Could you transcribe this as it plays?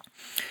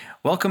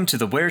Welcome to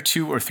the Where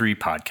Two or Three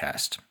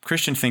podcast,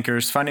 Christian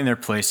thinkers finding their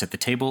place at the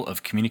table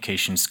of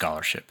communication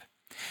scholarship.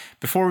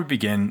 Before we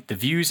begin, the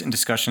views and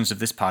discussions of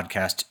this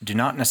podcast do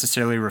not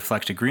necessarily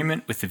reflect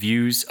agreement with the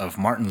views of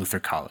Martin Luther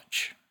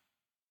College.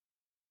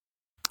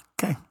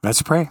 Okay,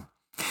 let's pray.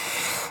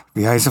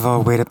 The eyes of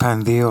all wait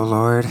upon thee, O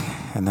Lord,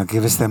 and thou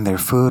givest them their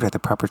food at the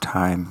proper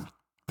time.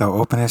 Thou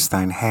openest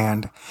thine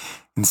hand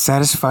and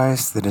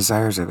satisfiest the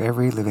desires of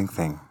every living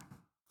thing.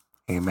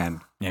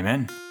 Amen.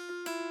 Amen.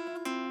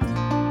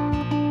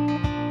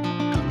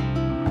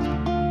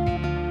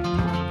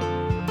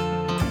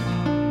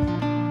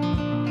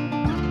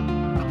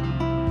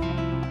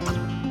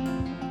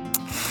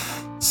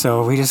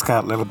 So we just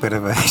got a little bit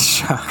of a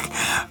shock.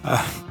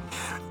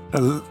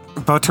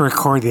 About to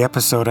record the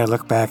episode, I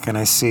look back and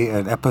I see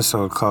an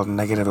episode called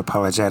Negative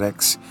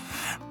Apologetics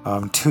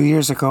 2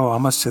 years ago,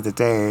 almost to the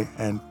day,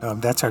 and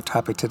that's our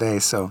topic today.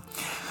 So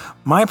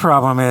my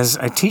problem is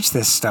I teach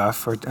this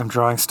stuff, or I'm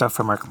drawing stuff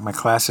from my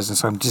classes, and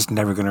so I'm just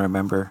never going to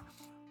remember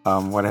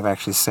what I've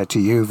actually said to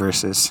you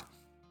versus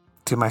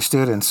to my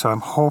students. So I'm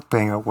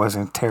hoping it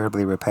wasn't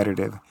terribly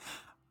repetitive,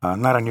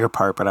 not on your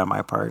part, but on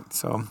my part.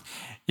 So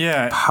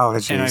yeah,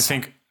 apologies. And I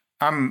think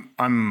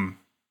I'm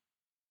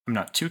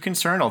not too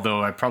concerned,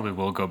 although I probably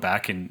will go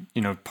back and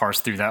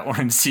parse through that one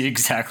and see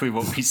exactly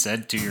what we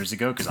said 2 years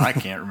ago, because I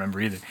can't remember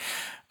either.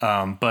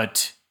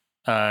 But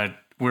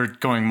we're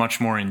going much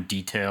more in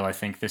detail, I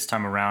think, this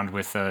time around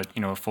with a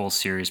full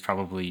series,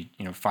 probably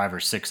 5 or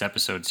 6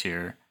 episodes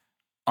here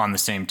on the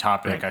same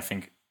topic. Right. I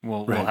think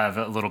we'll have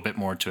a little bit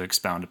more to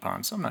expound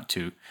upon, so I'm not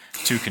too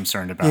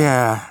concerned about it.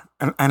 Yeah,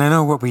 and I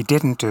know what we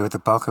didn't do. The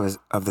bulk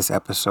of this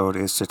episode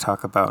is to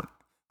talk about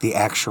the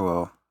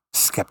actual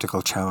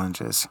skeptical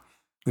challenges.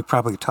 We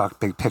probably talked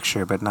big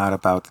picture, but not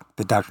about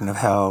the doctrine of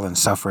hell and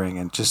suffering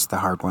and just the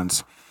hard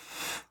ones.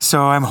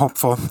 So I'm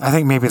hopeful. I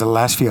think maybe the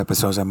last few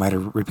episodes I might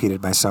have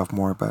repeated myself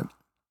more, but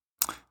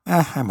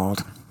I'm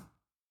old.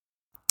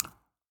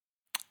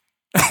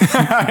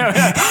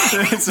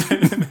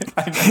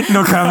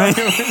 No comment.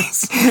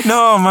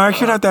 No, Mark,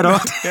 you're not that old.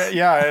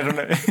 Yeah, I don't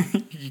know.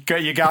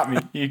 You got me.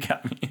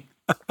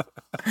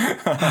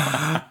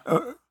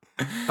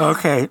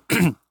 Okay.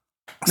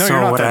 No, so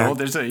you're not that old.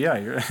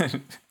 You're.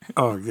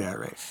 Oh yeah,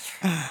 right.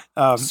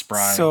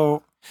 Spry.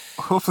 So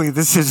hopefully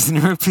this isn't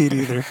a repeat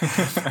either.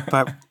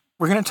 But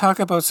we're going to talk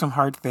about some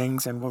hard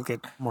things, and we'll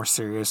get more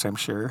serious, I'm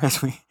sure,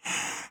 as we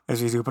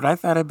do. But I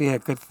thought it'd be a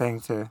good thing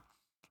to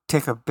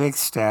take a big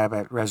stab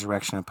at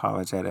resurrection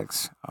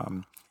apologetics.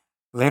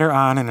 Later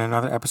on in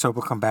another episode,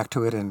 we'll come back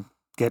to it and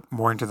get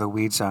more into the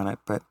weeds on it.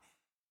 But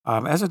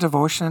as a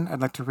devotion,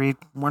 I'd like to read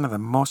one of the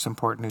most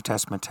important New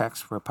Testament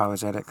texts for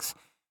apologetics,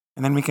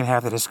 and then we can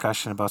have the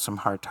discussion about some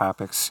hard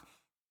topics,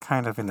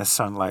 kind of in the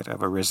sunlight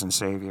of a risen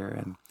Savior.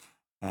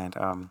 And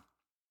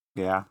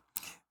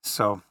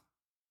so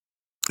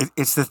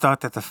it's the thought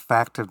that the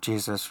fact of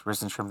Jesus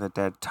risen from the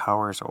dead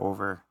towers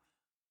over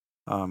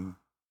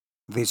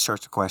these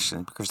sorts of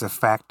questions, because the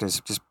fact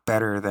is just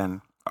better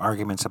than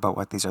arguments about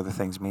what these other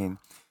things mean.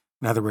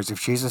 In other words,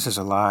 if Jesus is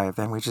alive,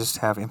 then we just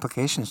have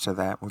implications to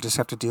that. We'll just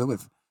have to deal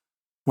with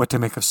what to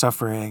make of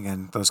suffering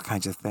and those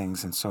kinds of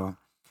things. And so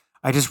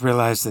I just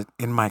realized that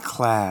in my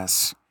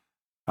class,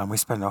 we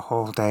spend a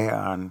whole day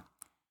on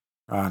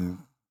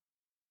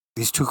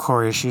these two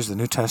core issues. The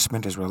New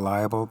Testament is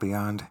reliable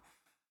beyond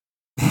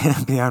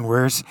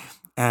words,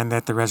 and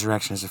that the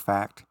resurrection is a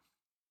fact.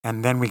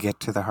 And then we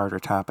get to the harder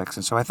topics.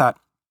 And so I thought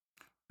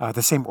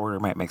the same order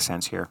might make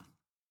sense here.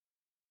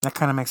 That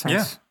kind of makes sense?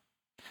 Yeah.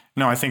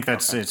 No, I think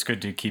it's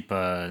good to keep,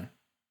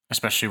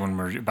 especially when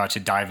we're about to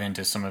dive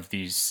into some of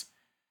these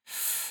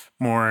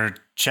more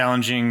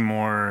challenging,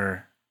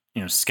 more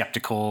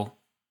skeptical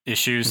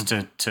issues,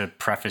 to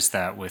preface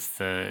that with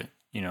a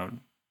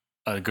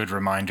good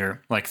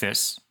reminder like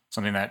this,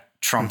 something that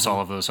trumps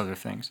all of those other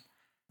things.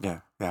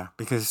 Yeah,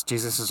 because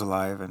Jesus is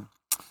alive, and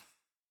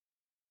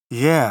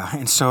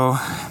so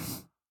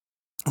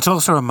it's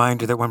also a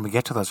reminder that when we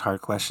get to those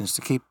hard questions,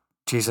 to keep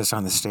Jesus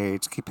on the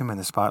stage, keep him in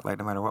the spotlight,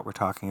 no matter what we're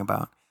talking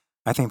about.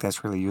 I think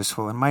that's really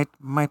useful, and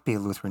might be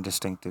Lutheran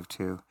distinctive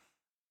too,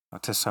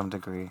 to some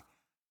degree.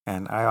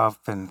 And I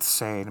often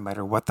say, no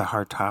matter what the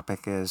hard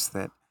topic is,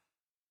 that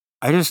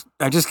I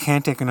just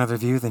can't take another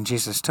view than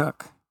Jesus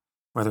took,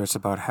 whether it's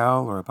about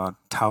hell or about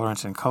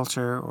tolerance and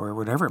culture or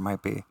whatever it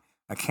might be.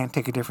 I can't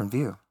take a different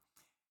view.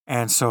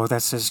 And so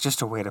that's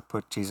just a way to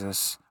put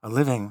Jesus, a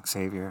living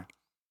Savior,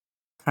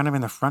 kind of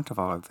in the front of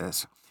all of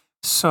this.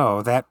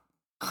 So that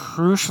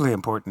crucially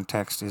important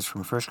text is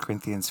from 1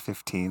 Corinthians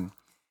 15.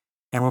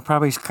 And we'll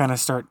probably kind of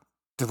start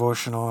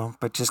devotional,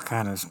 but just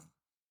kind of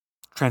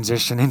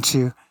transition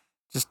into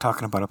just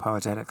talking about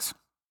apologetics.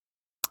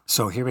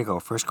 So here we go,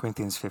 1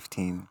 Corinthians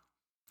 15.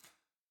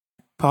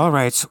 Paul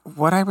writes,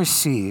 "What I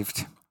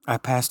received, I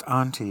passed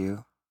on to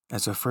you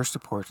as of first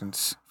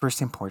importance,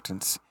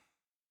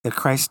 that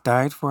Christ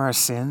died for our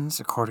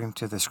sins according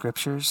to the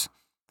Scriptures,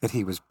 that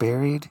he was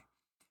buried,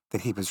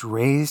 that he was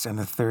raised on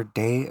the third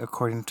day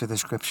according to the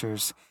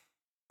Scriptures,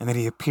 and that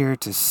he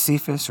appeared to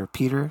Cephas or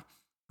Peter,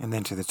 and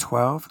then to the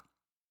 12.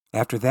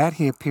 After that,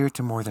 he appeared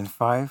to more than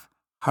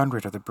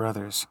 600 of the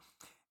brothers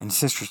and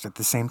sisters at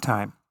the same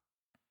time,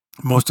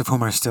 most of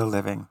whom are still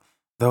living,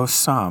 though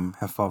some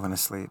have fallen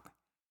asleep.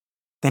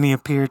 Then he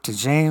appeared to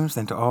James,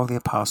 then to all the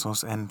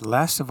apostles, and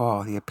last of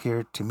all, he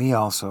appeared to me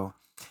also,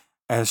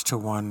 as to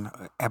one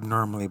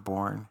abnormally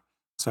born.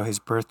 So his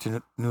birth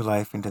to new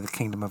life into the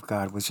kingdom of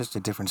God was just a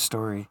different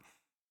story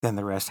than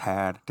the rest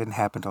had. It didn't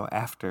happen until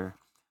after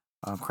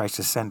Christ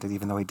ascended,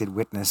 even though he did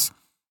witness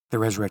the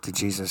resurrected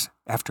Jesus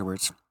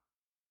afterwards.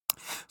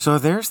 So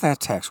there's that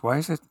text. Why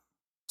is it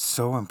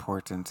so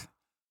important?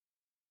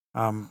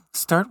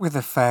 Start with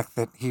the fact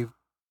that he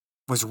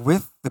was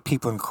with the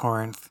people in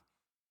Corinth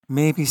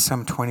maybe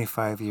some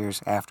 25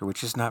 years after,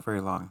 which is not very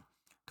long,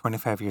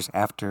 25 years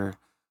after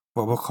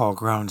what we'll call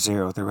ground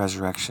zero, the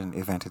resurrection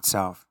event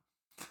itself.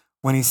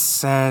 When he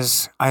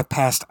says, I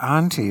passed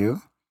on to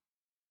you,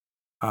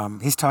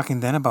 he's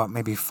talking then about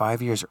maybe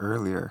 5 years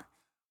earlier.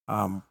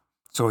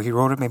 So he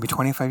wrote it maybe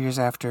 25 years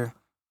after.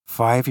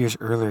 5 years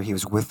earlier, he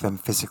was with them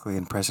physically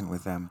and present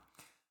with them.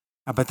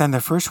 But then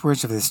the first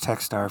words of this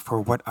text are,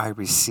 for what I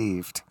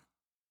received.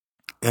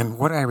 And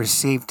what I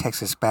received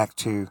takes us back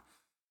to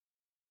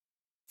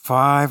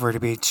 5, or to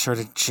be sort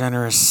of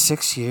generous,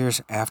 6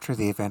 years after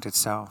the event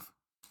itself.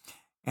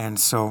 And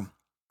so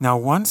now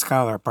one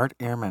scholar, Bart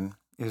Ehrman,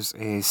 is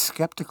a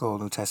skeptical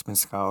New Testament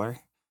scholar,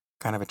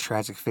 kind of a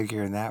tragic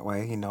figure in that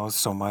way. He knows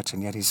so much,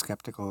 and yet he's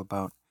skeptical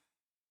about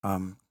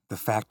the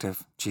fact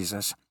of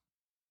Jesus.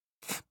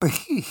 But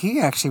he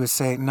actually would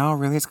say, no,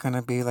 really, it's going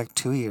to be like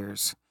 2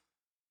 years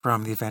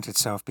from the event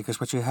itself, because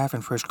what you have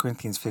in 1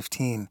 Corinthians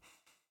 15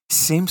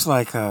 seems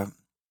like a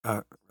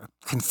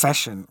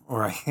confession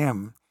or a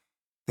hymn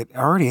that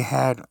already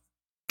had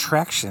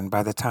traction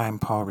by the time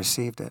Paul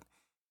received it.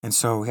 And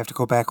so we have to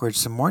go backwards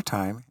some more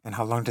time. And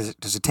how long does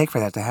it take for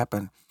that to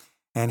happen?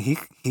 And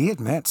he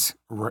admits,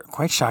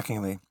 quite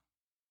shockingly,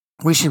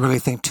 we should really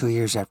think 2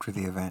 years after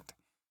the event.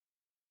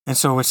 And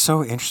so what's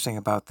so interesting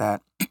about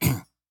that,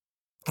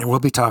 and we'll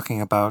be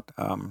talking about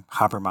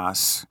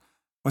Habermas.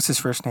 What's his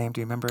first name?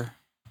 Do you remember?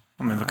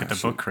 Let me look at the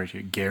book right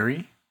here.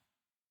 Gary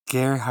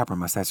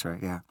Habermas, that's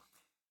right, yeah.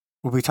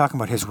 We'll be talking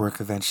about his work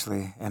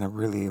eventually, and a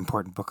really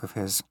important book of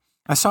his.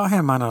 I saw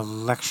him on a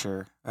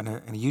lecture, in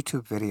a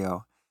YouTube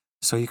video.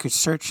 So you could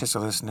search as a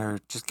listener,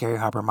 just Gary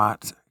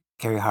Habermas,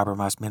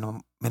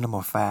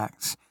 minimal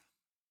facts.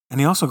 And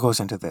he also goes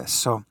into this.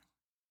 So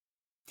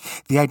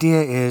the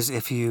idea is,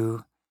 if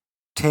you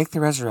take the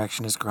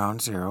resurrection as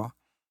ground zero,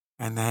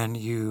 and then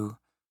you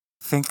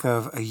think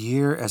of a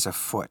year as a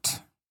foot.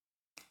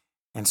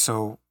 And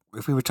so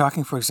if we were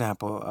talking, for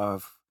example,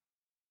 of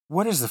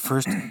what is the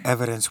first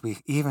evidence we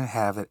even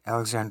have that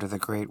Alexander the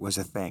Great was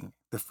a thing?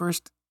 The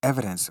first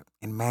evidence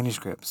in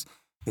manuscripts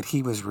that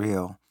he was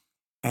real.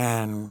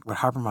 And what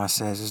Habermas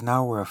says is,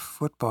 now we're a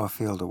football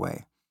field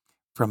away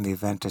from the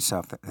event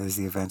itself, that is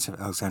the events of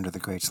Alexander the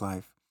Great's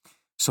life.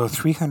 So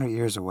 300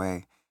 years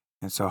away.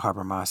 And so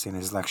Habermas in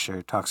his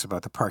lecture talks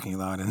about the parking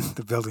lot and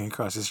the building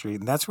across the street.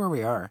 And that's where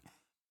we are.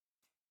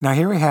 Now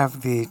here we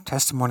have the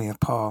testimony of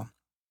Paul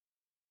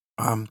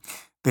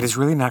that is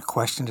really not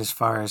questioned as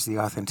far as the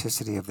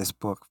authenticity of this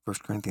book, 1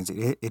 Corinthians.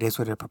 It is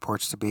what it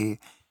purports to be,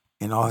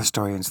 and all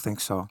historians think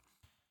so.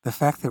 The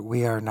fact that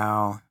we are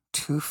now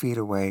 2 feet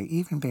away,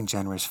 even being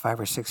generous, 5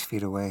 or 6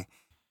 feet away,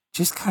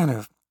 just kind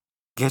of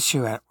gets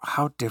you at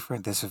how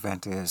different this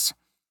event is.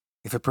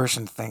 If a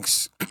person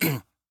thinks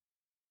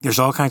there's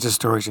all kinds of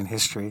stories in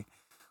history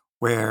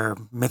where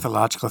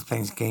mythological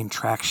things gain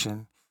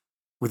traction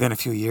within a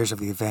few years of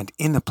the event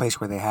in the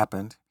place where they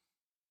happened,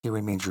 here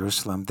we mean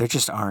Jerusalem, there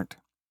just aren't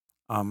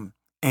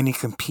any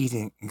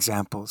competing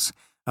examples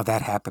of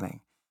that happening.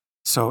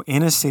 So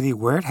in a city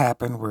where it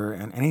happened, where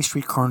in any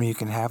street corner you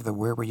can have the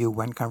where were you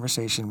when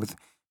conversation with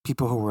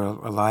people who were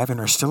alive and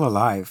are still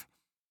alive,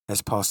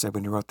 as Paul said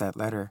when he wrote that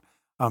letter.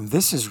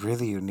 This is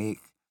really unique,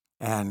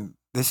 and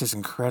this is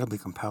incredibly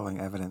compelling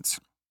evidence.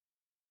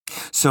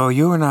 So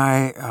you and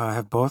I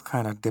have both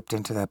kind of dipped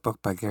into that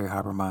book by Gary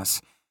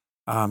Habermas.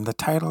 The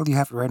title, do you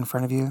have it right in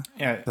front of you?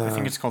 Yeah, I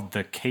think it's called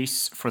The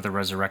Case for the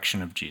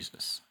Resurrection of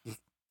Jesus.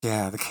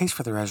 Yeah, The Case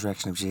for the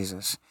Resurrection of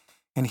Jesus.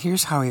 And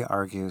here's how he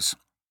argues.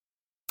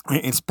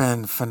 It's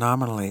been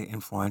phenomenally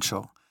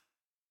influential.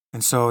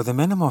 And so the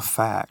minimal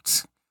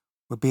facts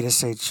would be to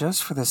say,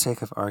 just for the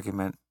sake of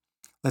argument,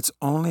 let's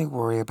only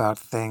worry about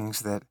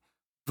things that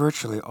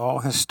virtually all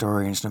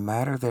historians, no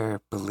matter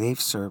their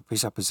beliefs or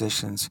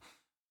presuppositions,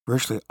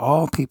 virtually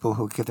all people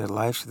who give their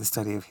lives to the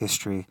study of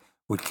history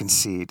would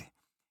concede.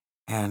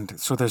 And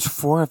so there's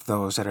 4 of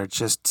those that are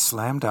just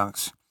slam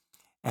dunks.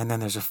 And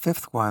then there's a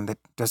 5th one that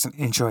doesn't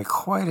enjoy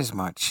quite as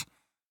much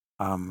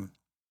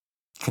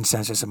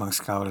consensus among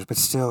scholars, but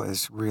still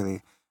is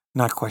really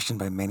not questioned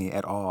by many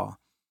at all.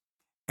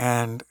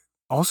 And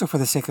also for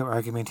the sake of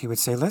argument, he would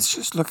say, let's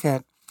just look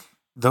at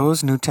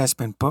those New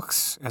Testament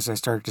books, as I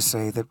started to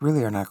say, that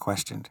really are not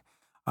questioned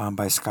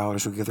by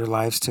scholars who give their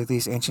lives to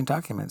these ancient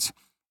documents.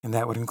 And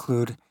that would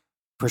include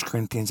 1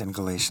 Corinthians and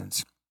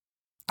Galatians.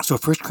 So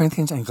 1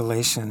 Corinthians and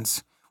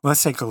Galatians, well,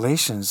 let's say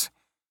Galatians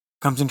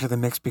comes into the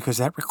mix because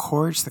that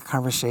records the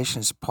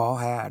conversations Paul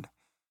had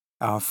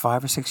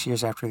 5 or 6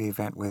 years after the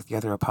event with the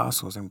other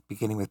apostles, and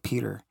beginning with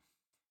Peter.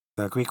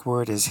 The Greek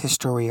word is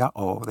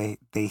historiao.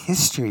 They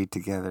historied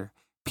together,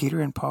 Peter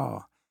and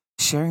Paul,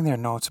 sharing their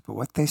notes about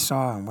what they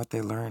saw and what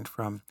they learned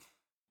from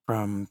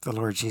the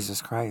Lord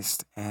Jesus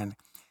Christ. And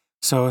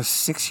so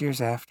 6 years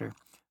after.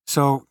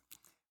 So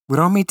we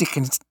don't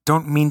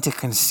mean to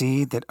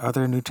concede that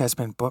other New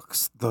Testament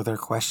books, though they're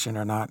questioned,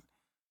 are not,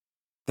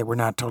 that we're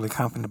not totally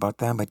confident about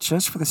them, but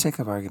just for the sake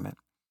of argument,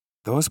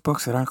 those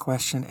books that aren't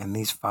questioned and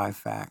these 5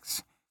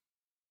 facts.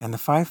 And the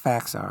 5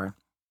 facts are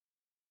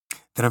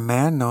that a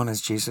man known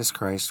as Jesus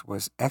Christ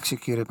was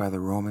executed by the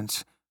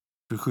Romans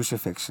through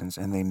crucifixions,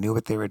 and they knew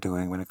what they were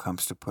doing when it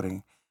comes to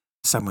putting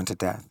someone to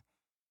death.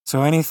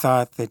 So any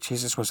thought that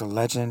Jesus was a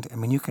legend, I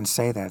mean, you can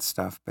say that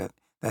stuff, but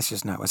that's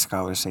just not what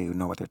scholars say who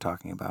know what they're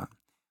talking about.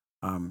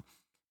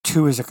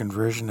 2 is a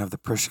conversion of the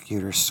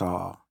persecutor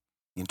Saul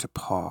into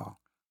Paul.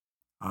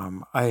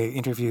 I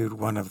interviewed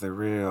one of the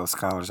real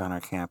scholars on our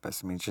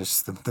campus. I mean,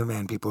 just the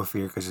man people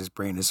fear because his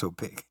brain is so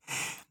big.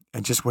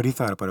 And just what he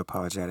thought about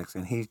apologetics.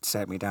 And he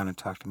sat me down and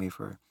talked to me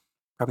for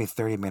probably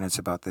 30 minutes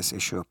about this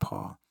issue of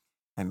Paul.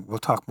 And we'll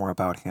talk more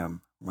about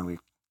him when we,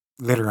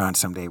 later on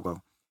someday,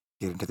 we'll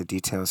get into the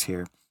details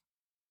here.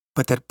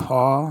 But that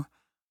Paul,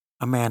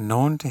 a man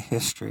known to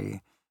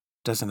history,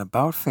 does an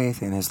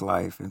about-face in his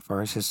life and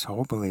far as his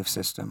whole belief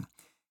system,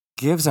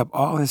 gives up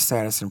all his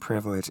status and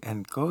privilege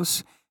and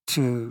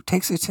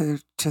takes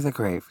it to the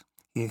grave.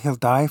 He'll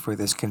die for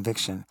this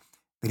conviction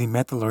that he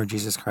met the Lord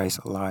Jesus Christ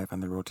alive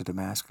on the road to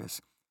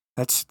Damascus.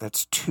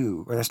 That's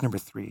 2, or that's number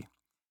 3.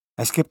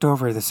 I skipped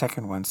over the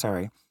second one,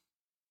 sorry.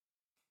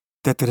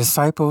 That the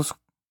disciples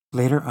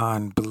later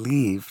on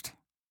believed,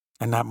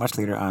 and not much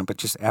later on, but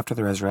just after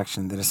the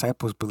resurrection, the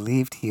disciples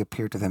believed he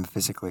appeared to them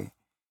physically.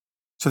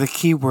 So the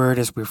key word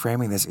as we're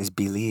framing this is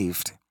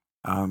believed,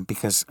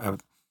 because a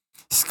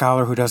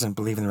scholar who doesn't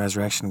believe in the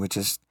resurrection would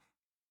just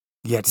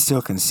yet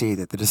still concede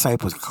that the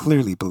disciples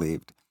clearly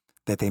believed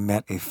that they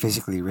met a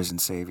physically risen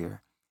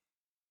Savior.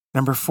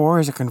 Number 4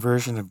 is a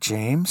conversion of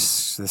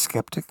James, the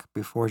skeptic,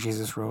 before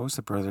Jesus rose,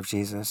 the brother of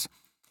Jesus.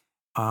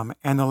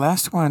 And the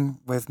last one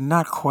with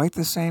not quite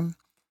the same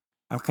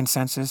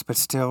consensus, but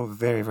still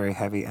very, very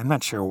heavy. I'm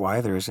not sure why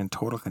there isn't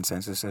total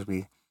consensus, as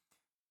we'll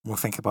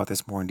think about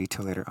this more in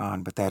detail later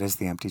on, but that is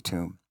the empty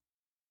tomb.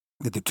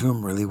 That the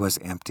tomb really was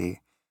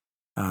empty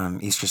on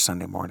Easter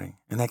Sunday morning.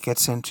 And that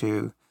gets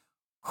into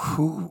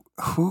who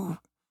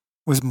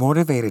was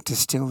motivated to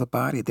steal the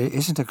body. There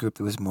isn't a group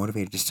that was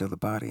motivated to steal the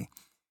body.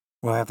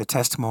 We'll have the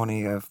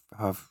testimony of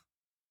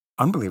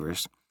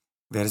unbelievers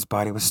that his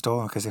body was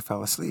stolen because they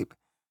fell asleep.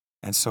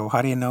 And so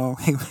how do you know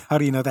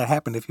that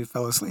happened if you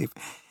fell asleep?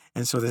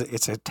 And so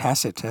it's a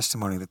tacit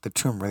testimony that the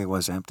tomb really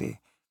was empty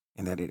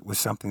and that it was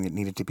something that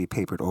needed to be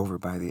papered over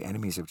by the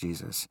enemies of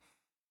Jesus.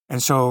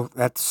 And so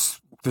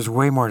there's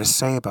way more to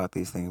say about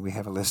these things. We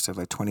have a list of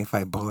like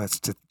 25 bullets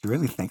to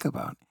really think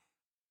about.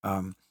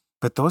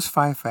 But those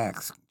 5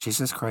 facts,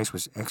 Jesus Christ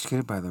was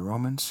executed by the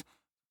Romans,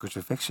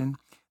 crucifixion.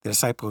 The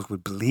disciples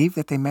would believe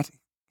that they met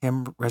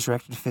him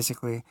resurrected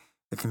physically,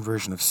 the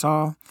conversion of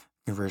Saul,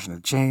 the conversion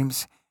of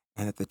James,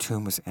 and that the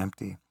tomb was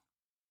empty.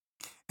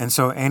 And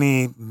so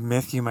any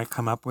myth you might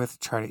come up with,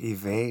 try to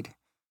evade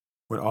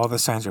what all the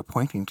signs are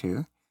pointing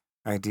to,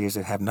 ideas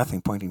that have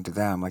nothing pointing to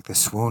them, like the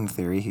swoon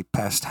theory, he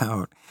passed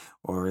out,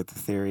 or the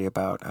theory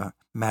about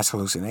mass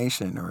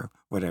hallucination or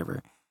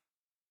whatever.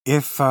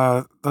 If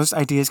those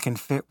ideas can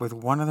fit with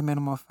one of the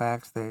minimal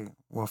facts, they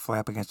will fly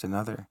up against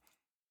another.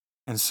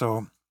 And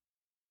so,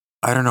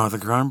 I don't know, the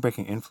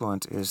groundbreaking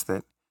influence is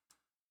that,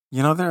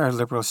 there are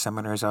liberal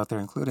seminaries out there,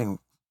 including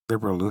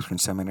liberal Lutheran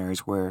seminaries,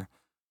 where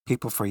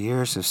people for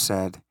years have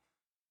said,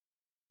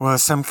 well,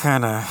 some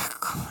kind of,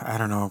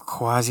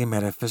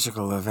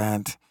 quasi-metaphysical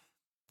event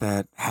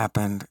that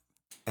happened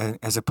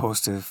as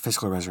opposed to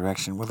physical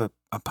resurrection. Well, the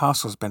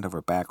apostles bent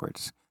over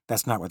backwards.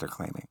 That's not what they're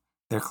claiming.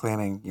 They're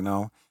claiming,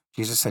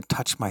 Jesus said,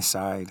 touch my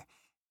side,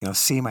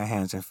 see my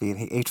hands and feet.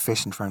 He ate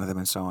fish in front of them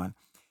and so on.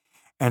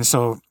 And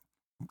so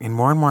in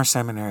more and more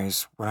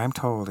seminaries, what I'm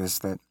told is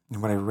that,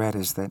 and what I read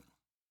is that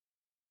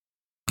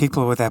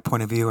people with that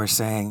point of view are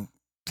saying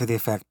to the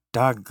effect,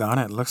 doggone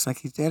it, looks like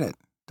he did it.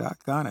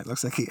 Doggone it,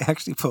 looks like he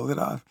actually pulled it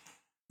off.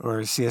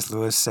 Or C.S.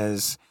 Lewis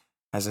says,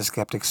 as a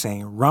skeptic,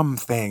 saying, rum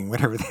thing,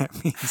 whatever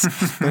that means.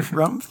 But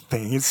rum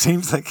thing, it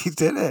seems like he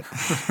did it.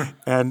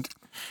 And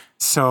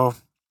so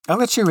I'll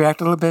let you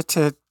react a little bit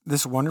to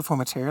this wonderful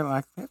material.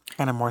 I have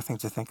kind of more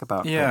things to think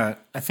about. Yeah,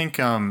 I think,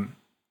 and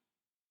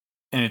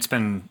it's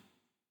been,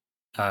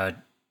 I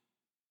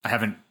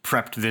haven't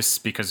prepped this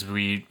because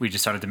we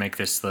decided to make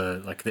this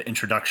the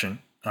introduction.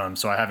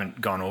 So I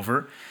haven't gone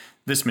over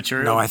this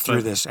material. No, I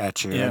threw this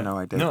at you. Yeah, no,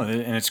 I didn't. No,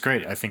 and it's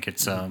great. I think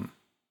it's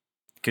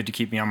good to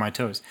keep me on my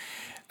toes.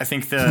 I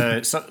think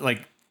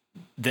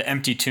the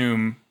empty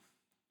tomb,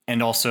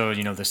 and also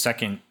the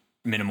second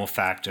minimal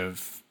fact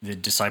of the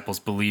disciples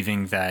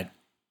believing that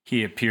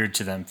he appeared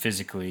to them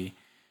physically,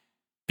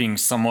 being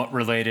somewhat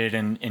related,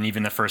 and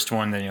even the first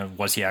one, that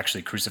was he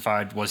actually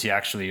crucified? Was he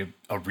actually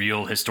a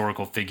real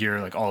historical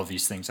figure? Like all of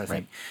these things, I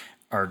think,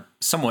 are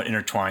somewhat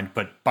intertwined,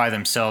 but by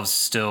themselves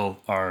still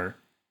are,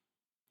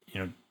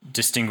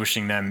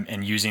 distinguishing them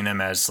and using them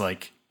as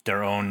like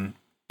their own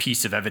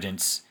piece of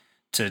evidence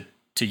to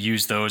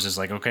use those as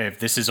like, okay, if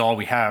this is all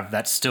we have,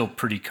 that's still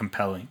pretty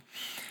compelling.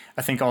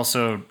 I think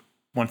also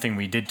one thing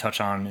we did touch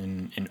on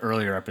in an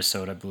earlier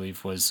episode, I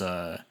believe, was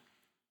the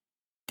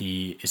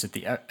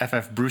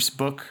F.F. Bruce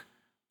book,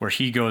 where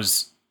he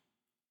goes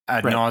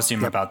ad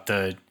nauseum about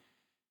the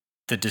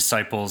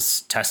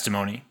disciples'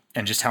 testimony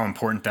and just how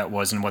important that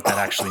was and what that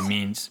actually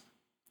means,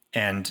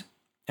 and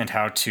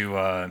how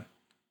to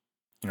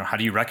how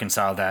do you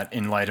reconcile that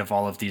in light of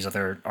all of these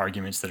other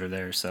arguments that are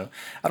there. So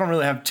I don't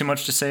really have too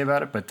much to say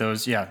about it, but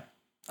those, I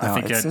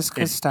think that's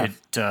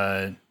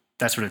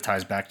what it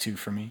ties back to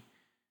for me.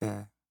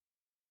 Yeah.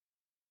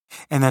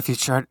 And if you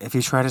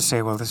try to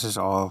say, well, this is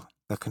all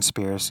a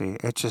conspiracy,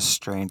 it just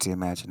strains the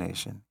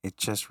imagination. It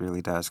just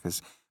really does,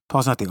 because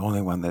Paul's not the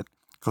only one that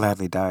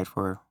gladly died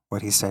for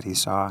what he said he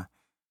saw.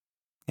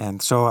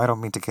 And so I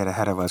don't mean to get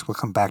ahead of us. We'll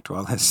come back to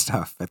all this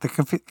stuff. But the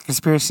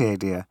conspiracy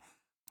idea,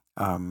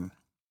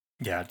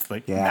 it's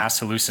like mass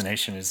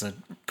hallucination is a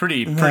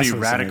pretty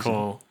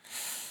radical,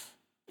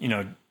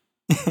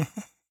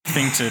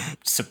 thing to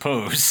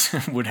suppose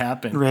would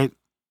happen. Right.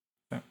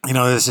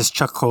 There's this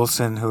Chuck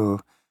Colson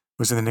who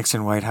was in the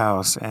Nixon White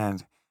House,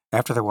 and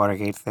after the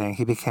Watergate thing,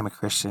 he became a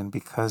Christian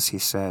because he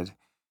said,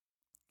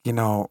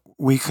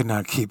 we could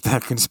not keep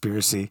that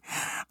conspiracy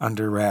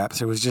under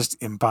wraps. It was just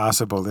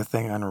impossible. The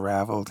thing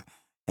unraveled,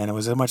 and it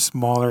was a much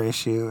smaller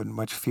issue and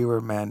much fewer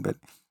men, but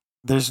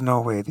there's no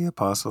way the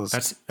apostles...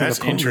 That's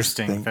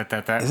interesting. That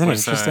Isn't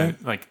was it interesting?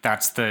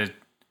 That's the...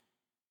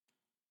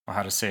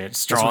 how to say it?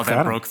 Straw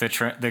that broke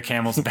the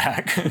camel's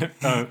back.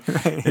 Right.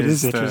 It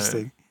is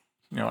interesting.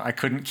 I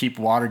couldn't keep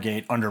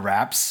Watergate under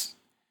wraps.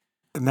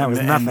 And that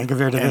was nothing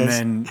compared to this.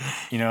 And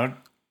then,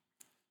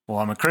 well,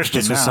 I'm a Christian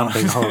this now. Was some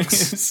big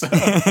hoax. So,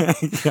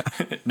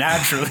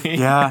 naturally.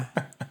 Yeah.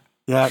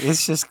 Yeah,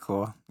 it's just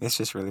cool. It's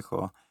just really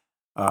cool.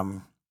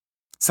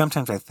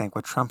 Sometimes I think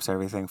what trumps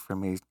everything for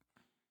me,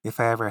 if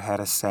I ever had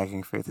a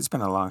sagging faith, it's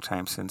been a long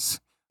time since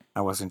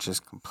I wasn't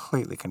just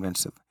completely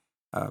convinced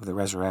of the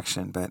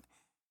resurrection, but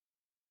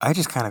I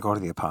just kind of go to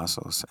the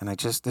apostles, and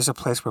there's a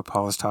place where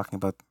Paul is talking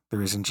about the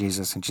risen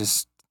Jesus and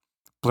just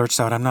blurts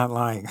out, I'm not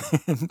lying.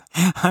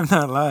 I'm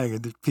not lying.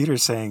 And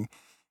Peter's saying,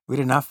 we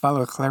did not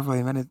follow cleverly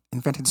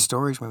invented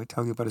stories when we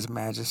tell you about his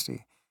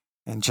majesty.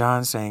 And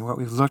John saying, what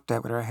we've looked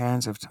at, what our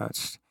hands have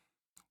touched.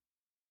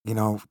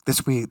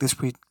 This we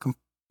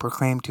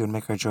proclaim to and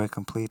make our joy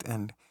complete.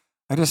 And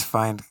I just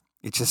find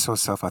it's just so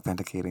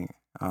self-authenticating.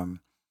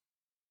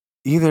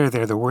 Either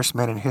they're the worst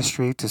men in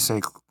history to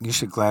say, you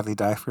should gladly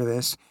die for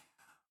this,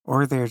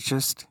 or they're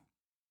just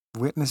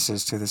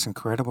witnesses to this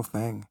incredible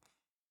thing.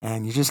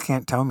 And you just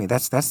can't tell me.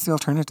 That's the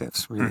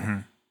alternatives, really.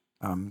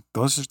 Mm-hmm.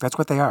 That's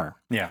what they are.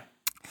 Yeah.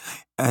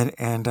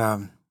 And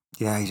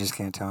you just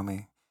can't tell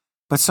me.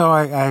 But so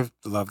I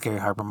love Gary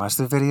Habermas.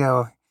 The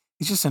video,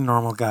 he's just a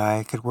normal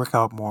guy. Could work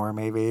out more,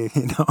 maybe,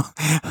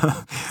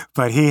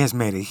 But he has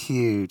made a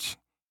huge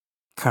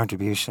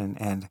contribution.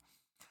 And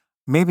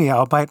maybe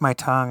I'll bite my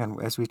tongue,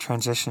 and as we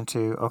transition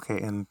to,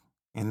 okay, in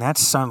that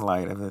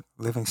sunlight of a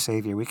living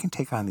Savior, we can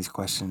take on these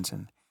questions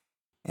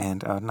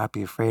and not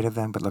be afraid of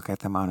them, but look at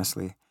them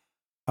honestly.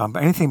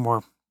 But anything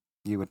more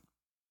you would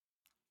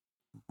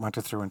want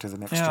to throw into the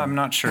next? Yeah, I'm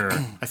not sure.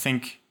 I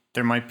think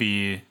there might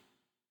be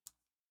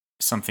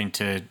something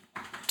to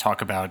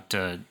talk about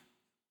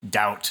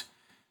doubt.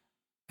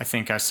 I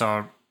think I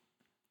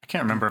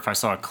can't remember if I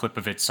saw a clip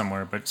of it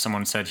somewhere, but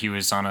someone said he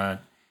was on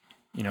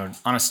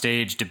a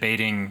stage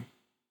debating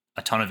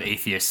a ton of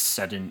atheists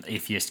at an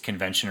atheist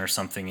convention or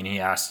something, and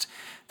he asked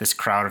this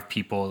crowd of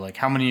people, like,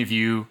 how many of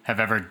you have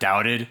ever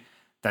doubted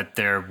that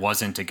there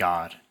wasn't a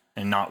God?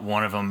 And not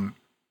one of them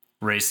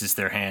raises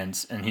their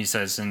hands. And he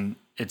says, and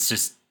it's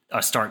just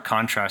a stark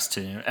contrast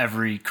to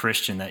every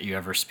Christian that you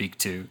ever speak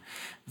to,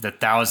 the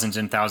thousands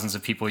and thousands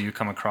of people you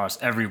come across.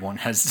 Everyone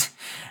has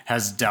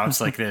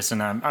doubts like this,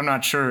 and I'm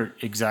not sure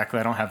exactly.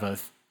 I don't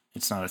have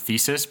it's not a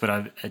thesis,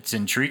 but it's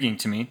intriguing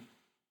to me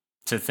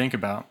to think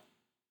about.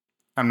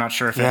 I'm not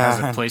sure if it has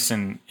a place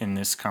in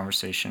this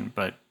conversation,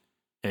 but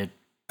it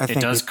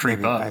does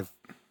creep up. I've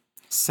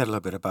said a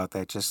little bit about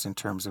that, just in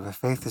terms of if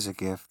faith is a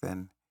gift,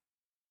 and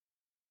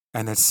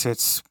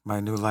my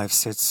new life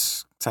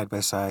sits side by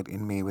side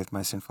in me with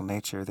my sinful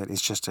nature that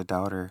is just a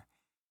doubter.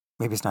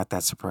 Maybe it's not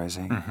that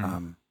surprising.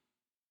 Mm-hmm.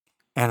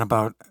 And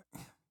about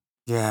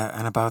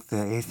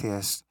the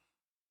atheist,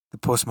 the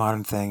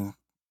postmodern thing,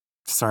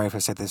 sorry if I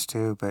said this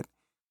too, but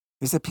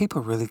is that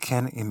people really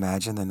can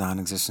imagine the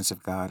non-existence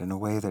of God in a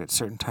way that at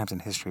certain times in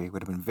history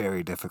would have been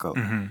very difficult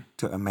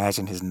to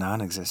imagine his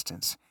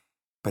non-existence.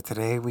 But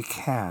today we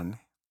can,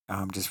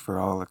 just for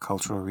all the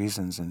cultural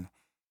reasons. And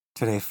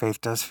today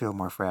faith does feel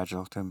more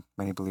fragile to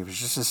many believers,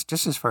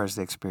 just as far as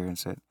they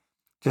experience it,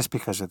 just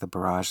because of the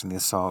barrage and the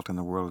assault and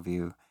the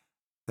worldview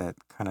that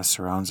kind of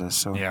surrounds us.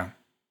 So yeah.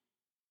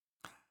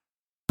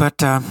 But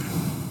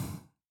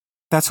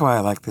that's why I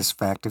like this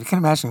fact. If you can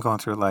imagine going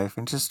through life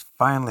and just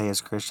finally, as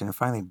a Christian,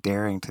 finally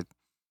daring to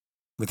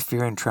with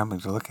fear and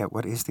trembling to look at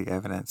what is the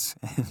evidence.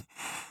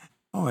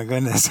 Oh my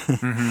goodness.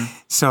 Mm-hmm.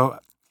 So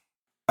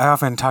I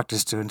often talk to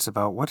students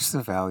about what's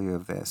the value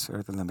of this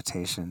or the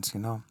limitations,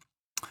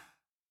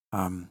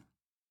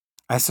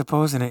 I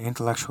suppose in an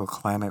intellectual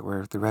climate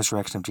where the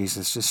resurrection of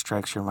Jesus just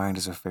strikes your mind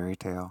as a fairy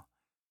tale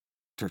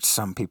to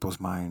some people's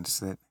minds,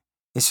 that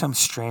it's some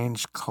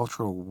strange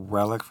cultural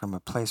relic from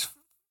a place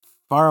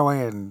far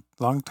away and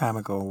long time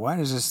ago. Why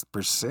does this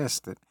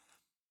persist that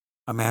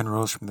a man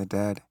rose from the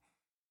dead?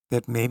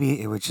 That maybe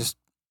it would just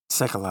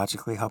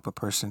psychologically help a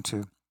person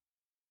to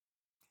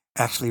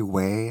actually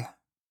weigh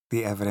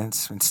the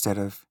evidence instead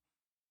of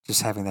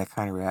just having that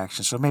kind of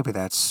reaction. So maybe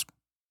that's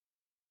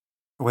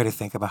a way to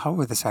think about how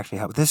would this actually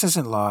help. This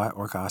isn't law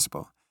or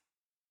gospel.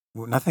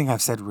 Nothing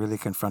I've said really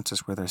confronts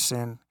us with our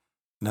sin.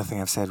 Nothing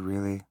I've said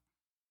really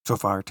so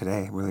far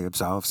today really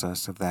absolves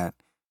us of that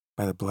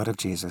by the blood of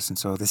Jesus. And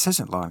so this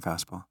isn't law and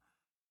gospel.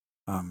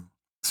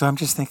 So I'm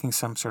just thinking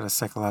some sort of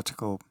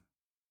psychological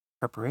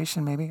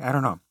preparation, maybe. I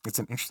don't know. It's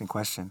an interesting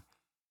question.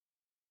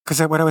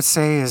 Because what I would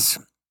say is,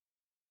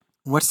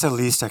 what's the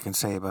least I can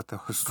say about the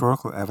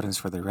historical evidence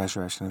for the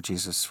resurrection of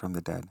Jesus from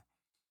the dead?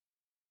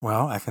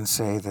 Well, I can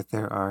say that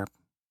there are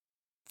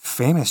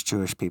famous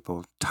Jewish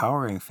people,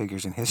 towering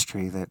figures in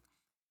history that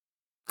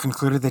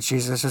concluded that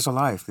Jesus is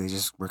alive. They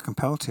just were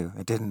compelled to.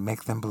 It didn't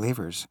make them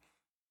believers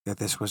that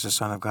this was the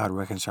Son of God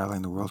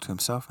reconciling the world to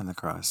himself on the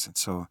cross. And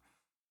so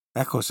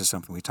that goes to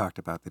something we talked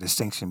about, the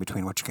distinction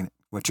between what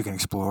you can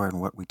explore and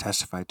what we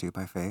testify to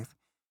by faith,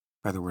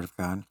 by the word of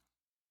God.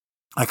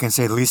 I can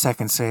say the least I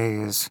can say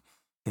is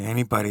to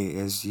anybody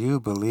is you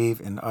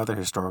believe in other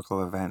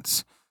historical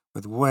events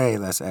with way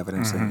less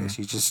evidence than this.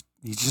 You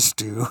just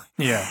do.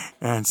 Yeah.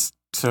 And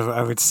so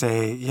I would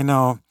say,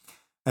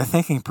 a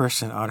thinking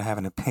person ought to have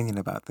an opinion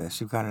about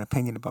this. You've got an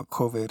opinion about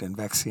COVID and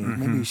vaccine.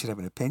 Maybe you should have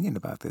an opinion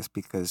about this,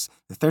 because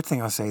the third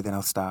thing I'll say, then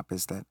I'll stop,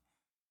 is that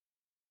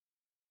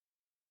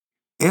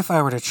if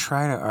I were to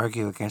try to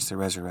argue against the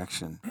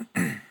resurrection,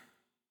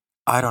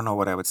 I don't know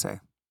what I would say.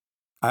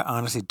 I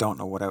honestly don't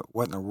know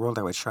what in the world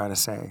I would try to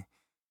say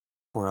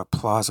for a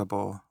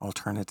plausible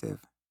alternative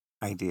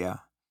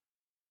idea,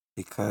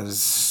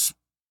 because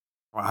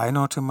I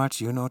know too much,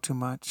 you know too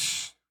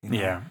much.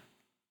 Yeah.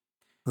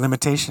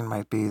 Limitation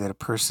might be that a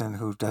person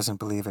who doesn't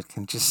believe it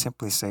can just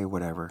simply say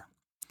whatever.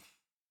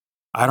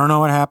 I don't know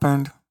what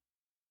happened.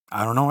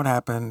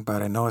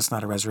 But I know it's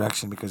not a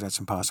resurrection because that's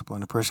impossible.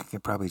 And a person can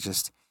probably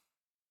just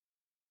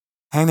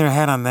hang their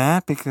head on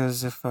that,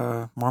 because if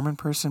a Mormon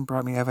person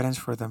brought me evidence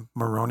for the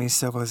Moroni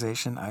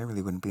civilization, I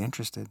really wouldn't be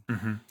interested.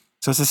 Mm-hmm.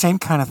 So it's the same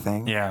kind of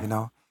thing,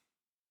 Yeah.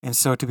 And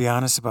so to be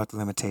honest about the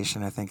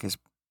limitation, I think is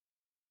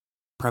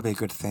probably a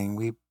good thing.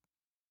 We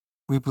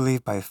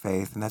believe by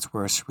faith, and that's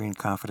where our serene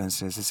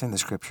confidence is. It's in the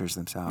scriptures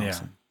themselves. Yeah.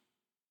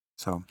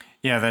 So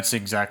yeah, that's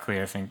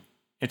exactly, I think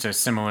it's a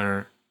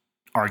similar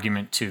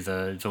argument to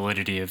the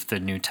validity of the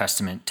New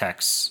Testament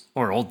texts,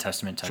 or Old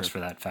Testament texts,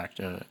 Sure.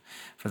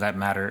 for that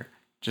matter.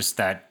 Just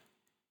that,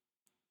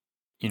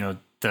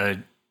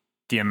 the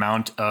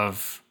amount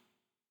of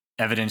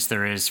evidence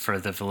there is for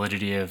the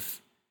validity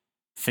of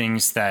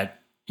things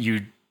that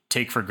you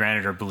take for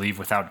granted or believe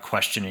without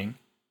questioning,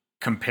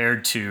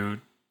 compared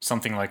to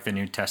something like the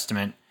New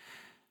Testament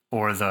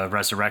or the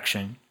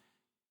resurrection,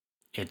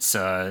 it's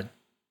kind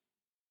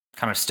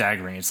of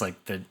staggering. It's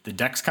like the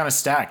deck's kind of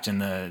stacked in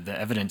the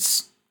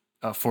evidence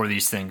for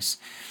these things.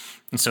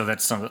 And so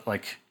that's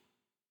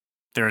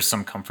there is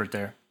some comfort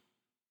there.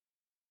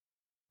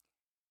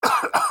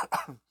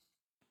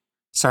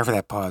 Sorry for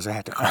that pause. I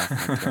had to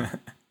cough.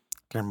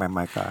 Turn my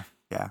mic off.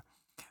 Yeah.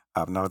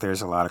 No,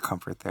 there's a lot of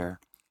comfort there.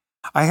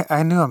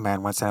 I knew a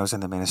man once, and I was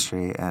in the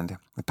ministry and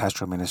the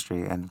pastoral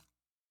ministry, and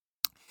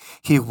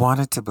he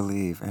wanted to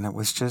believe, and it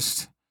was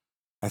just,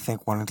 I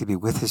think, wanting to be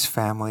with his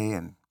family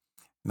and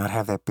not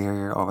have that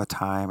barrier all the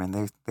time.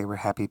 And they were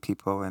happy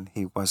people, and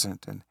he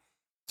wasn't. And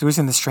so he was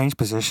in this strange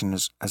position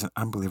as an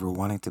unbeliever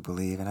wanting to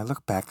believe. And I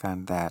look back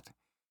on that,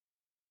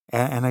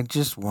 and I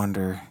just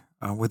wonder,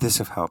 would this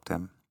have helped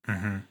him?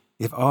 Mm-hmm.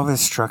 If all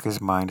this struck his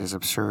mind as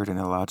absurd and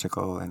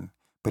illogical,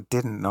 but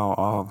didn't know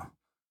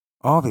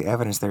all the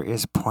evidence there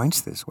is points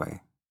this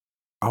way.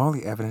 All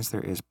the evidence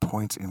there is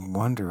points in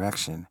one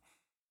direction.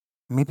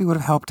 Maybe it would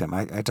have helped him.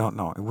 I don't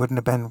know. It wouldn't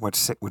have been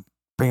what would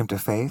bring him to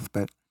faith,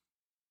 but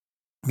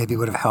maybe it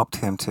would have helped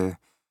him to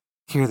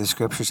hear the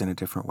scriptures in a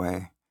different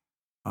way,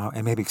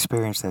 and maybe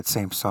experience that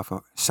same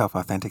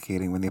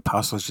self-authenticating when the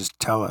apostles just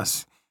tell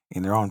us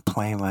in their own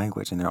plain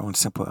language, in their own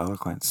simple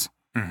eloquence,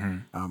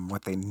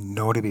 what they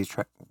know to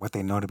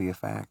be a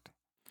fact.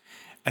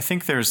 I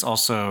think there's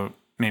also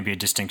maybe a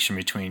distinction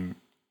between,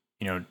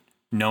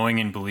 knowing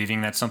and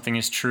believing that something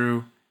is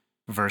true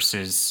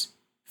versus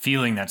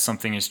feeling that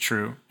something is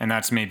true. And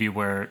that's maybe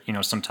where,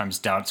 sometimes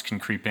doubts can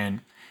creep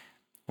in,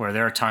 where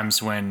there are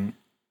times when,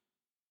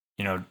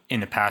 in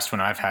the past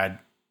when I've had,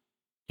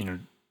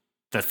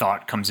 the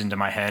thought comes into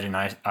my head and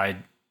I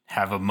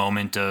have a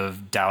moment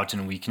of doubt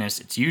and weakness.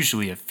 It's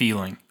usually a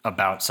feeling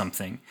about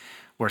something,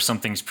 where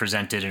something's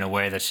presented in a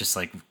way that's just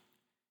like,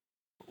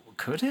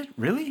 could it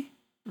really?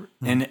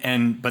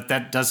 But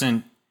that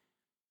doesn't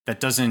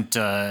doesn't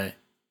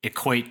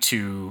equate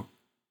to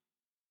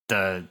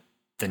the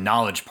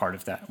knowledge part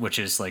of that, which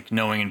is like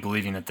knowing and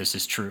believing that this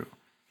is true.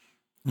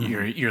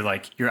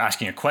 You're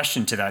asking a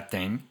question to that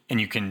thing,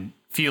 and you can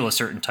feel a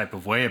certain type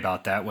of way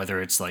about that,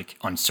 whether it's like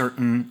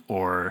uncertain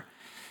or,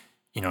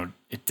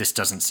 this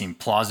doesn't seem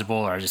plausible,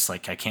 or just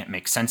like I can't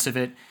make sense of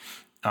it.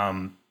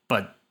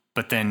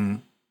 But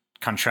then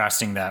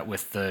contrasting that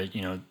with the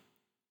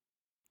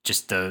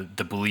just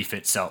the belief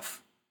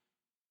itself,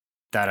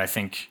 that I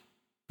think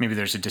maybe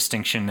there's a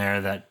distinction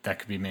there that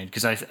could be made,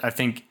 because I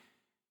think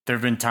there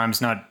have been times,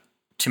 not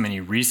too many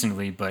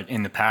recently, but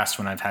in the past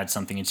when I've had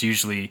something, it's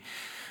usually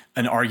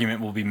an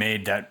argument will be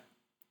made that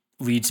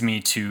leads me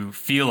to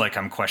feel like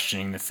I'm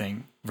questioning the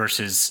thing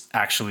versus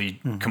actually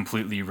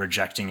completely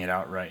rejecting it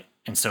outright.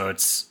 And so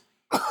it's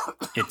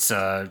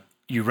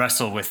you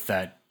wrestle with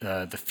that,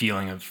 the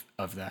feeling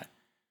of that.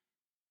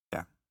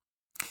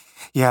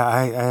 Yeah,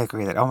 I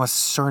agree. That almost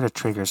sort of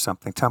triggers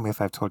something. Tell me if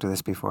I've told you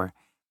this before.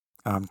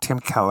 Tim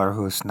Keller,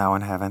 who's now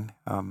in heaven,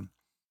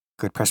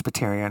 good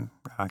Presbyterian,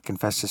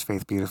 confessed his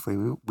faith beautifully.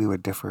 We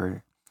would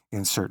differ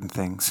in certain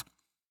things.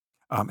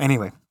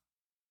 Anyway,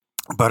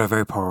 but a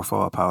very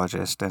powerful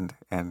apologist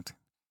and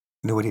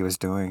knew what he was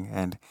doing.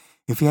 And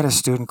if he had a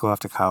student go off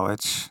to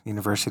college,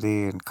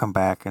 university, and come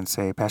back and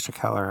say, Pastor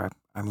Keller,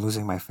 I'm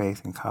losing my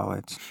faith in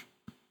college.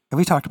 Have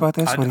we talked about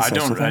this?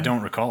 I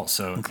don't recall,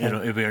 so okay.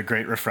 It'll be a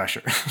great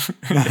refresher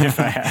if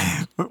I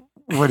have.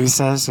 What he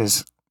says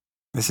is,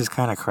 this is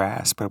kind of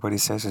crass, but what he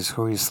says is,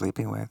 who are you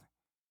sleeping with?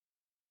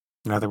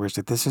 In other words,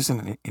 that this isn't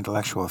an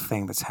intellectual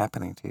thing that's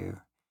happening to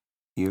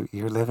you.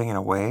 You're living in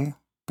a way,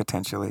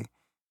 potentially,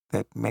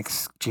 that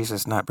makes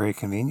Jesus not very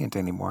convenient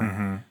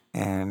anymore,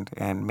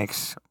 and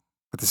makes,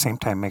 at the same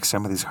time, makes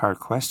some of these hard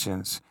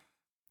questions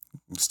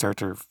start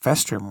to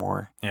fester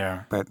more.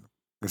 Yeah. But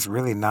it's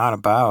really not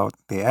about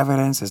the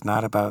evidence. It's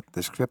not about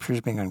the scriptures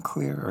being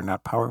unclear or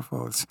not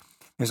powerful.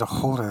 There's a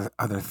whole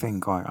other thing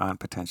going on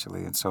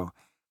potentially. And so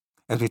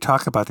as we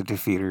talk about the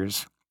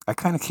defeaters, I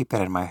kind of keep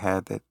that in my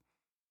head, that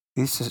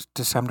these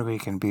to some degree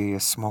can be a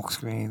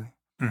smokescreen.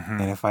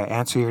 And if I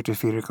answer your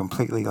defeater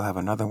completely, you'll have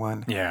another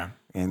one. Yeah.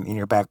 And in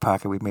your back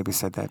pocket, we maybe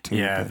said that too.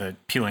 Yeah, the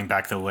peeling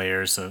back the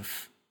layers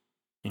of,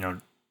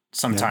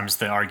 sometimes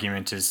the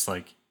argument is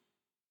like,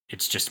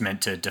 it's just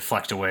meant to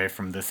deflect away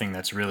from the thing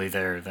that's really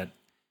there, that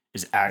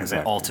is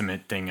the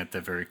ultimate thing at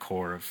the very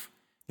core of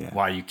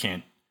why you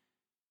can't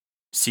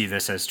see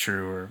this as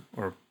true,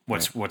 or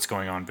what's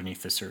going on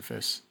beneath the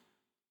surface.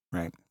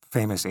 Right.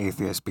 Famous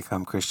atheists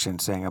become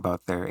Christians saying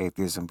about their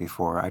atheism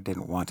before, I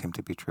didn't want him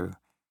to be true.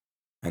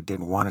 I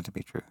didn't want it to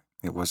be true.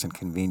 It wasn't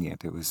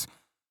convenient. It was,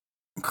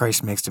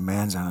 Christ makes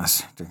demands on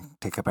us to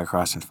take up our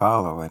cross and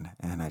follow, and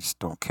I just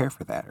don't care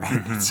for that,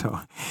 right? So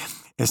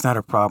it's not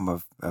a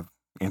problem of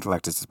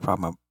intellect, it's a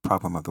problem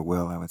of the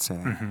will, I would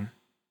say.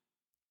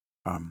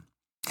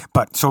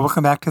 But so we'll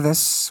come back to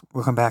this.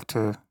 We'll come back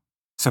to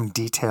some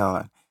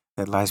detail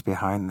that lies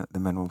behind the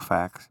minimal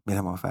facts.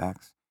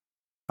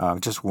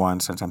 Just one,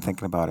 since I'm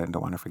thinking about it and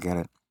don't want to forget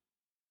it.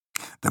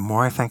 The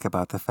more I think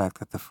about the fact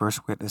that the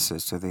first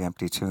witnesses to the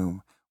empty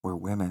tomb were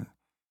women,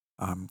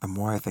 the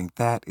more I think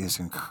that is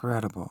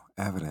incredible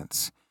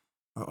evidence.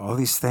 All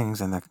these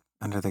things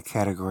under the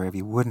category of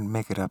you wouldn't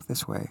make it up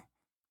this way.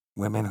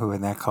 Women who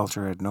in that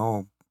culture had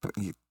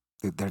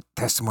their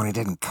testimony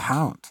didn't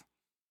count.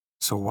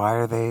 So why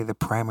are they the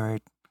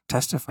primary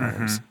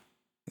testifiers?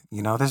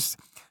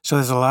 So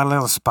there's a lot of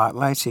little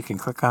spotlights you can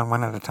click on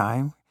one at a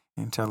time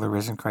until the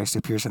risen Christ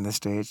appears on the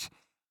stage.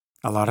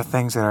 A lot of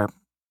things that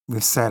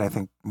we've said, I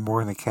think,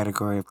 more in the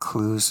category of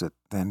clues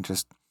than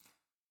just,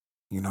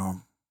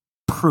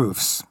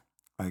 proofs,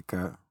 like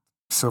a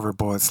silver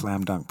bullet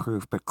slam dunk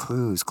proof, but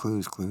clues.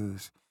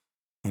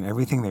 And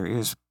everything there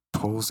is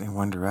pulls in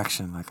one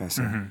direction, like I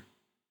said.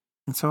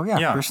 And so,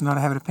 person ought to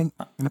have an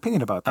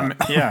opinion about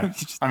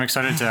that. I'm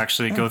excited to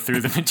actually go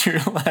through the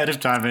material ahead of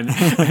time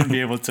and be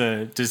able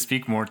to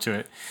speak more to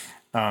it.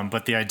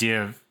 But the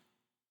idea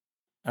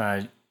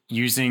of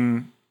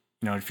using,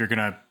 if you're going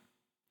to,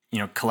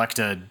 collect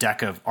a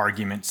deck of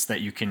arguments that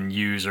you can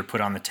use or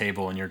put on the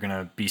table, and you're going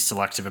to be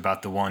selective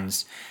about the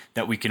ones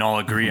that we can all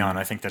agree on,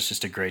 I think that's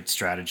just a great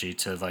strategy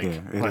to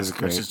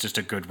this is just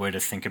a good way to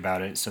think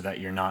about it, so that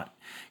you're not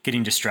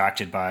getting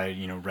distracted by,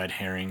 red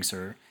herrings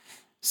or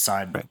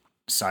side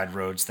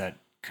roads that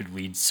could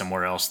lead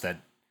somewhere else that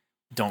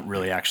don't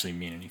really actually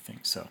mean anything.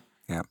 So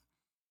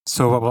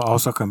what we'll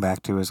also come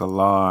back to is a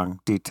long,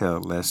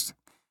 detailed list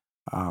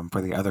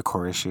for the other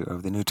core issue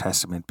of the New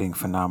Testament being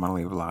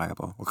phenomenally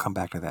reliable. We'll come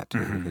back to that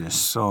too. There's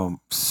so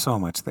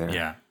much there.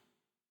 Yeah,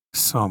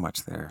 so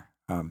much there.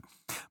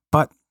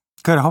 But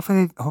good.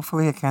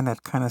 Hopefully, again,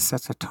 that kind of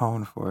sets a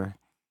tone for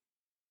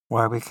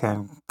why we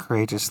can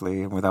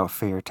courageously and without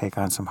fear take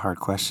on some hard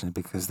questions,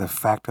 because the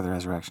fact of the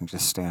resurrection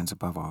just stands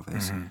above all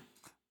this.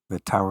 The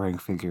towering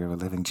figure of a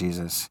living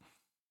Jesus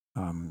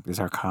is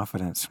our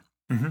confidence.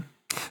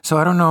 So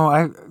I don't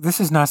know. This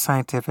is not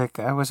scientific.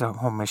 I was a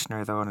home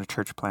missionary, though, and a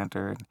church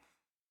planter,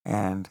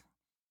 and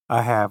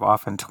I have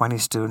often 20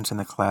 students in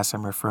the class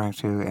I'm referring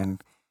to,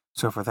 and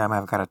so for them,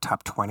 I've got a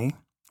top 20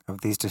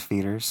 of these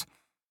defeaters.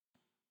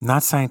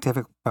 Not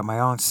scientific, but my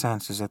own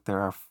sense is that there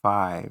are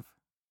five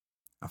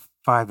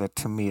that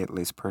to me at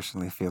least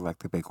personally feel like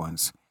the big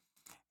ones.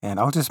 And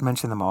I'll just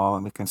mention them all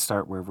and we can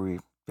start wherever we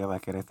feel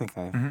like it. I think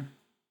I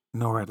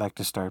know where I'd like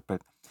to start,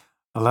 but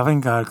a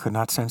loving God could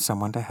not send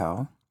someone to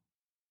hell.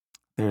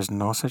 There is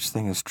no such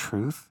thing as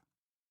truth.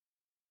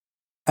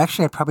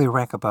 Actually, I'd probably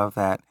rank above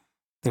that.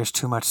 There's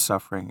too much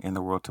suffering in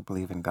the world to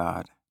believe in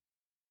God.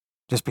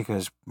 Just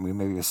because we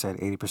maybe said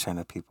 80%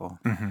 of people,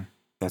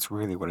 that's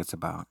really what it's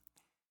about.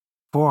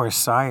 4,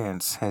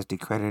 science has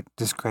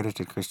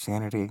discredited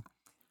Christianity.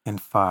 And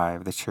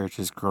 5, the church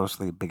is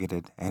grossly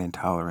bigoted and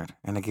intolerant.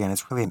 And again,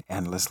 it's really an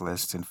endless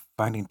list, and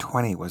finding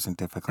 20 wasn't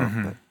difficult.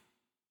 And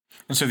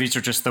so these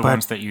are just the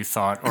ones that you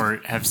thought or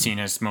have seen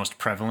as most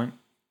prevalent?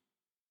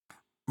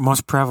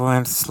 Most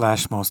prevalent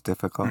 / most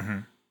difficult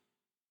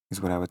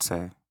is what I would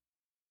say.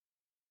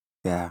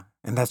 Yeah,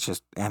 and that's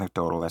just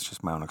anecdotal. That's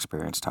just my own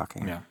experience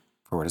talking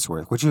for what it's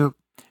worth. Would you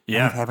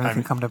have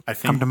anything come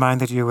to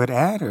mind that you would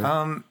add?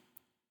 Or?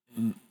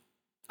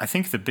 I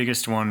think the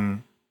biggest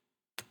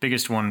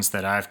ones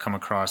that I've come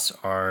across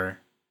are,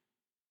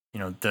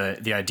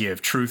 the idea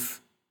of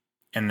truth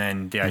and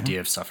then the idea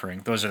of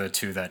suffering. Those are the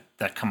two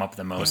that come up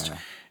the most. Yeah,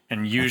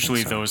 and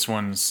usually those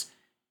ones,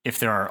 if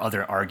there are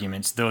other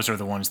arguments, those are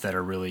the ones that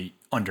are really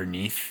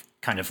underneath,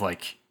 kind of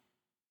like,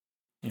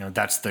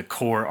 that's the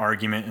core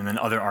argument, and then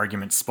other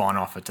arguments spawn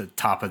off at the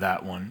top of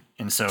that one.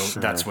 And so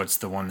that's what's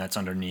the one that's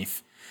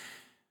underneath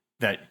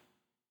that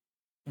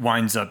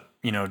winds up,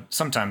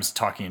 sometimes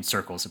talking in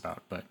circles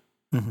about, but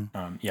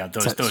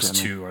those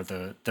two are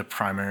the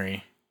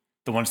primary,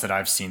 the ones that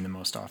I've seen the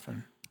most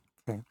often.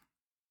 Okay.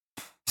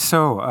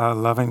 So,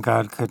 loving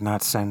God could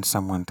not send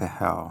someone to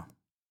hell.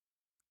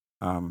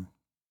 You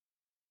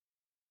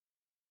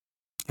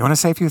want to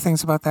say a few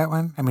things about that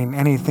one? I mean,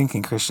 any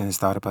thinking Christian has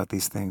thought about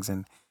these things,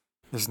 and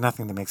there's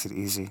nothing that makes it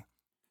easy.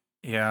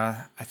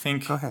 Yeah, I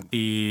think Go ahead.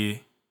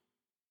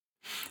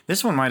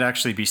 This one might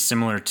actually be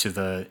similar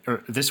to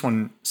this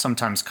one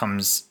sometimes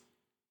comes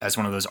as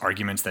one of those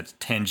arguments that's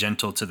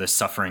tangential to the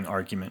suffering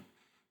argument.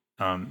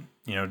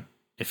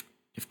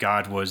 If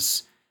God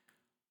was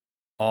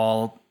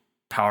all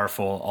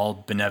powerful,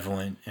 all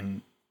benevolent,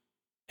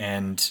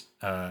 and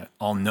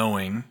all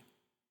knowing,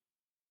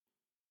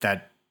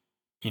 that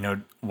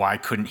why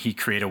couldn't he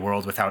create a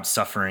world without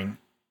suffering?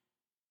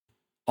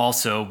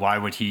 Also, why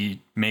would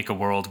he make a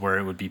world where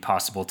it would be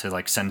possible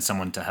to send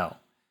someone to hell?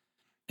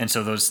 And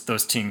so those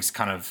things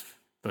kind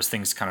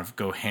of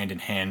go hand in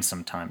hand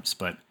sometimes,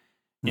 but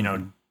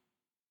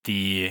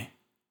the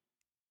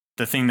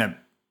thing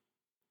that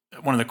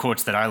one of the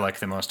quotes that I like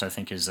the most, I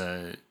think, is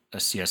a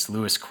C.S.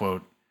 Lewis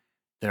quote.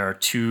 There are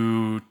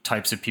 2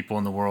 types of people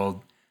in the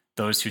world: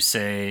 those who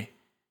say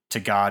to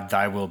God,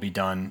 "Thy will be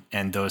done,"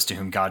 and those to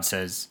whom God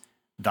says,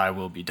 "Thy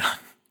will be done."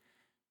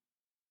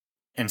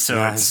 And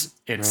so it's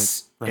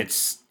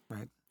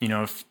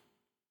if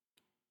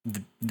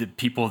the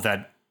people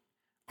that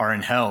are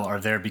in hell are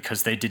there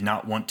because they did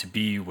not want to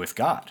be with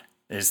God,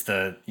 is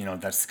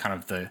that's kind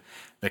of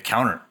the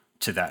counter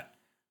to that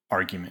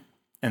argument.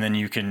 And then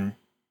you can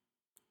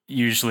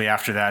usually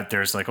after that,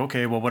 there's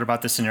okay, well, what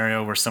about the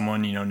scenario where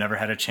someone, never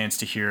had a chance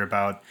to hear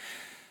about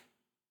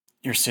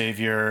your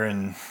Savior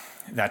and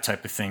that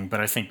type of thing. But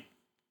I think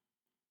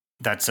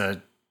that's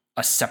a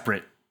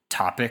separate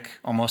topic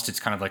almost. It's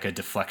kind of like a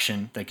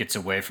deflection that gets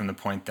away from the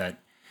point that,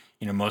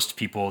 most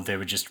people, they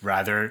would just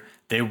rather,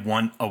 they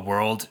want a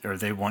world, or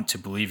they want to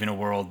believe in a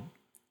world.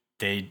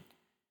 They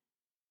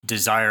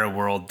desire a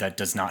world that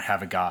does not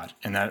have a God,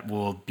 and that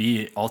will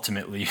be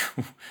ultimately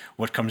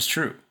what comes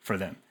true for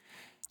them.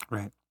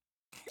 Right.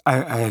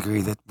 I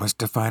agree that what's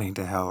defining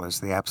to hell is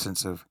the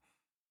absence of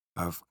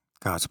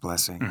God's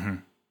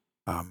blessing.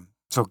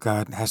 So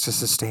God has to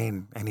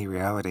sustain any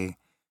reality,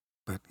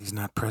 but he's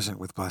not present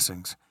with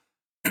blessings.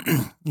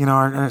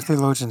 Our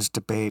theologians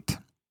debate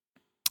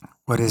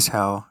what is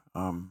hell.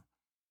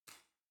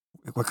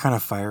 What kind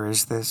of fire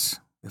is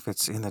this? If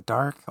it's in the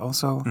dark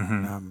also?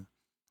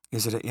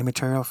 Is it an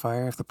immaterial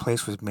fire? If the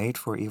place was made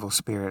for evil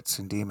spirits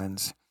and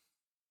demons,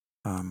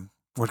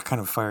 what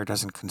kind of fire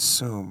doesn't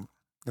consume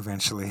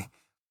eventually?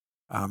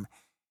 And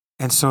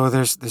so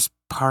there's this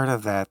part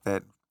of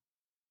that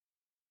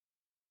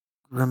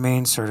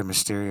remains sort of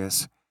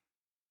mysterious.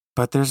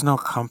 But there's no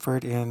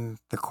comfort in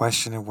the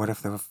question of what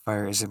if the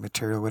fire isn't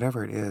material,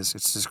 whatever it is,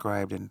 it's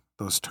described in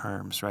those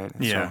terms, right?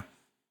 And yeah.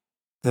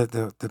 So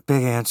the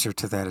big answer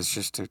to that is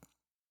just to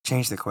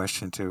change the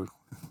question to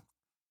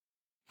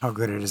how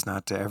good it is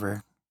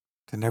to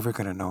never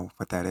going to know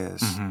what that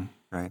is,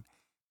 right?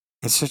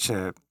 It's such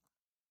a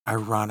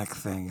ironic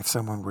thing if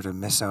someone were to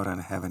miss out on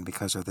heaven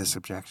because of this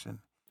objection.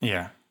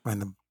 Yeah. When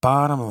the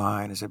bottom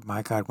line is that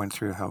my God went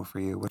through hell for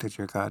you. What did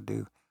your God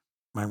do?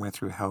 Mine went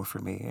through hell for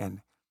me.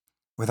 And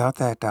without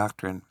that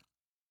doctrine,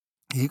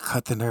 you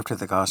cut the nerve to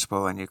the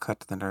gospel, and you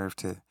cut the nerve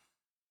to,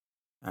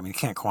 you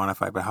can't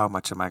quantify, but how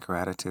much of my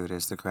gratitude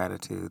is the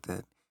gratitude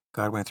that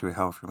God went through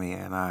hell for me,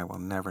 and I will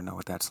never know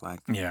what that's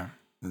like. Yeah.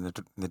 And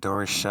the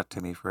door is shut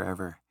to me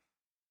forever.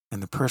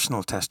 and the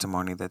personal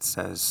testimony that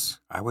says,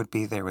 I would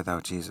be there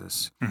without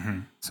Jesus. Mm-hmm.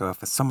 So if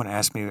someone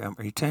asks me, are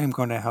you saying I'm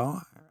going to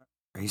hell?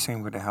 Are you saying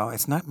I'm going to hell?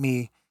 It's not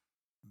me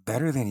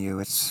better than you.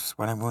 It's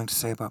what I'm willing to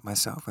say about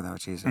myself without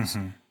Jesus.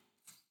 Mm-hmm.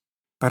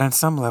 But on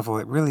some level,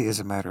 it really is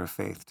a matter of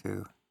faith,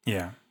 too.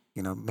 Yeah.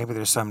 Maybe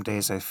there's some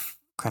days I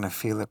kind of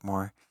feel it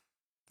more,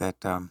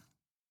 that the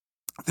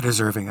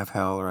deserving of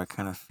hell, or I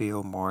kind of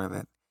feel more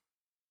that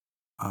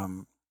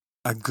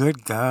a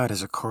good God,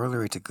 as a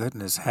corollary to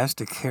goodness, has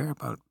to care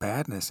about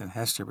badness and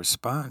has to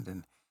respond.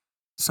 And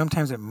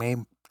sometimes it may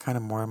kind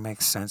of more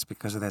make sense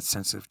because of that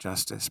sense of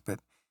justice. But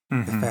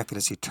the fact that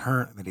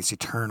it's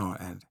eternal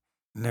and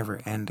never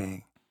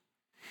ending,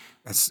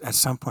 at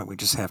some point we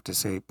just have to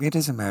say it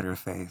is a matter of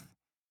faith.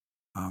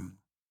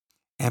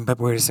 But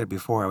what I said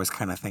before, I was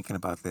kind of thinking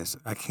about this.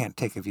 I can't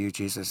take a view of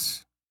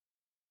Jesus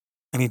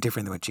any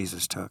different than what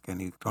Jesus took,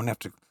 and you don't have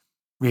to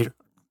read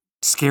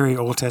scary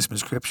Old Testament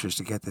scriptures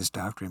to get this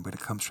doctrine, but it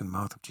comes from the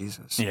mouth of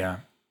Jesus. Yeah.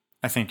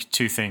 I think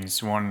two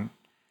things. One,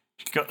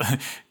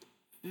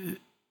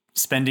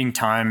 spending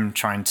time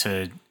trying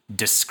to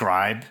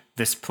describe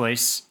this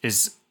place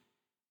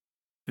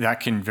that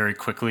can very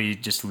quickly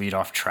just lead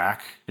off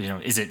track.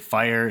 Is it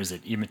fire? Is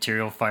it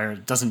immaterial fire?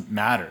 It doesn't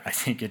matter. I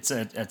think it's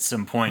at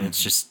some point,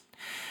 it's just,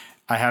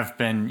 I have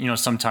been,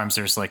 sometimes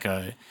there's like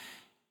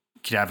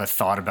could have a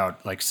thought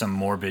about like some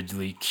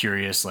morbidly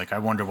curious, like, I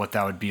wonder what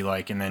that would be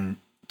like. And then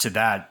to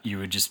that, you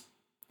would just,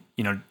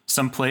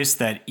 some place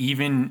that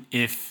even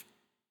if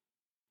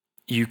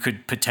you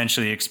could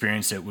potentially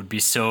experience it would be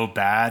so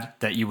bad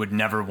that you would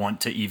never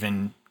want to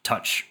even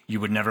touch.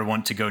 You would never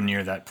want to go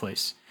near that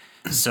place.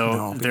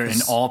 So they're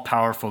an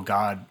all-powerful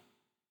God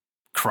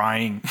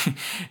crying,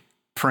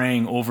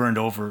 praying over and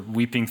over,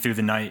 weeping through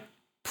the night.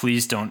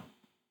 Please don't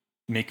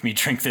make me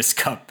drink this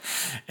cup.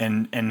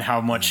 And how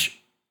much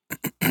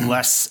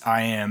less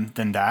I am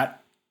than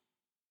that.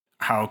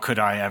 How could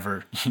I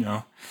ever,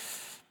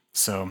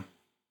 So.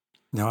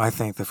 No, I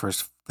think the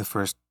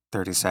first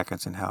 30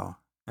 seconds in hell,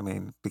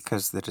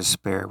 because the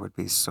despair would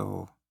be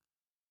so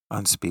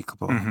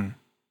unspeakable. Mm-hmm.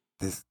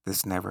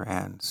 This never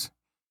ends.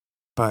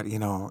 But,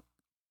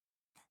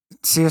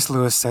 C.S.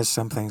 Lewis says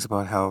some things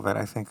about hell that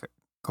I think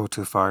go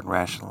too far in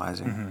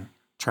rationalizing,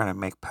 trying to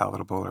make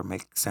palatable or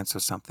make sense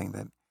of something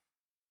that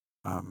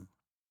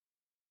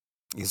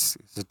is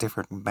a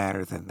different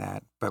matter than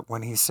that. But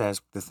when he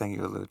says the thing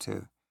you allude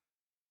to,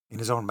 in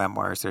his own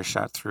memoirs, they're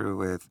shot through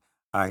with,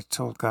 I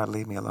told God,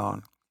 leave me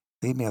alone,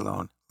 leave me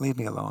alone, leave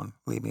me alone,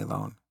 leave me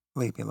alone,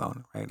 leave me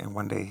alone, right? And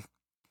one day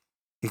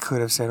he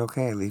could have said,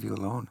 okay, I leave you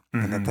alone.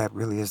 And that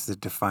really is the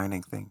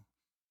defining thing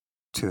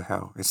to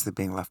hell. It's the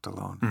being left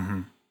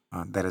alone.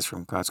 That is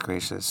from God's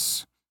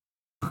gracious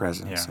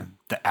presence. Yeah,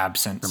 the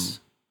absence.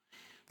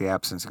 The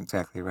absence,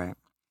 exactly right.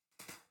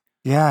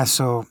 Yeah,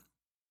 so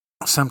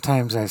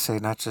sometimes I say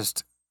not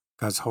just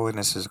God's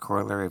holiness is a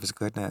corollary of his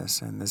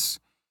goodness,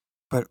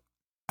 but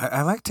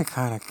I like to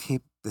kind of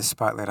keep the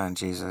spotlight on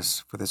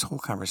Jesus for this whole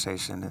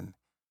conversation. And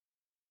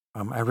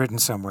I've written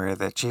somewhere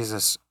that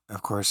Jesus,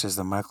 of course, is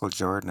the Michael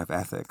Jordan of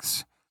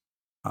ethics.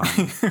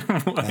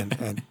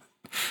 And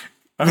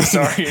I'm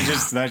sorry, it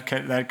just that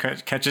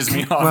catches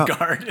me off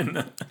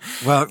guard.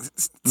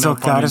 So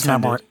God is not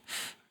more.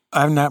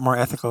 I'm not more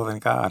ethical than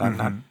God. I'm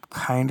not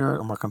kinder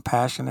or more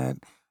compassionate,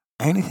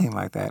 anything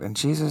like that. And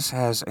Jesus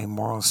has a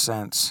moral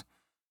sense,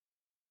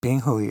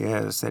 being who he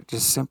is, that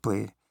just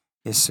simply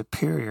is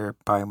superior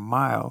by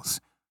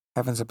miles,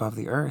 heavens above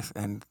the earth.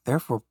 And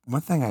therefore,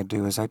 one thing I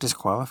do is I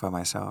disqualify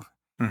myself.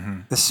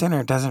 The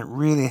sinner doesn't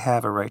really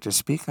have a right to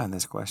speak on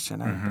this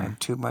question. I'm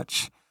too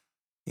much,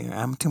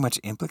 I'm too much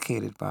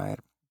implicated by it.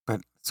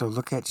 But so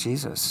look at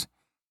Jesus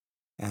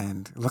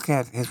and look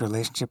at his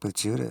relationship with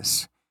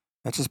Judas.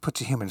 That just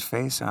puts a human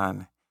face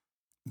on.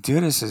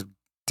 Judas is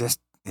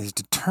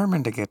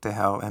determined to get to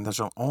hell, and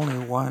there's only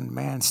one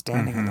man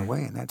standing in the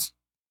way, and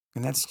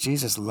that's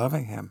Jesus,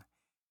 loving him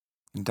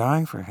and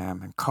dying for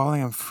him and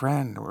calling him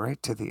friend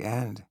right to the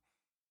end.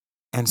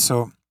 And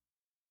so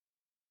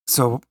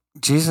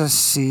Jesus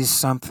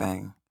sees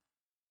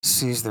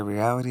the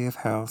reality of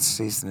hell,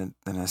 sees the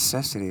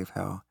necessity of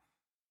hell.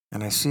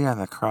 And I see on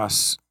the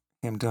cross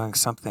him doing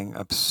something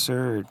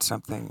absurd,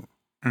 something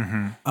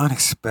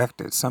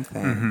unexpected,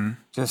 something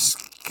just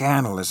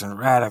scandalous and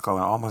radical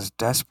and almost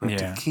desperate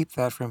to keep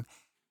that from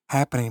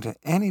happening to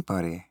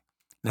anybody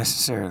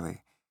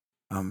necessarily.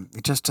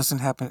 It just doesn't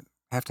have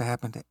to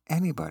happen to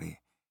anybody.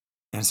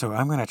 And so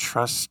I'm going to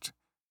trust,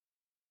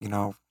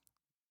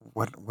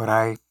 what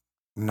I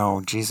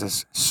know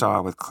Jesus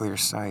saw with clear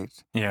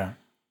sight. Yeah.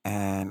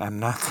 And I'm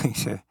not going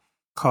to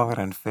call it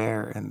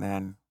unfair and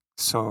then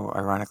so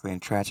ironically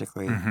and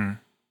tragically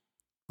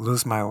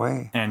lose my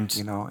way. And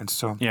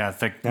so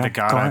the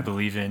God I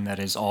believe in, that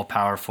is all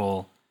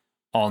powerful,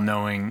 all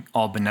knowing,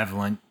 all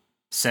benevolent,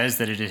 says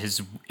that it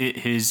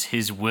is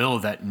his will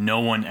that no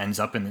one ends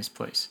up in this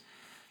place.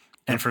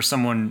 And for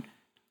someone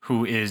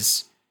who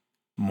is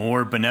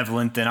more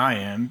benevolent than I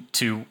am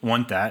to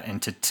want that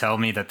and to tell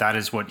me that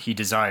is what he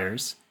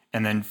desires,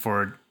 and then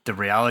for the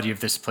reality of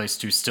this place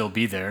to still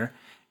be there,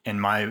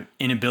 and my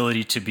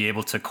inability to be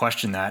able to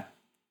question that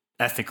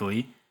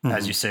ethically,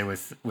 as you say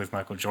with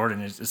Michael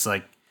Jordan, it's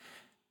like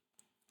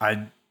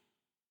it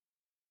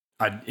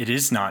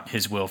is not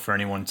his will for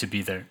anyone to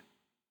be there.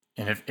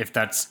 And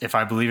if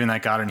I believe in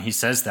that God and he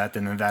says that,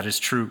 then that is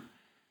true.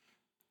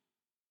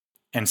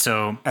 And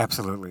so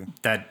absolutely,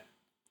 that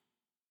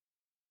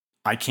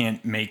I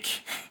can't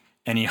make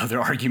any other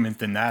argument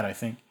than that, I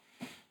think.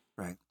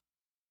 right.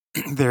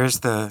 There's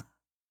the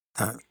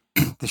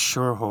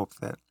sure hope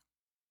that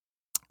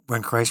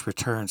when Christ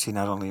returns, he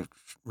not only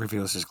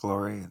reveals his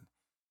glory and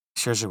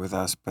shares it with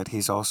us, but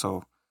he's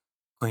also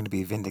going to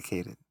be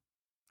vindicated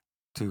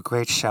to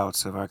great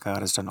shouts of our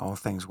God has done all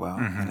things well.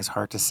 And it's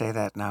hard to say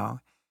that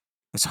now.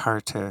 It's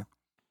hard to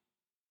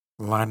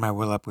line my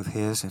will up with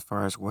his as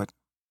far as what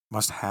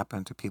must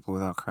happen to people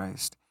without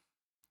Christ.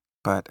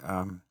 But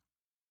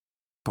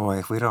boy,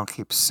 if we don't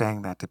keep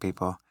saying that to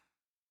people.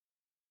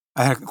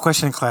 I had a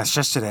question in class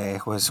just today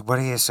was, what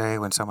do you say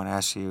when someone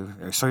asks you,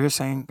 so you're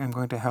saying I'm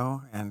going to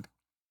hell? And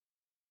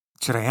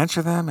should I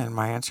answer them? And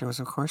my answer was,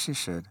 of course you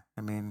should.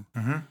 I mean,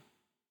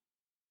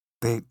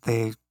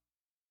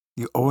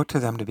 you owe it to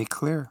them to be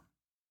clear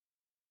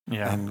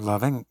and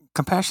loving,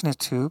 compassionate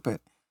too,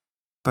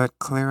 but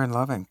clear and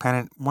loving.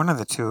 One of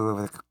the two of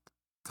the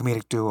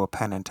comedic duo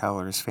Penn and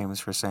Teller is famous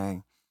for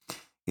saying,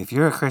 if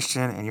you're a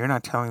Christian and you're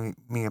not telling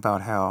me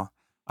about hell,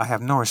 I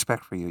have no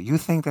respect for you. You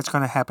think that's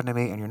going to happen to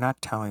me and you're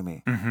not telling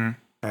me. I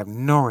have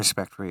no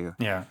respect for you.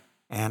 Yeah.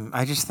 And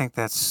I just think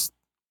that's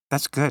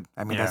good.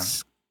 I mean,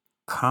 that's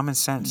common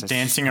sense.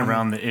 Dancing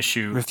around the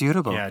issue.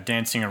 Refutable. Yeah,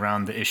 dancing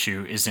around the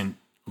issue isn't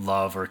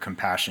love or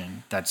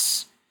compassion.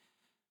 That's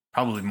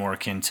probably more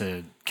akin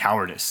to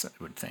cowardice,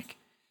 I would think.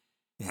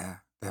 Yeah,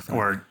 definitely.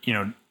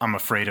 Or, I'm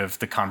afraid of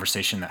the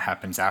conversation that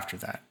happens after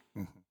that,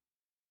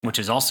 which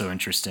is also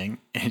interesting.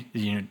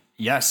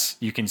 Yes,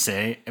 you can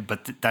say,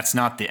 but that's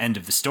not the end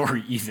of the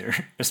story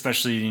either,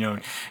 especially,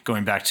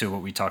 going back to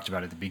what we talked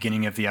about at the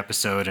beginning of the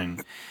episode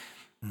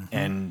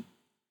and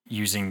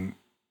using,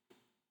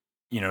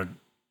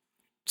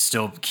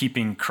 still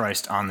keeping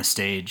Christ on the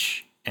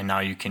stage, and now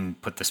you can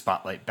put the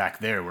spotlight back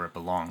there where it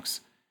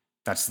belongs.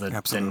 That's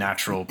the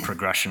natural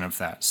progression of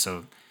that.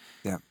 So,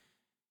 Yep.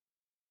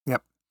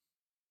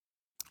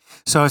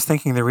 So I was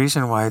thinking the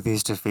reason why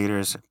these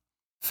defeaters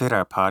fit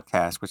our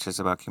podcast, which is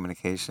about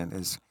communication,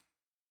 is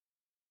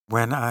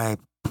when I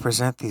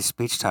present these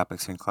speech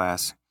topics in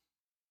class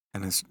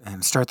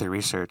and start the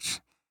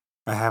research,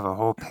 I have a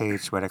whole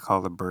page what I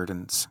call the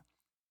burdens.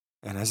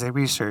 And as I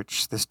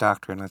research this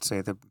doctrine, let's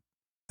say the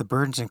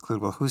burdens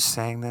include, well, who's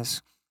saying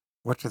this?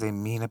 What do they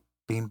mean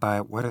by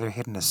it? What are their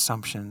hidden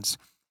assumptions?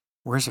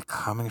 Where is it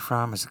coming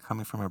from? Is it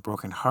coming from a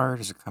broken heart?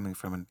 Is it coming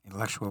from an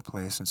intellectual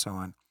place? And so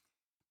on.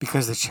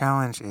 Because the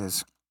challenge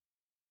is,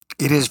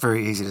 it is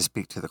very easy to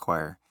speak to the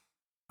choir,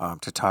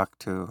 to talk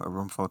to a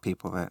room full of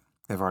people that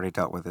have already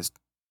dealt with this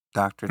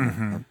doctrine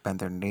and have bent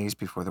their knees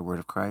before the word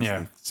of Christ.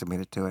 They've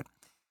submitted to it.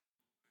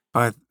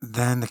 But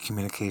then the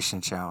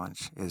communication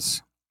challenge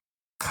is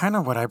kind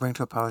of what I bring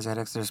to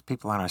apologetics. There's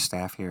people on our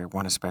staff here,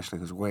 one especially,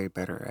 who's way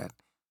better at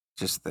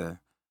just the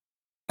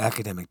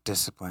academic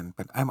discipline.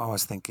 But I'm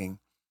always thinking,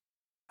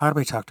 how do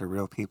we talk to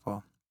real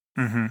people?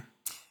 And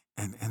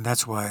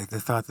that's why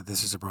the thought that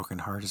this is a broken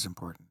heart is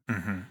important.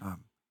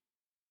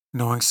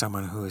 Knowing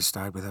someone who has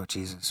died without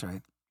Jesus,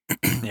 right?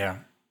 Yeah.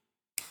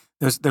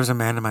 There's a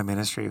man in my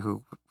ministry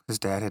who his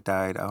dad had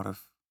died out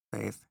of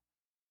faith.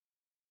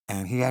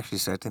 And he actually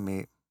said to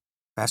me,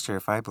 Pastor,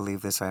 if I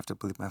believe this, I have to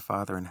believe my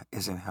father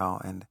is in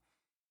hell. And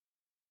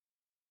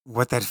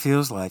what that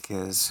feels like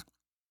is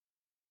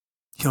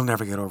he'll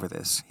never get over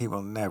this. He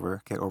will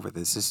never get over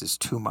this. This is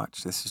too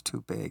much. This is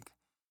too big.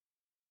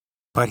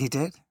 But he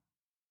did,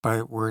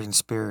 by word and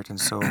spirit. And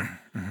so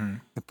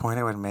the point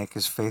I would make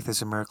is faith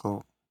is a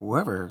miracle.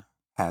 Whoever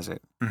has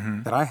it,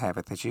 that I have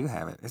it, that you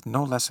have it, it's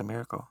no less a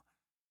miracle.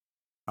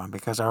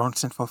 Because our own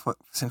sinful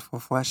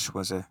flesh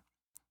was a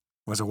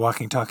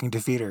walking, talking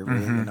defeater,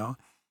 really,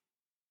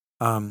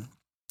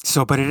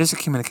 So, but it is a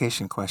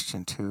communication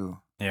question too.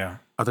 Yeah.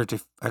 Other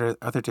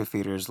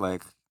defeaters,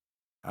 like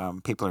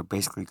people are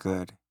basically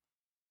good,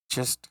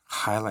 just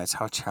highlights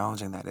how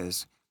challenging that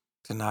is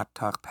to not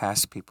talk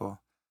past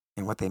people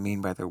and what they mean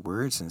by their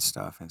words and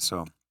stuff. And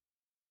so,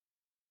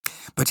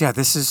 but yeah,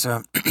 this is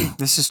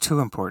this is too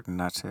important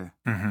not to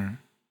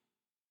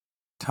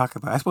talk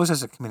about. I suppose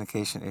as a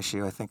communication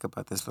issue, I think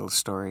about this little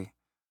story.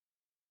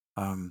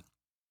 A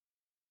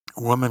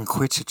woman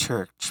quits a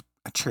church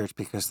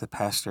because the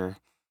pastor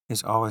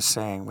is always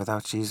saying,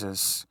 without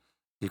Jesus,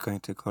 you're going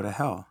to go to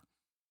hell.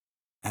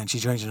 And she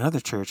joins another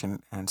church,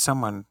 and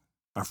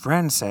a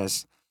friend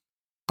says,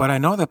 but I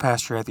know the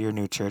pastor at your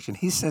new church, and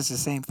he says the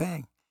same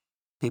thing.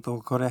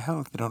 People go to hell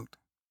if they don't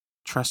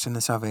trust in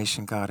the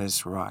salvation God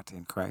has wrought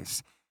in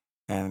Christ.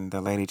 And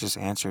the lady just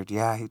answered,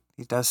 yeah,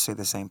 he does say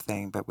the same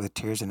thing, but with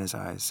tears in his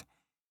eyes.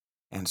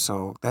 And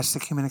so that's the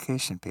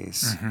communication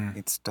piece.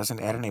 It doesn't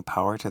add any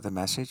power to the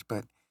message,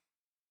 but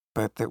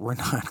that we're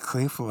not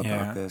gleeful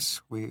about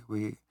this. We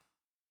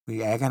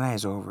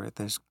agonize over it.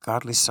 There's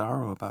godly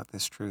sorrow about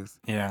this truth.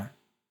 Yeah.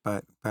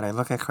 But I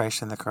look at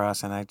Christ on the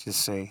cross and I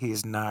just say,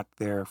 he's not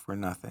there for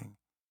nothing.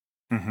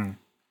 Mm-hmm.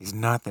 He's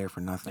not there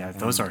for nothing. Yeah,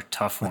 those are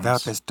tough without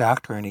ones. this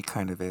doctrine, he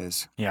kind of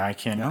is. Yeah, I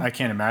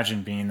can't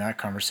imagine being in that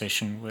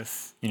conversation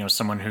with,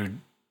 someone who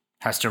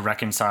has to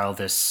reconcile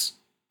this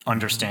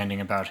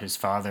understanding about his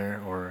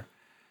father or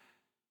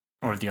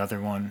the other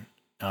one.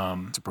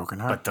 It's a broken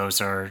heart. But those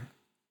are,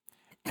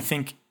 I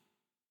think,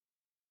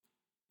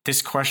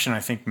 this question, I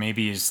think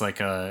maybe is like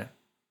the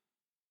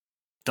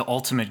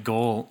ultimate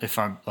goal. If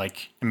I'm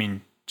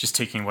just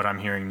taking what I'm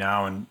hearing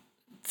now and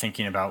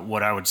thinking about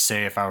what I would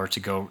say if I were to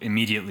go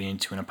immediately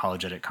into an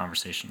apologetic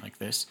conversation like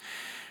this,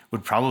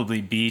 would probably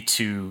be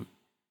to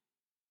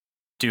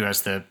do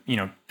as the,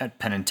 at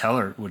Penn and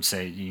Teller would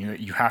say,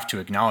 you have to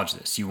acknowledge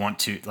this. You want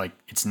to,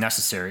 it's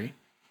necessary,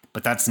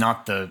 but that's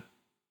not the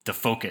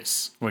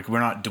focus. Like, we're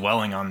not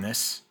dwelling on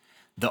this.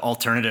 The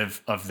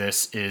alternative of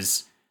this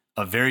is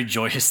a very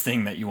joyous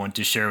thing that you want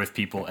to share with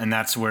people, and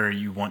that's where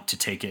you want to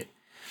take it.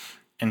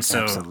 And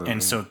so,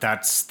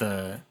 that's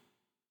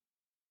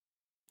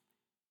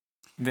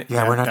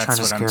we're not trying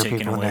to scare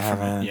people into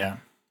heaven. Yeah,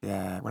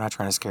 we're not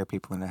trying to scare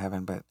people into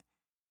heaven, but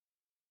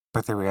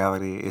the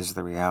reality is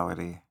the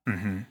reality,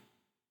 and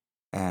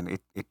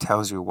it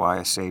tells you why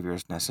a savior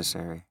is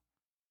necessary.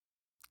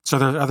 So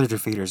there's other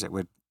defeaters that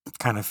would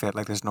kind of fit.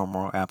 Like, there's no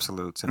moral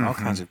absolutes, and all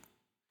kinds of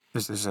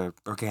there's a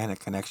organic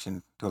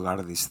connection to a lot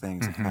of these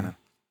things. That kind of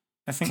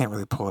I think can't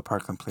really pull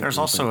apart completely. There's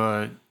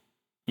also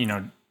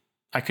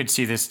I could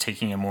see this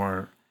taking a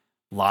more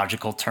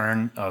logical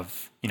turn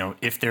of,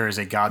 if there is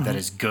a God that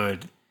is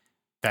good,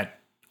 that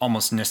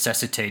almost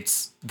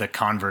necessitates the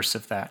converse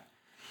of that.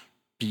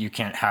 You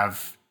can't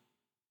have,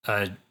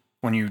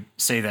 when you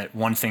say that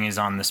one thing is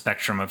on the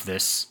spectrum of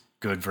this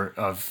good,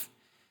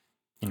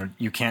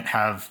 you can't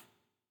have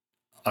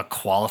a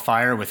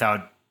qualifier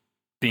without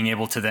being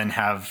able to then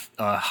have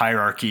a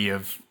hierarchy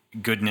of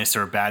goodness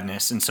or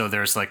badness. And so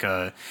there's like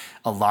a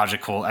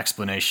logical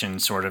explanation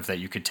sort of that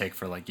you could take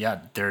for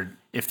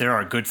if there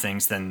are good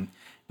things, then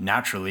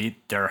naturally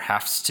there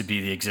has to be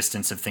the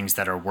existence of things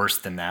that are worse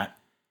than that.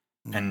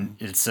 And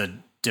it's a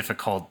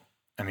difficult,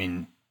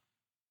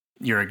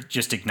 you're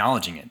just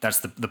acknowledging it. That's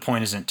the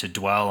point isn't to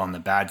dwell on the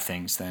bad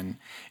things, then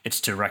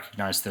it's to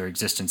recognize their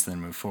existence and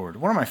then move forward.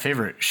 One of my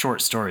favorite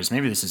short stories,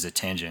 maybe this is a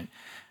tangent,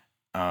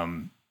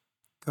 Ursula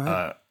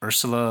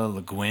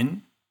Le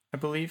Guin, I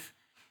believe.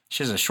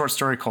 She has a short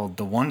story called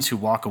The Ones Who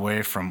Walk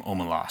Away from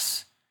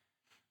Omelas.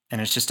 And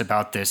it's just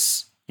about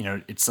this,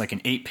 it's like an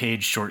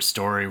 8-page short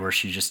story where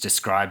she just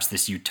describes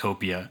this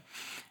utopia.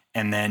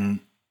 And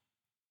then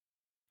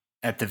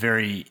at the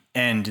very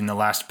end, in the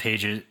last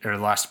page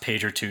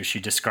or two, she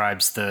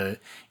describes the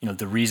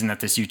reason that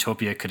this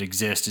utopia could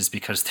exist is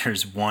because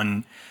there's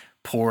one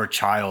poor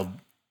child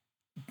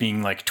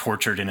being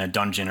tortured in a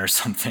dungeon or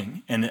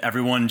something, and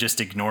everyone just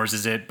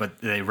ignores it,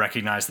 but they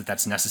recognize that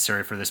that's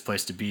necessary for this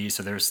place to be.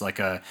 So there's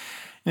and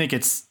it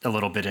gets a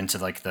little bit into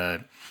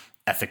the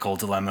ethical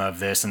dilemma of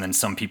this, and then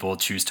some people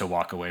choose to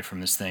walk away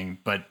from this thing.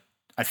 But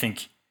I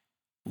think,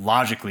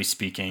 logically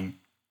speaking,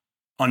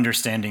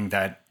 understanding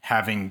that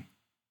having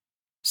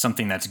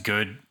something that's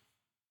good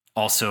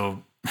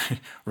also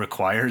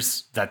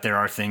requires that there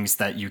are things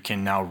that you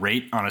can now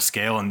rate on a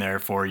scale, and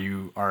therefore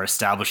you are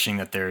establishing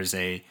that there's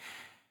a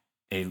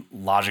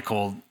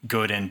logical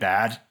good and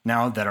bad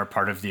now that are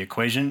part of the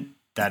equation.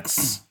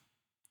 That's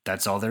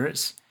all there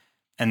is.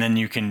 And then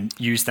you can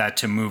use that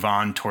to move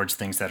on towards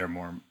things that are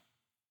more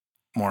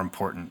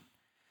important.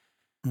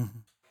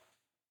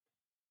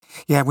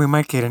 Yeah, we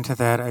might get into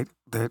that. I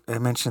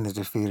mentioned the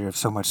defeater of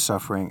so much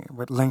suffering.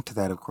 But linked to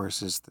that, of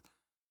course, is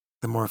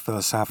the more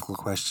philosophical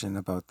question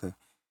about the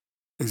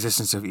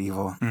existence of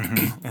evil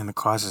and the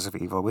causes of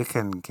evil. We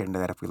can get into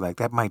that if we like.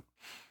 That might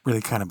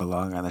really kind of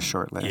belong on the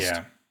short list.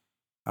 Yeah.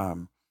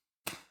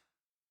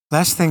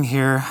 Last thing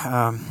here,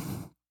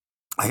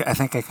 I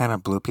think I kind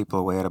of blew people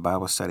away at a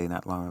Bible study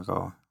not long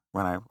ago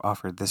when I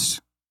offered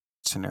this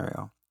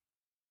scenario.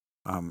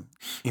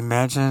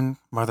 Imagine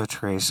Mother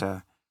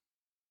Teresa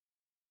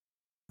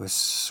was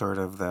sort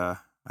of I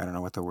don't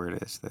know what the word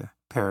is, the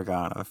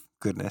paragon of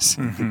goodness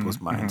in people's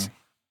minds.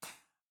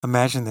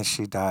 Imagine that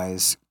she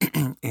dies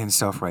in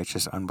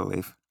self-righteous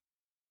unbelief.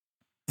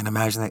 And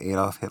imagine that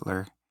Adolf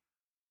Hitler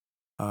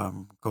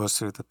goes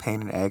through the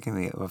pain and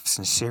agony of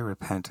sincere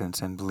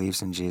repentance and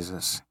believes in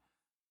Jesus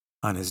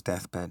on his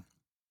deathbed.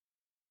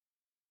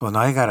 Well,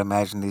 now you got to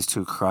imagine these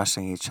two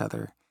crossing each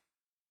other,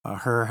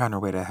 her on her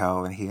way to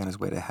hell and he on his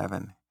way to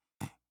heaven.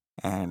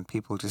 And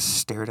people just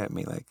stared at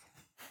me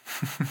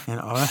and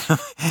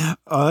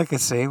all I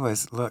could say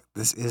was, look,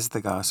 this is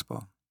the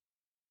gospel.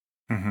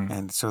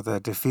 And so the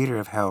defeater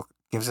of hell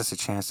gives us a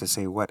chance to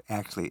say what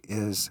actually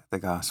is the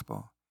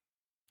gospel.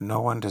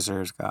 No one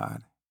deserves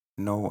God.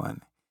 No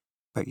one.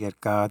 But yet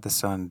God the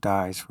Son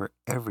dies for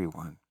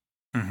everyone.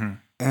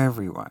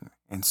 Everyone.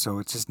 And so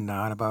it's just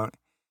not about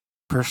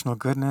personal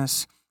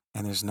goodness,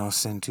 and there's no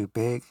sin too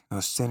big,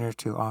 no sinner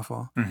too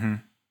awful.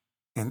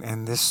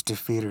 And this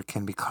defeater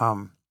can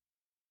become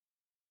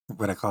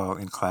what I call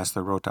in class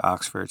the road to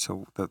Oxford.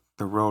 So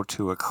the road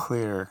to a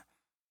clear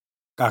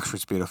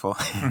Oxford's beautiful,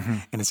 Mm-hmm.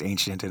 and it's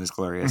ancient and it's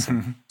glorious.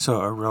 Mm-hmm.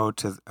 So a road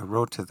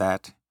to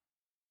that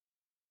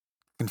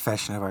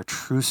confession of our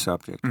true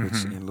subject, which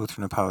Mm-hmm. in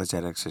Lutheran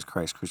apologetics is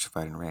Christ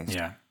crucified and raised.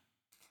 Yeah.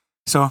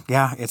 So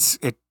yeah,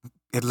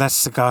 it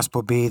lets the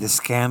gospel be the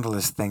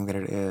scandalous thing that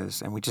it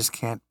is, and we just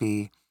can't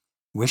be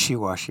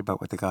wishy-washy about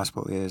what the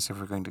gospel is if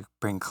we're going to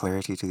bring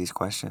clarity to these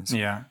questions.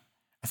 Yeah.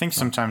 I think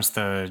sometimes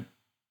it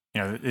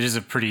is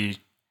a pretty,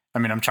 I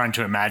mean, I'm trying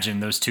to imagine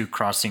those two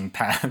crossing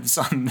paths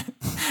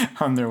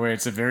on their way.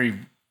 It's a very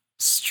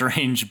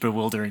strange,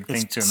 bewildering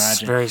thing to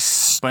imagine. Very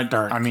stark.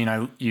 But I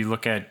mean, you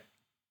look at,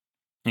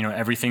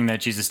 everything that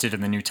Jesus did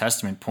in the New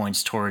Testament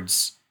points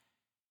towards,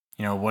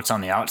 what's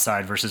on the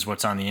outside versus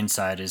what's on the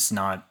inside is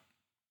not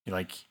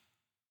like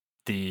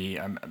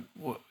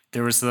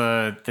there was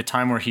the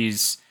time where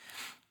he's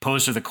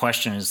posed her the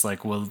question is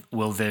like,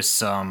 will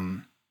this,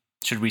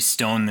 should we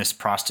stone this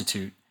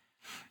prostitute?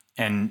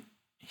 And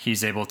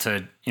he's able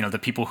to, the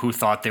people who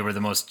thought they were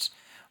the most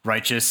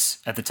righteous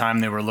at the time,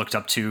 they were looked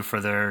up to for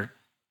their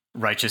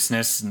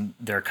righteousness, and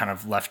they're kind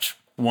of left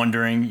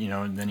wondering,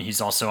 and then he's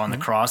also on the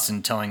cross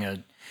and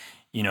telling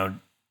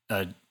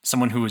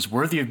someone who is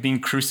worthy of being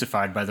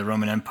crucified by the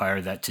Roman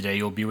Empire that today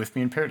you'll be with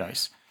me in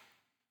paradise.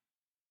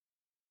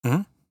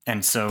 Mm-hmm.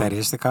 And so that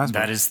is the gospel.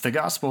 That is the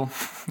gospel.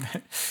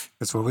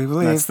 That's what we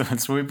believe.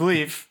 That's what we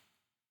believe.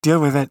 Deal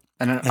with it.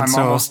 And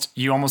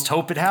you almost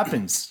hope it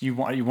happens. You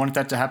want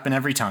that to happen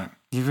every time.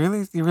 You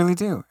really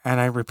do. And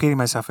I'm repeating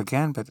myself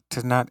again, but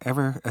to not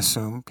ever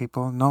assume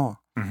people know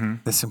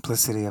the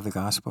simplicity of the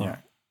gospel. Yeah.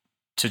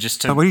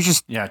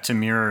 To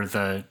mirror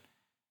the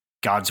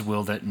God's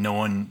will that no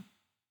one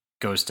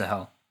goes to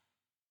hell.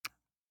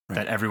 Right.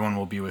 That everyone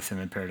will be with him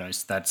in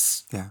paradise.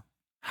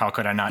 How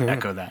could I not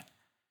echo that?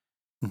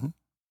 Mm-hmm.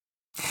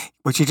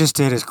 What you just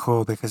did is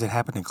cool because it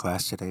happened in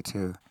class today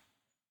too.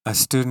 A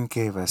student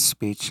gave a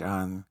speech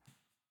on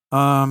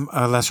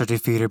a lesser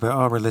defeater,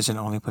 but religion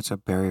only puts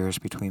up barriers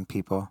between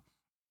people.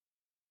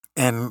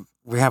 And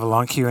we have a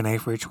long Q&A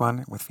for each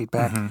one with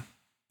feedback. Mm-hmm.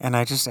 And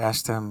I just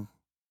asked them,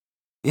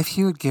 if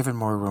you had given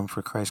more room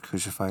for Christ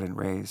crucified and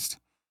raised,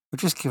 or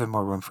just given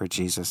more room for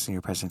Jesus in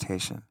your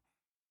presentation,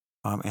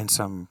 and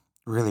some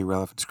really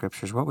relevant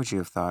scriptures, what would you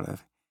have thought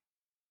of?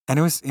 And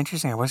it was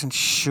interesting. I wasn't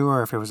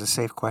sure if it was a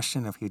safe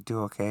question, if he'd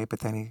do okay. But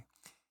then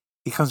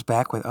he comes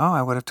back with,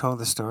 I would have told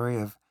the story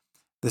of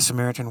the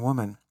Samaritan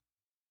woman.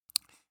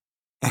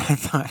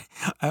 And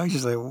I was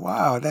just like,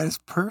 wow, that is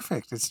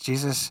perfect. It's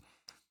Jesus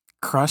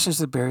crosses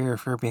the barrier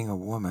of her being a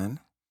woman.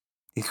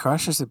 He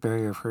crosses the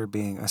barrier of her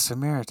being a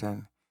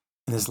Samaritan.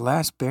 And this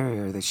last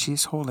barrier that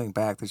she's holding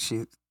back, that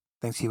she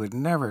thinks he would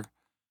never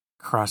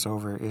cross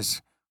over,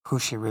 is who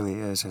she really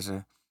is as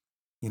a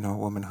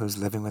woman who's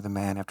living with a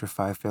man after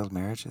 5 failed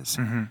marriages.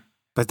 Mm-hmm.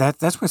 But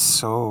that's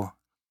what's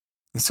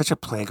it's such a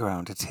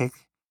playground to take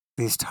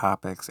these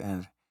topics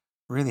and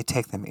really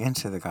take them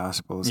into the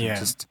Gospels and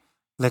just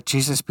let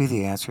Jesus be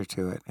the answer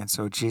to it. And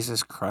so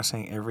Jesus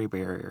crossing every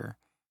barrier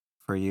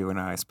for you and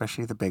I,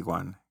 especially the big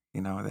one,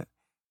 that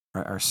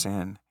our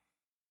sin.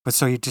 But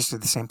so you just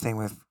did the same thing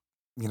with,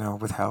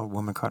 with hell,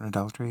 woman caught in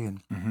adultery.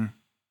 And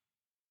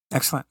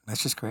excellent.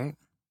 That's just great.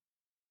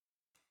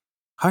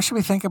 How should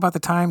we think about the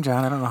time,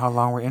 John? I don't know how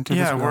long we're into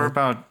this. Yeah, we're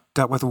about...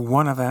 dealt with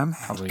one of them.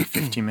 Probably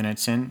 50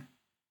 minutes in.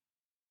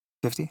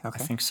 50? Okay.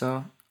 I think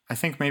so. I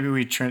think maybe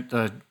we've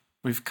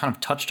kind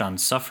of touched on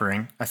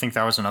suffering. I think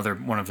that was another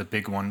one of the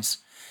big ones.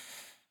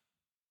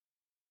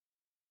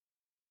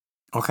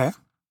 Okay.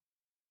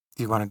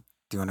 Do you want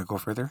to go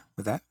further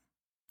with that?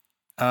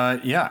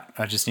 Yeah,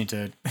 I just need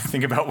to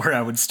think about where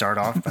I would start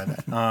off by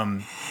that.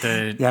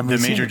 The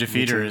major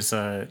defeater is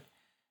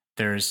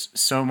there's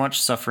so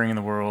much suffering in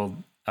the world.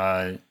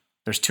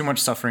 There's too much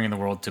suffering in the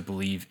world to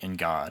believe in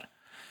God.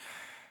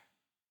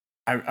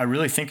 I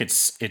really think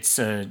it's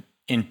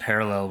in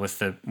parallel with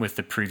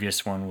the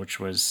previous one, which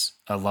was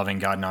a loving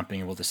God not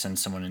being able to send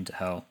someone into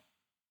hell.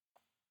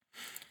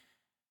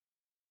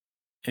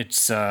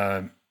 It's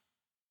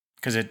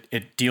because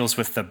it deals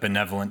with the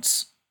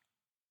benevolence.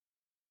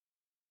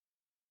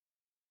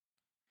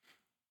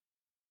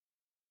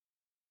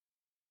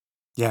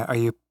 Yeah, are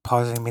you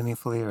pausing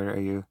meaningfully, or are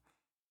you?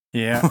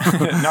 Yeah,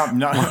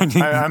 not.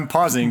 I'm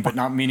pausing, but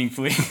not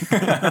meaningfully.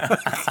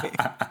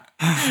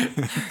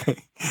 Okay.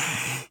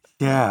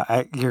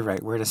 Yeah, you're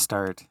right. Where to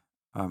start?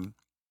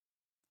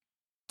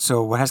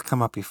 So what has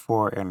come up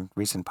before in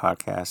recent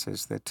podcasts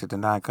is that to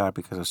deny God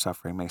because of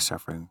suffering makes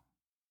suffering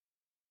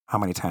how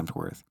many times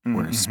worse?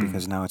 Mm-hmm.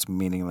 Because now it's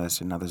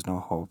meaningless and now there's no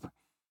hope.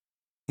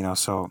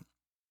 So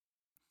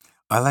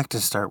I like to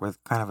start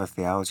with kind of a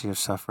theology of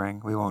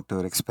suffering. We won't do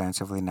it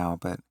expansively now,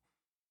 but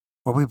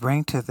what we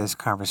bring to this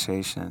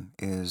conversation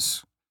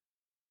is,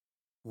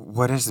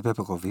 what is the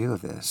biblical view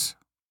of this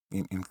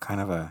in kind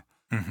of a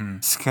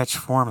sketch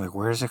form? Like,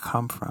 where does it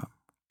come from?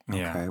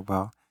 Yeah. Okay,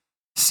 well,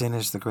 sin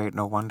is the great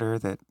no wonder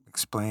that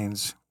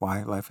explains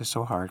why life is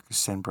so hard, because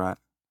sin brought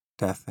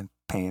death and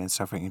pain and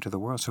suffering into the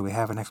world. So we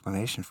have an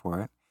explanation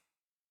for it,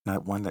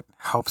 not one that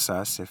helps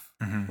us if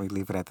we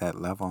leave it at that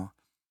level.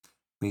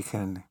 We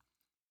can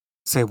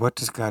say, what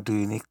does God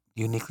do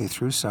uniquely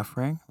through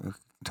suffering? We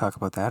talk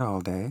about that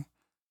all day.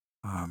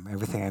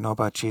 Everything I know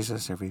about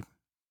Jesus, every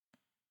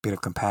bit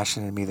of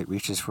compassion in me that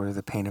reaches for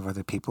the pain of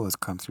other people has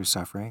come through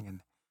suffering. And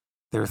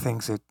there are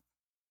things that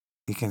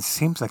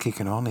seems like he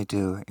can only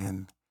do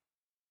in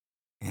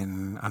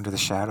under the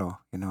shadow,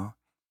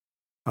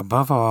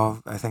 Above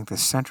all, I think the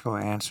central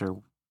answer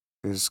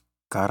is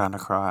God on the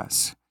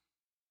cross.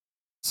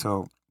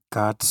 So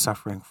God's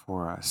suffering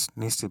for us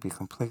needs to be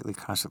completely,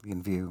 constantly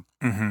in view.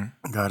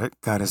 Mm-hmm.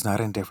 God is not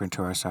indifferent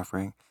to our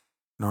suffering,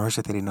 nor is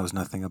it that he knows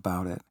nothing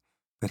about it,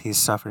 but he's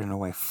suffered in a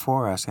way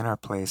for us, in our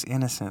place,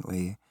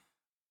 innocently,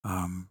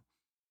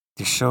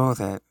 to show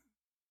that,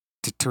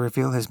 to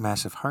reveal his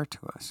massive heart to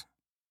us.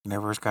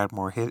 Never is God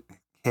more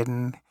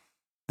hidden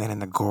than in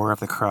the gore of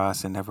the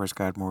cross, and never is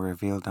God more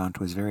revealed down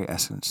to his very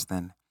essence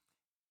than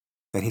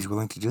that he's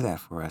willing to do that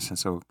for us. And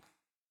so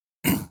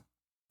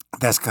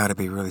that's got to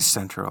be really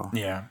central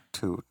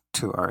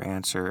to our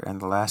answer. And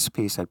the last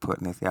piece I'd put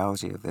in the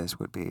theology of this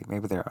would be,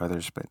 maybe there are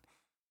others, but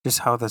just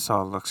how this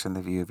all looks in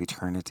the view of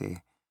eternity,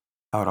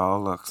 how it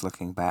all looks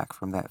looking back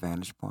from that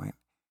vantage point,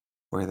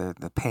 where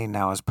the pain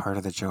now is part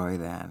of the joy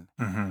then.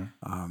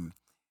 Mm-hmm.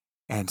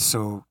 And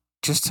so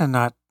just to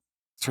not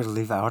sort of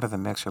leave out of the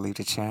mix or leave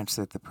a chance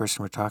that the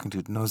person we're talking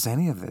to knows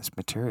any of this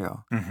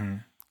material. Mm-hmm.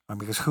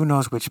 Because who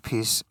knows which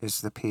piece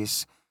is the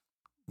piece,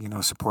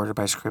 supported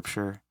by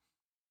Scripture,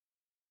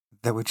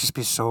 that would just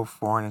be so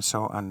foreign and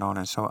so unknown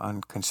and so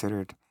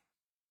unconsidered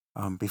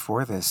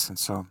before this. And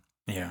so,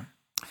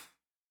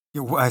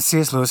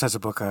 C.S. Lewis has a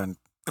book on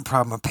the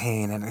problem of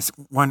pain, and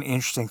one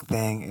interesting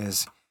thing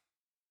is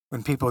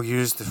when people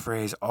use the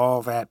phrase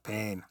 "all that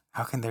pain,"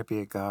 how can there be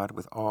a God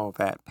with all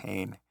that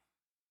pain?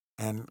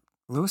 And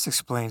Lewis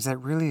explains that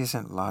really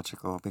isn't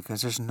logical,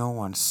 because there's no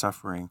one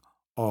suffering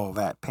all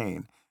that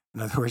pain.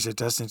 In other words, it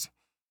doesn't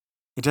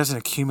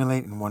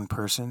accumulate in one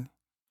person.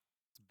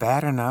 It's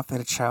bad enough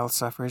that a child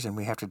suffers and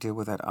we have to deal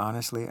with that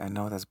honestly. I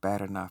know that's bad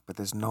enough, but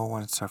there's no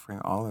one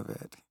suffering all of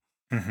it.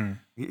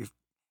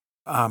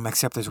 Mm-hmm.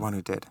 Except there's one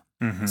who did.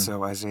 Mm-hmm.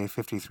 So Isaiah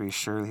 53,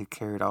 surely he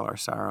carried all our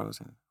sorrows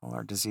and all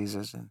our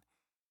diseases, and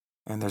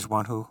there's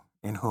one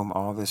in whom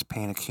all this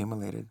pain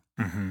accumulated,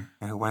 mm-hmm.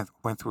 and who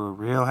went through a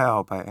real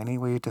hell. By any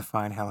way you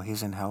define hell,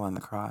 he's in hell on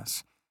the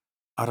cross,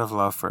 out of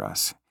love for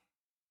us.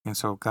 And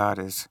so God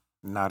is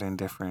not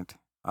indifferent,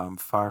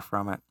 far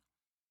from it.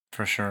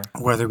 For sure.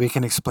 Whether we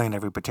can explain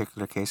every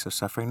particular case of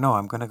suffering, no,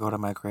 I'm going to go to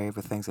my grave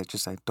with things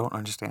that I don't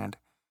understand.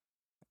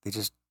 They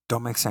just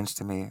don't make sense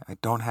to me. I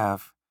don't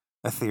have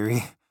a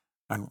theory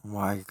on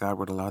why God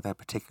would allow that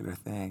particular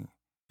thing.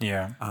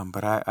 Yeah.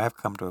 But I've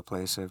come to a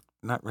place of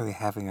not really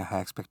having a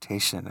high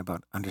expectation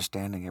about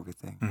understanding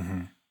everything.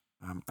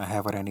 Mm-hmm. I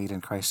have what I need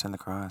in Christ on the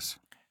cross.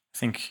 I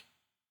think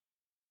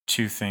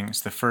two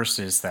things. The first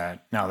is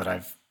that now that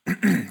I've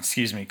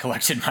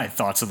collected my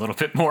thoughts a little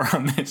bit more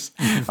on this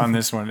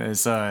one,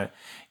 is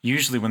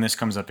usually when this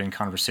comes up in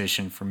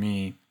conversation for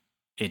me,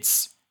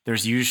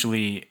 there's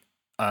usually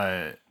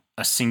a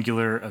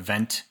singular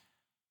event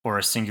or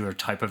a singular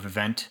type of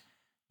event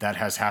that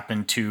has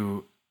happened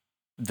to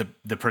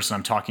the person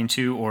I'm talking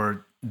to,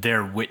 or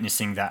they're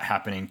witnessing that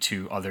happening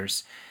to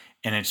others,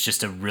 and it's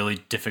just a really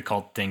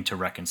difficult thing to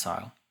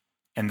reconcile,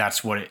 and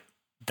that's what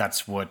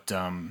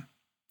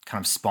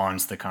kind of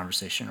spawns the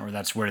conversation, or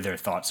that's where their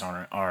thoughts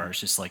are. It's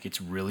just like,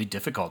 it's really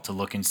difficult to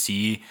look and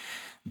see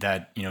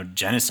that,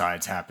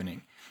 genocide's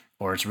happening,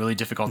 or it's really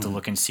difficult to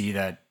look and see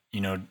that,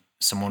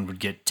 someone would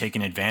get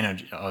taken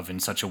advantage of in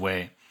such a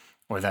way,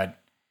 or that,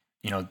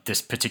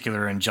 this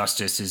particular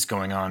injustice is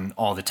going on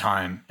all the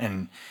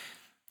time,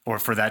 or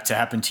for that to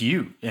happen to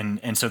you.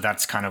 And so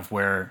that's kind of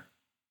where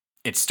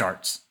it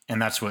starts,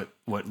 and that's what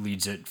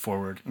leads it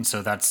forward. And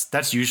so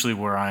that's usually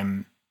where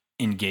I'm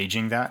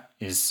engaging that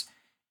is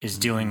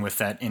dealing with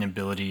that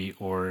inability,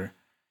 or,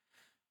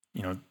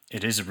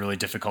 it is a really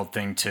difficult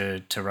thing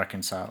to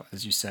reconcile,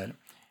 as you said.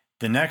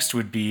 The next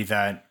would be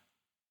that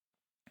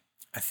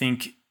I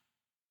think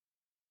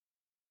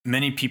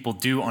many people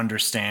do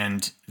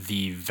understand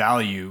the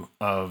value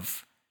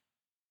of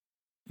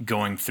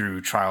going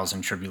through trials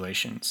and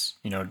tribulations.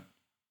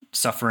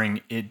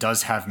 Suffering, it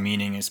does have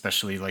meaning,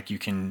 especially like you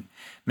can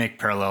make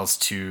parallels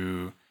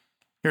to,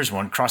 here's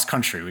one, cross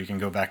country. We can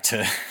go back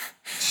to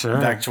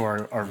back to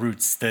our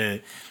roots.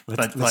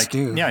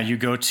 You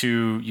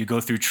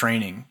go through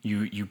training.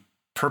 You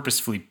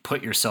purposefully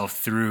put yourself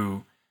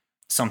through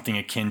something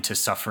akin to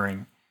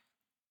suffering,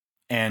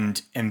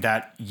 and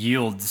that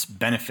yields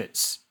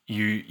benefits.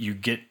 You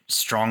get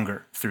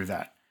stronger through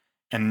that,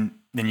 and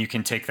then you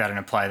can take that and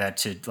apply that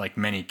to like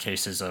many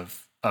cases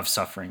of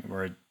suffering,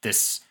 where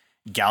this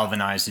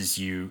galvanizes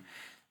you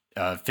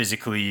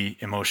physically,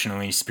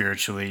 emotionally,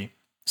 spiritually.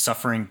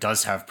 Suffering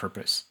does have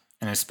purpose.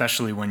 And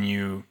especially when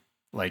you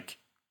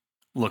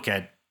look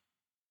at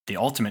the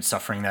ultimate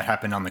suffering that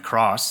happened on the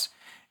cross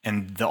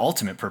and the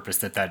ultimate purpose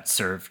that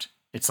served,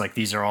 it's like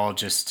these are all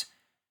just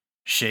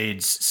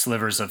shades,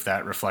 slivers of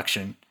that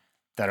reflection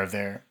that are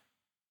there.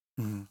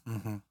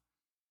 Mm-hmm.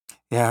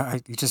 Yeah,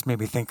 you just made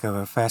me think of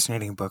a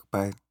fascinating book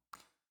by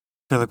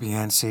Philip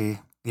Yancey.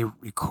 He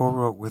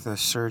co-wrote with a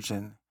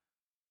surgeon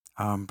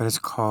but it's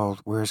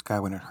called Where's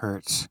God When It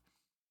Hurts?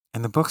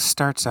 And the book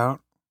starts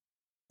out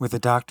with the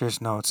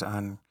doctor's notes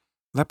on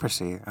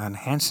leprosy, on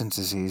Hansen's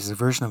disease, the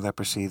version of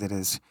leprosy that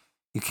is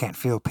you can't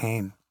feel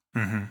pain.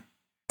 Mm-hmm.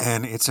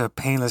 And it's a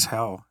painless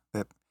hell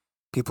that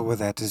people with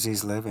that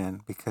disease live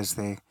in because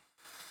they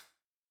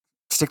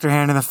stick their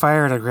hand in the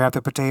fire to grab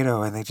the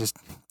potato and they just,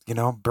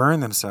 burn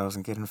themselves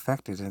and get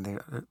infected. And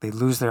they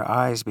lose their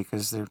eyes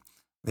because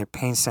their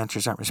pain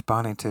sensors aren't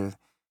responding to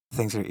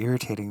things that are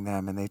irritating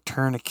them. And they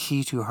turn a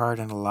key too hard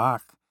in a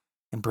lock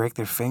and break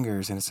their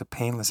fingers. And it's a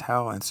painless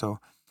hell. And so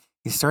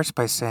he starts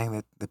by saying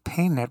that the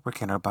pain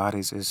network in our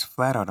bodies is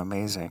flat out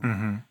amazing,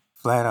 Mm-hmm.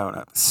 flat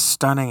out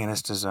stunning in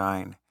its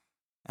design.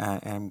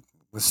 And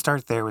we'll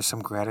start there with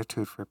some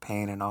gratitude for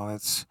pain and all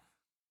its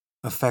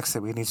effects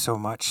that we need so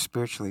much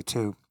spiritually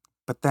too.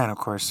 But then, of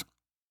course,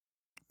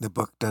 the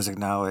book does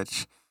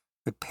acknowledge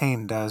that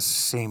pain does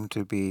seem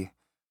to be,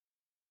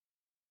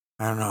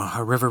 I don't know,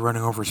 a river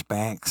running over its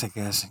banks, I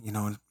guess,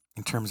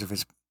 in terms of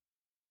its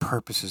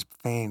purposes.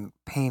 Pain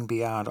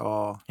beyond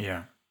all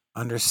Yeah.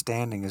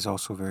 understanding is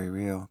also very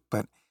real.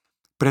 But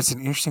it's an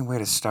interesting way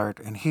to start,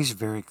 and he's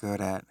very good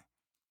at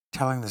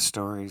telling the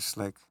stories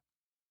like,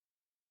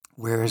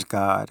 where is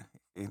God?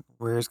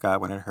 Where is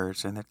God when it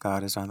hurts? And that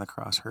God is on the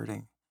cross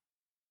hurting.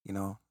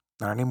 Not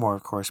anymore,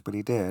 of course, but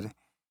he did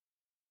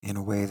in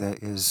a way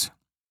that is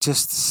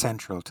just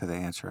central to the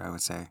answer, I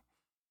would say.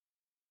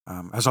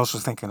 I was also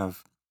thinking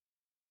of,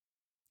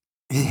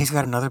 he's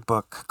got another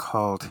book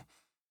called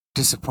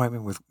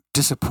Disappointment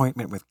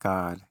with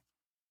God.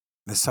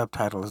 The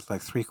subtitle is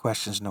like 3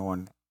 questions no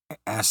one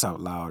asks out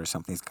loud or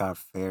something. Is God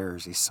fair?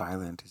 Is he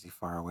silent? Is he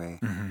far away?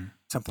 Mm-hmm.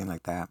 Something Something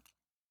like that.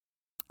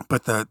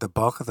 But the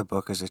bulk of the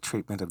book is a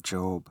treatment of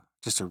Job,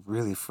 just a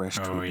really fresh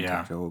treatment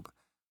of Job,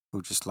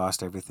 who just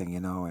lost everything,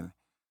 and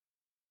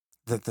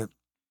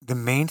the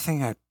main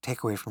thing I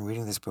take away from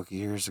reading this book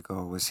years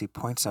ago was he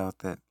points out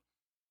that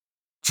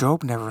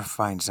Job never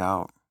finds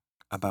out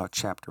about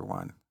chapter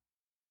 1.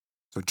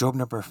 So Job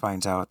never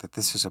finds out that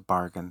this is a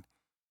bargain,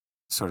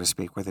 so to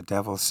speak, where the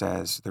devil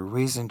says, the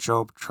reason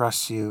Job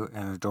trusts you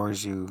and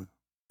adores you,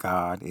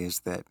 God, is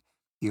that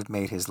you've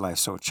made his life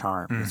so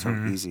charmed and so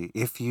easy.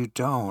 If you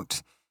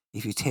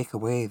take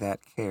away that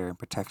care and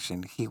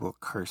protection, he will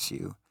curse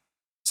you.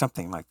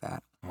 Something like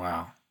that.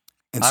 Wow.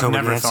 And I've so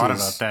never thought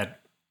about that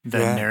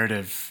Yeah.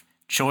 narrative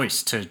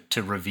choice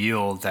to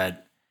reveal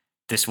that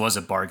this was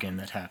a bargain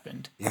that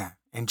happened. Yeah.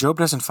 And Job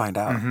doesn't find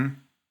out. Mm-hmm.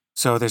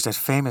 So there's that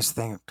famous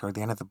thing toward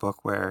the end of the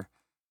book where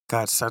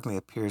God suddenly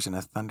appears in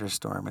a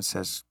thunderstorm and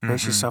says,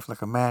 brace yourself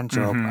like a man,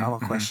 Job. I will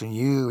question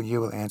you and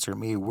you will answer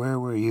me. Where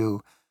were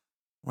you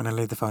when I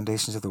laid the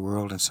foundations of the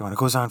world? And so on. It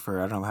goes on for,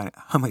 I don't know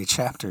how many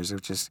chapters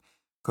of just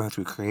going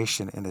through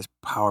creation in this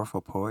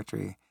powerful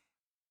poetry.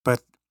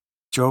 But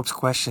Job's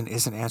question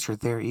isn't answered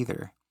there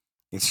either.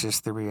 It's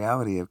just the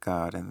reality of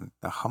God and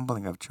the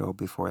humbling of Job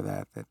before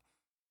that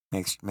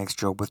makes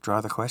Job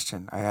withdraw the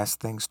question. I ask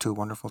things too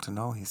wonderful to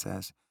know, he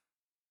says,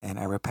 and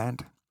I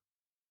repent.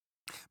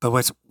 But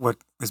what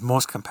is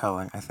most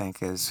compelling, I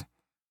think, is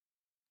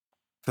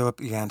Philip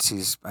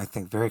Yancey's, I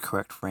think, very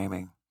correct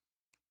framing.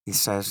 He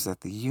says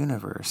that the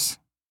universe.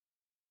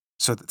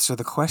 So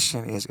the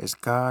question is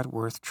God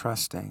worth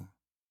trusting,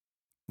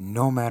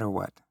 no matter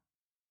what?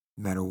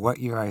 No matter what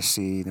your eyes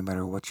see, no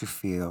matter what you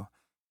feel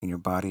in your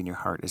body and your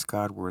heart, is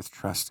God worth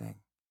trusting?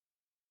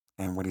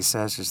 And what he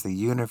says is the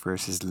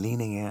universe is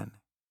leaning in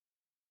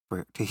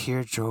to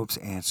hear Job's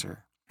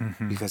answer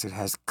because it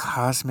has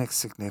cosmic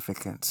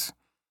significance.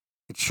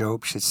 That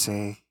Job should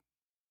say,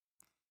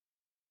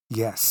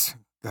 yes,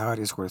 God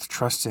is worth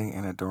trusting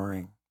and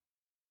adoring,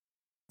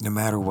 no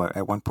matter what.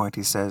 At one point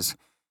he says,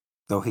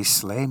 though he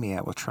slay me,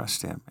 I will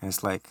trust him. And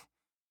it's like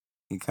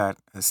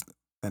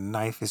the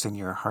knife is in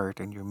your heart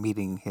and you're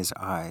meeting his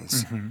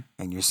eyes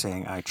and you're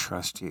saying, I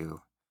trust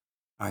you.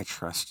 I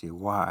trust you.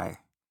 Why?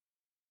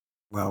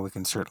 Well, we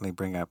can certainly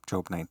bring up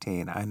Job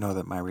 19. I know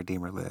that my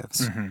Redeemer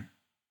lives.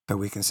 But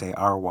we can say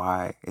our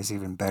why is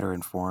even better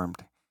informed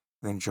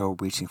than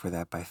Job reaching for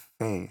that by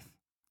faith.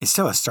 It's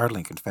still a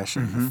startling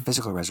confession, the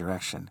physical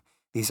resurrection.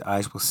 These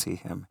eyes will see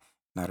him,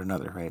 not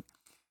another, right?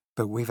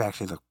 But we've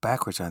actually looked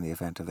backwards on the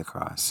event of the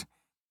cross.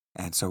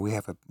 And so we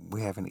have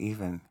an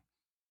even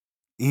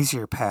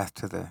easier path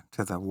to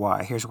the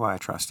why. Here's why I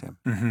trust him,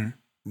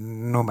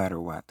 no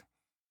matter what.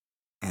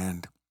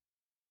 And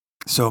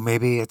so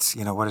maybe it's,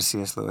 what does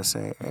C.S. Lewis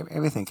say?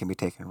 Everything can be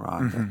taken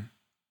wrong.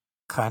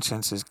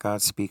 Conscience is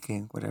God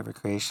speaking. Whatever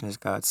creation is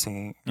God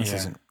singing. This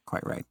isn't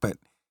quite right. But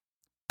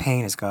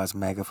pain is God's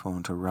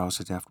megaphone to rouse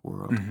a deaf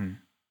world.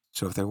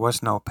 So if there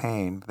was no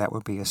pain, that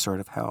would be a sort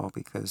of hell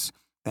because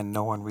then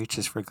no one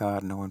reaches for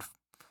God. No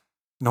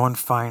one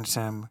finds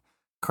him.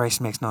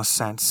 Christ makes no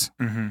sense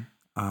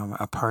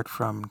apart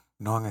from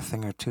knowing a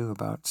thing or two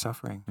about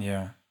suffering.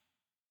 Yeah.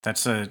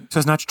 So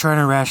it's not trying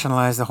to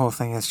rationalize the whole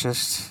thing. It's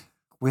just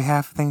we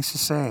have things to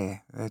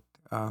say that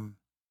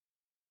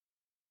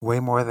way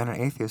more than an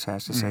atheist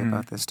has to say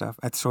about this stuff.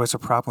 So it's a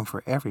problem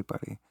for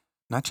everybody.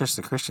 Not just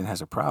the Christian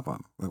has a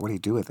problem. Like, what do you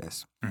do with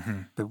this?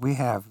 But we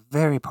have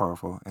very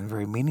powerful and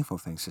very meaningful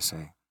things to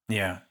say.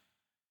 Yeah.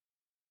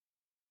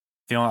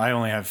 I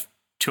only have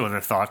two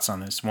other thoughts on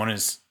this. One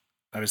is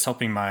I was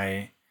helping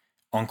my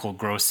uncle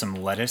grow some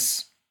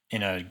lettuce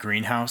in a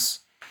greenhouse.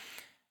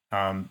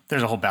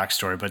 There's a whole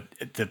backstory, but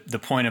the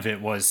point of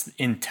it was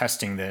in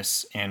testing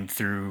this and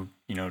through,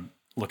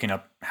 looking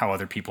up how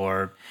other people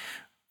are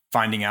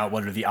finding out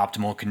what are the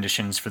optimal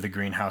conditions for the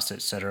greenhouse,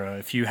 etc.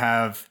 If you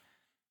have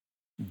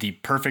the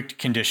perfect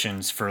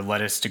conditions for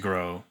lettuce to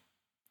grow,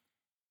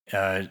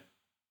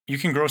 you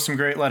can grow some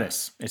great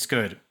lettuce. It's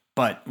good.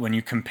 But when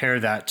you compare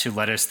that to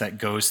lettuce that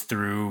goes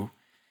through,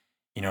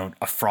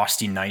 a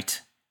frosty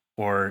night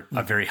or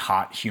a very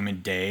hot,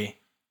 humid day,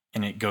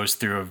 and it goes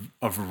through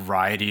a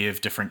variety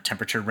of different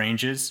temperature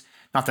ranges,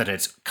 not that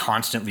it's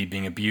constantly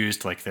being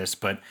abused like this,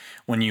 but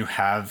when you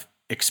have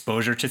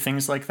exposure to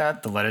things like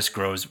that, the lettuce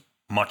grows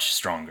much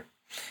stronger.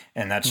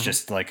 And that's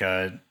just like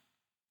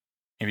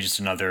maybe just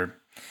another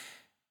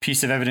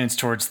piece of evidence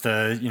towards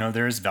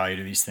there is value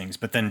to these things.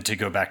 But then to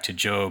go back to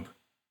Job,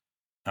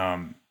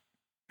 and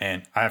I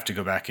have to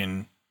go back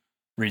and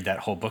read that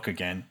whole book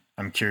again.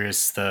 I'm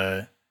curious,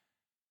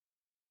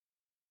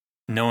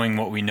 knowing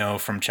what we know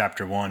from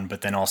chapter 1,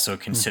 but then also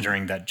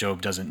considering that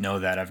Job doesn't know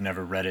that. I've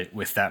never read it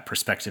with that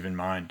perspective in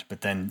mind.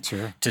 But then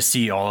to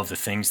see all of the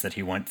things that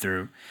he went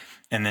through,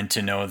 and then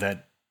to know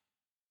that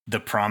the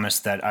promise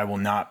that I will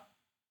not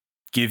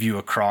give you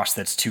a cross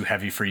that's too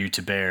heavy for you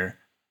to bear,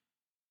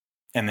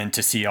 and then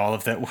to see all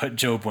of that, what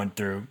Job went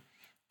through,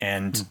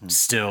 and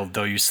still,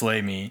 though you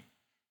slay me,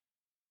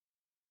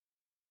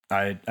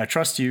 I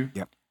trust you.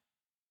 Yep.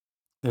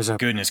 There's a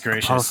goodness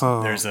gracious.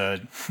 There's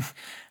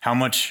how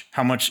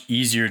much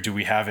easier do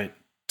we have it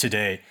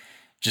today?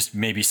 Just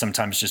maybe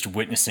sometimes just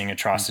witnessing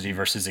atrocity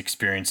versus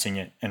experiencing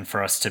it, and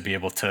for us to be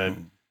able to,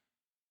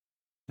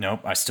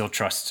 nope, I still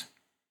trust.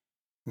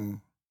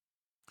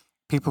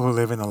 People who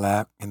live in the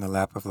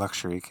lap of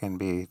luxury can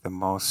be the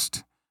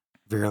most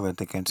virulent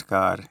against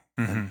God,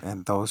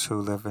 and those who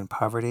live in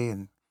poverty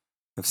and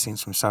have seen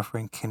some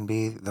suffering can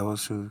be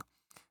those who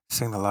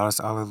sing the loudest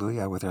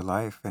Alleluia with their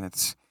life, and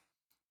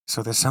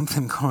so there's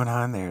something going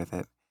on there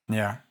that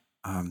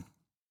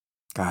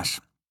gosh.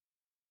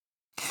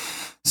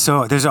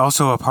 So there's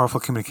also a powerful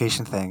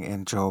communication thing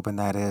in Job, and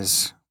that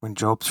is when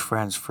Job's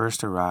friends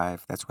first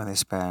arrive, that's when they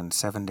spend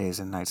 7 days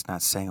and nights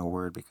not saying a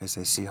word because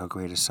they see how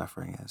great his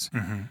suffering is.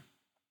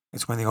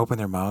 It's when they open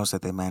their mouths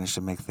that they manage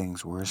to make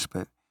things worse,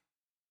 but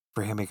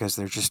for him, because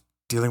they're just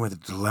dealing with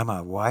the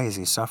dilemma, why is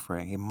he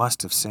suffering? He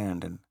must have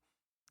sinned, and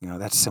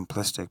that's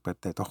simplistic,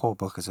 but the whole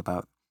book is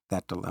about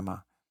that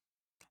dilemma.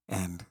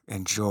 And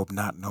Job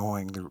not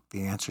knowing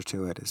the answer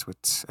to it is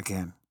what's,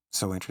 again,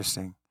 so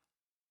interesting.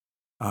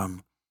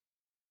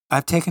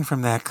 I've taken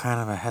from that kind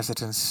of a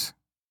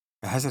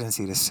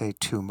hesitancy to say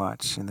too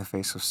much in the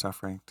face of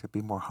suffering, to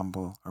be more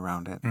humble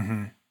around it.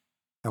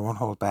 I won't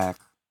hold back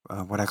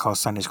what I call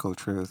Sunday school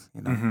truth.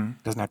 It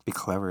doesn't have to be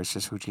clever. It's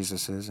just who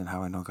Jesus is and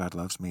how I know God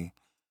loves me,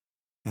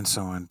 and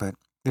so on. But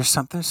there's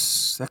something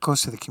that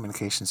goes to the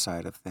communication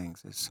side of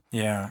things.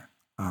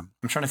 I'm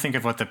trying to think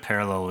of what the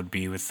parallel would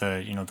be with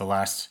the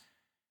last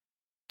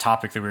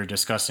topic that we were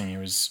discussing.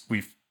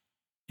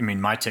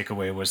 My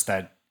takeaway was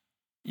that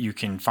you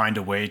can find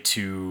a way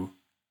to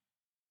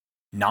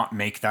not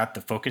make that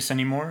the focus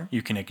anymore.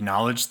 You can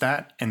acknowledge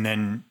that, and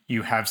then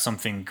you have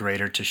something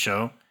greater to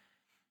show.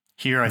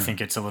 Here, I think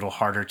it's a little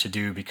harder to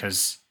do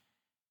because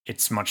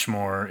it's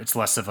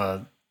less of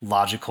a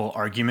logical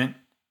argument.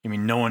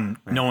 No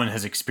one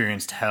has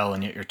experienced hell,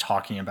 and yet you're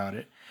talking about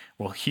it.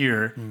 Well,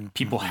 here,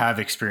 people have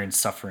experienced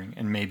suffering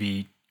and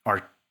maybe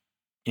are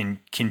in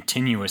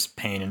continuous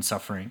pain and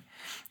suffering.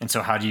 And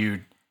so how do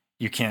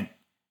you can't,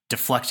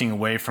 deflecting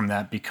away from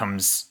that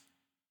becomes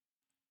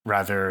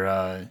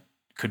rather,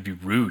 could be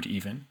rude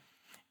even.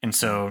 And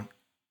so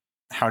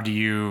how do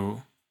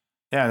you,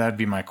 that'd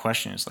be my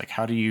question, is like,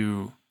 how do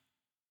you,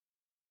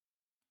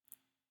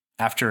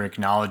 after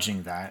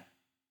acknowledging that,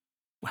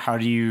 how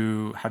do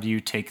you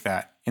take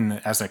that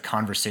as a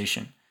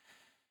conversation?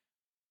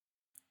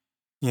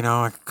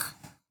 A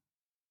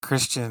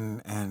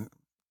Christian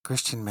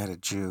met a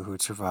Jew who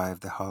had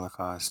survived the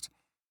Holocaust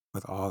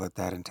with all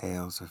that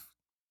entails of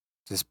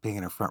just being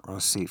in a front row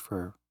seat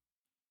for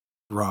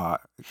raw,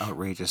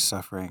 outrageous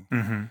suffering.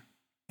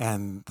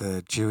 And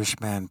the Jewish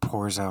man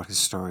pours out his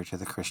story to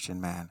the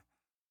Christian man.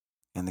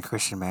 And the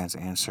Christian man's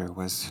answer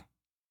was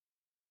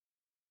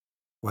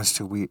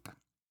to weep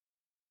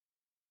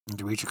and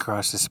to reach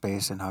across the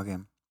space and hug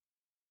him.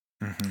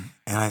 And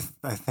I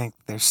think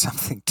there's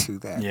something to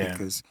that,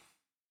 because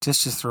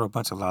just throw a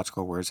bunch of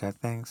logical words at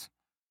things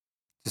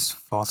just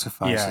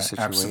falsifies the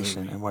situation.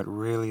 Absolutely. And what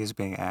really is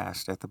being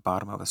asked at the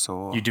bottom of a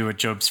soul. You do what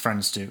Job's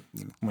friends do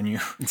when you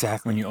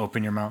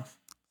open your mouth.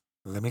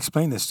 Let me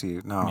explain this to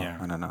you.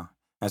 No.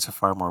 That's a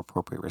far more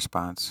appropriate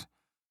response.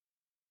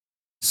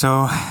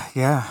 So,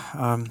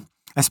 I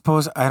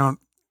suppose I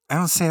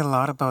don't say a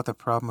lot about the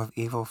problem of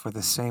evil for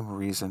the same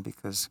reason,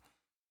 because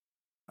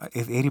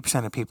if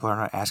 80% of people are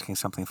not asking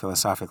something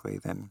philosophically,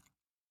 then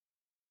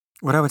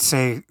what I would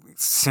say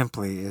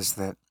simply is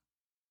that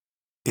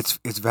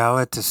it's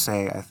valid to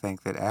say, I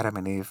think, that Adam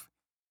and Eve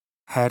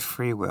had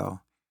free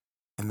will,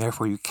 And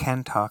therefore you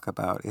can talk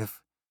about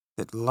if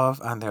that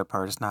love on their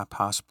part is not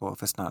possible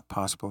if it's not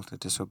possible to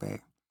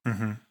disobey.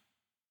 Mm-hmm.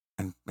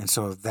 And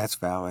so that's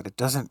valid. It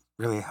doesn't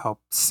really help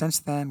since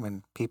then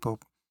when people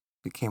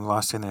became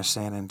lost in their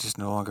sin and just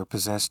no longer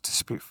possessed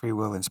free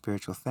will and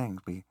spiritual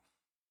things. We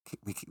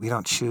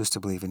don't choose to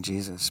believe in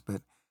Jesus.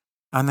 But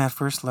on that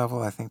first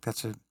level, I think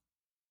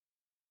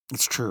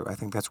it's true. I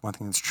think that's one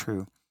thing that's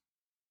true.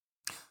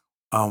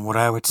 What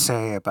I would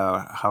say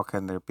about how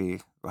can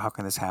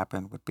this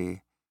happen would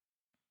be,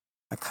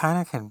 I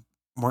kind of can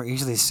more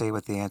easily say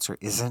what the answer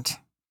isn't.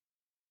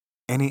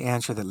 Any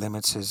answer that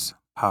limits his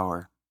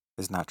power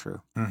is not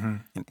true. Mm-hmm.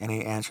 And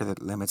any answer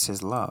that limits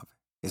his love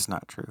is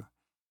not true.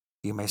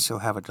 You may still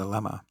have a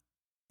dilemma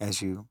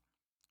as you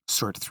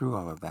sort through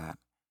all of that.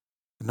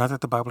 Not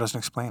that the Bible doesn't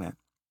explain it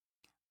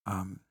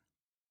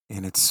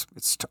in its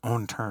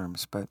own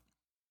terms, but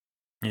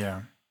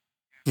Yeah.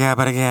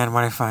 but again,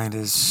 what I find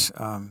is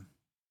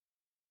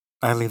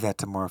I leave that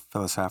to more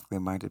philosophically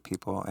minded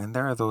people, and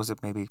there are those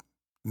that maybe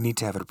need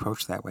to have it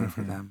approached that way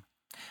for Mm-hmm. them.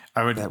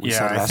 I would. That we Yeah.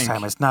 said I last think.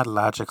 time, it's not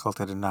logical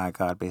to deny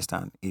God based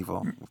on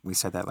evil. We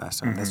said that last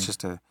time. That's Mm-hmm.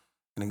 just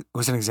it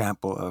was an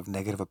example of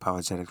negative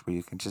apologetics where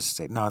you can just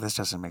say, no, this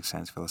doesn't make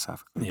sense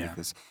philosophically Yeah.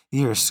 because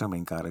you're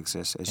assuming God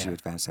exists as you Yeah.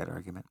 advance that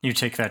argument. You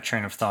take that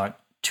train of thought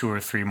 2 or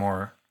 3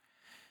 more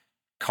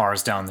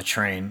cars down the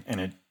train,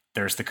 and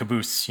there's the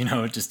caboose.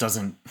 It just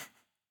doesn't.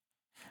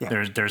 Yeah.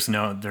 There's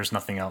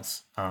nothing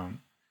else.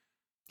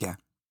 Yeah.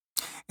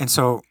 And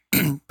so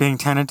being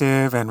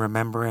tentative and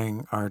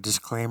remembering our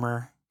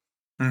disclaimer,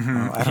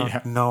 I don't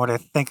Yeah. know what I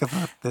think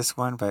about this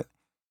one, but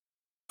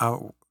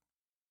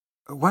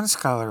one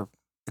scholar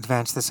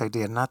advanced this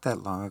idea not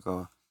that long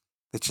ago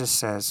that just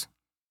says,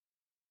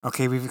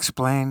 okay, we've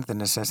explained the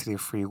necessity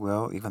of free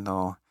will, even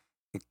though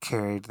it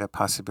carried the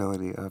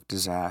possibility of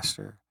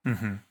disaster.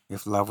 Mm-hmm.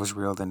 If love was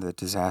real, then the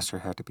disaster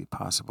had to be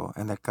possible,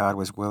 and that God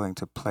was willing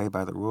to play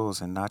by the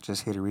rules and not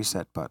just hit a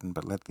reset button,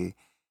 but let the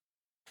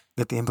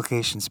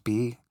implications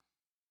be.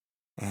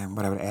 And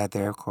what I would add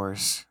there, of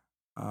course,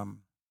 I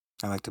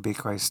like to be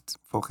Christ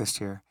focused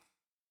here,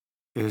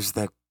 is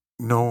that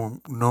no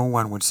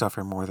one would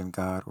suffer more than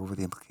God over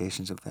the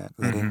implications of that.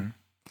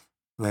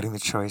 Letting the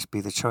choice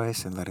be the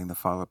choice and letting the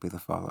follow be the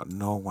follow.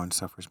 No one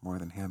suffers more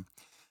than him.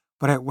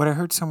 But what I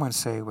heard someone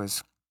say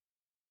was,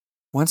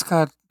 once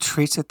God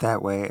treats it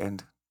that way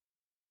and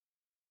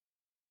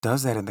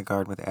does that in the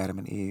garden with Adam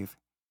and Eve,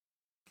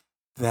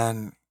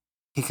 then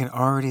he can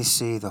already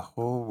see the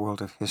whole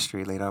world of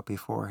history laid out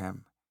before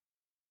him.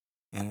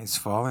 And it's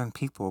fallen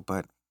people,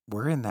 but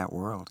we're in that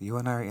world. You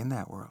and I are in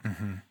that world.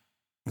 Mm-hmm.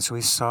 And so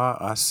he saw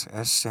us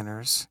as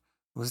sinners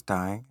who was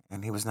dying,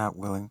 and he was not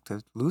willing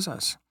to lose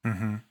us.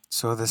 Mm-hmm.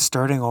 So the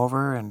starting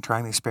over and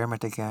trying the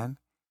experiment again,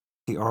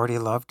 he already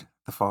loved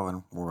the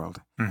fallen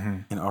world Mm-hmm.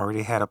 and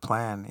already had a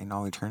plan in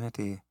all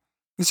eternity.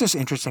 It's just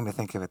interesting to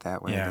think of it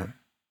that way. Yeah.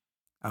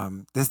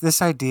 That,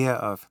 this idea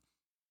of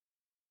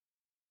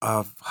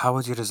how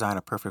would you design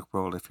a perfect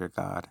world if you're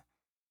God?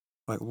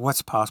 Like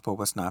what's possible,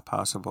 what's not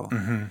possible,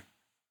 Mm-hmm.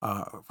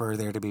 for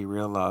there to be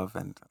real love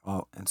and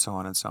so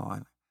on and so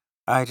on.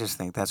 I just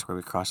think that's where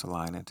we cross the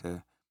line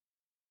into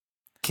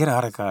get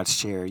out of God's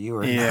chair. You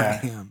are not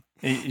him.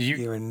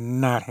 You are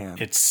not him.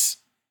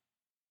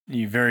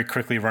 You very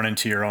quickly run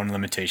into your own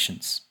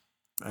limitations.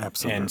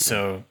 Absolutely. And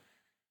so,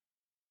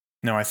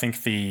 no, I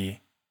think the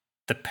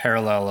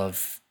parallel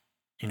of,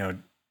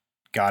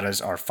 God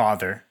as our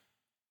Father,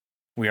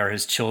 we are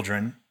His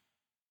children.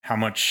 How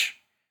much,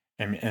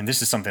 and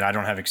this is something I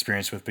don't have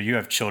experience with, but you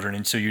have children,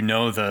 and so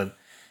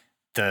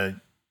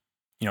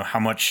how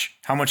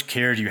much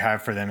care do you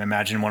have for them?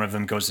 Imagine one of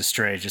them goes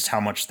astray, just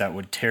how much that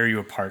would tear you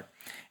apart,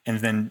 and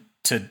then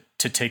to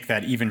take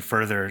that even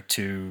further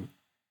to,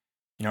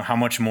 how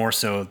much more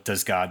so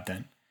does God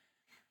then?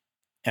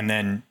 And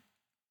then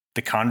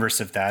the converse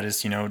of that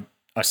is,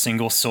 a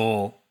single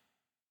soul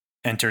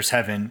enters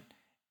heaven,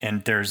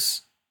 and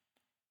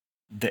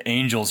the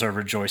angels are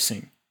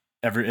rejoicing.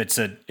 It's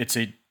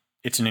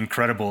an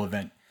incredible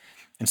event,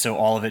 and so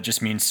all of it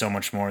just means so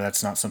much more.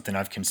 That's not something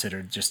I've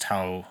considered. Just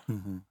how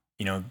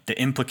the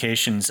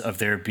implications of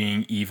there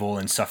being evil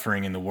and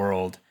suffering in the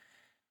world.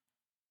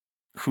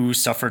 Who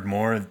suffered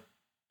more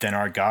than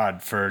our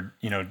God for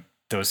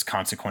those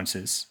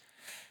consequences?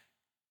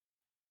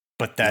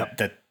 But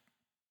that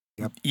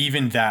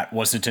even that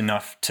wasn't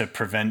enough to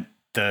prevent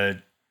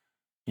the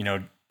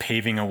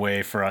paving a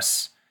way for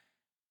us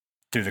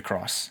through the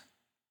cross.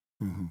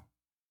 Mm-hmm.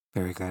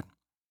 Very good.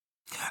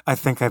 I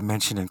think I've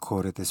mentioned and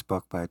quoted this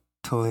book by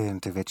Tullian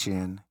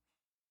Tvidian,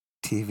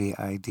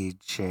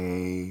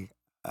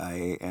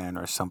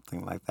 Tvidjin or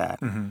something like that,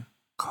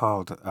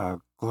 called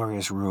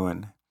Glorious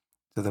Ruin.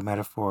 So the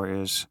metaphor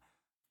is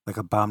like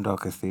a bombed out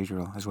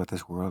cathedral is what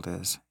this world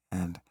is.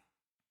 And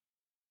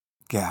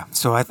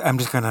so I'm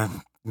just going to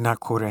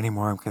not quote it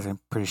anymore because I'm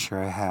pretty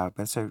sure I have.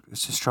 But it's a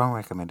strong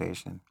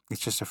recommendation.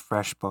 It's just a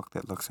fresh book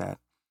that looks at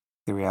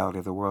the reality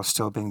of the world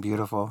still being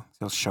beautiful,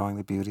 still showing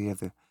the beauty of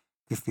the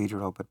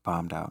cathedral, but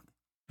bombed out.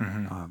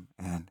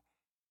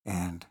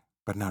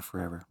 But not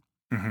forever.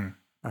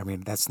 Mm-hmm. I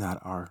mean, that's not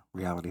our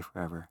reality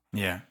forever.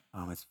 Yeah.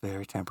 It's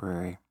very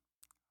temporary.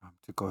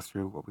 To go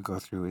through what we go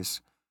through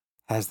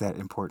has that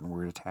important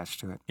word attached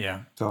to it.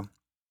 Yeah. So,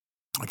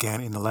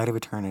 again, in the light of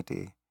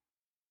eternity,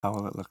 how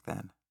will it look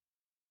then?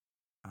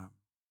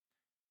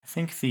 I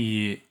think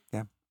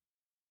yeah.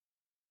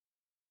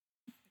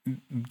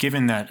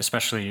 Given that,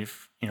 especially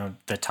if,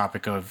 the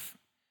topic of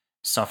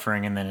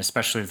suffering, and then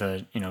especially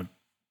the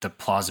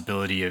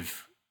plausibility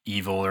of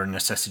evil or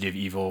necessity of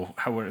evil,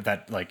 how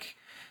that like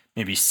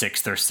maybe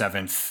sixth or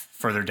seventh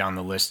further down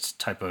the list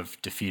type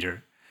of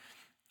defeater.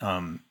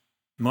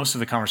 Most of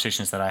the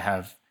conversations that I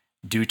have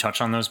do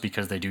touch on those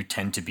because they do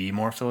tend to be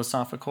more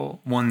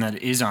philosophical. One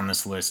that is on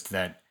this list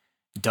that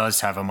does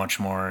have a much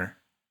more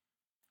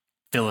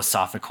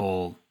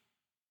philosophical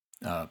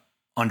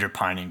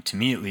underpinning, to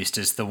me at least,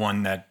 is the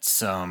one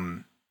that's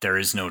there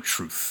is no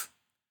truth.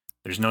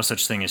 There's no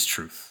such thing as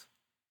truth.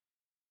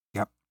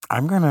 Yep.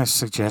 I'm going to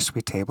suggest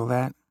we table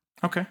that.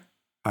 Okay.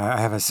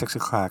 I have a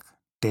 6:00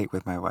 date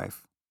with my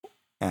wife.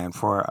 And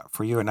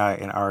for you and I,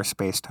 in our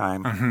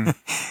space-time,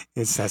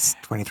 that's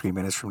 23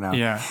 minutes from now.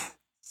 Yeah.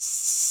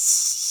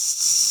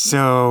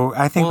 So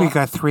I think we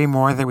got 3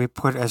 more that we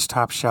put as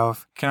top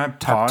shelf. Can I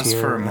pause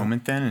for a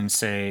moment then and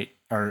say,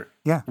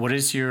 what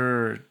does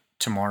your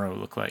tomorrow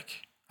look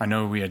like? I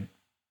know we had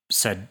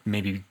said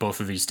maybe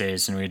both of these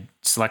days, and we had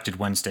selected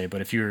Wednesday.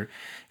 But if you're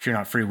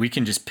not free, we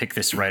can just pick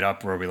this right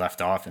up where we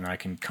left off, and I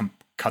can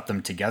cut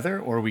them together,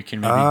 or we can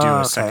maybe do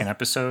a second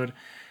episode.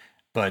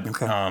 But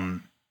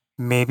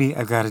maybe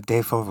I've got a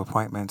day full of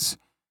appointments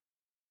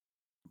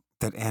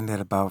that end at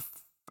about,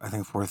 I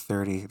think,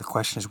 4:30. The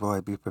question is, will I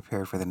be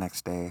prepared for the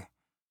next day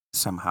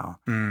somehow?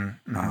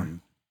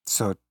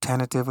 So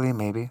tentatively,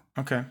 maybe.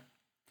 Okay.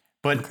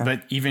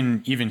 But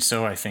even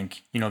so, I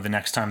think, the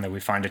next time that we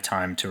find a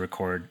time to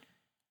record,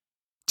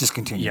 just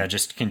continue. Yeah,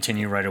 just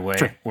continue right away.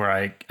 Sure.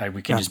 Where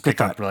we can just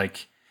pick up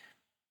like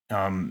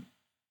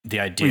the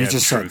idea of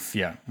truth.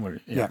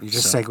 You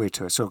just segue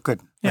to it. So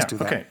good. Let's do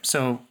that. Okay.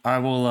 So I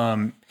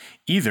will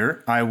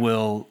either I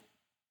will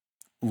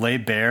lay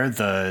bare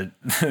the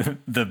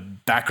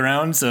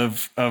backgrounds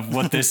of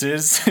what this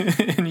is,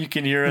 and you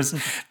can hear us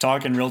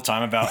talk in real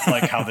time about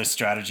like how this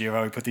strategy of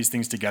how we put these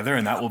things together,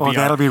 and that will be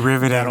that'll be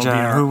riveting. That'll John. be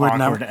our Who would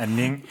awkward not?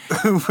 ending,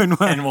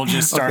 and we'll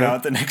just start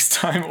out the next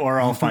time, or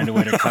I'll find a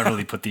way to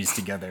cleverly put these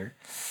together.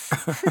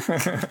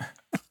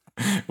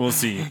 We'll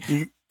see.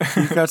 You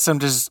got some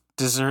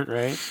dessert,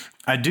 right?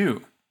 I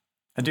do.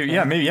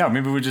 Yeah,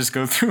 maybe we just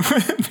go through.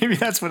 Maybe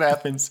that's what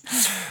happens.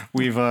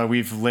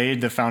 We've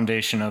laid the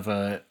foundation of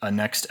a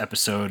next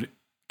episode,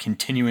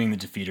 continuing the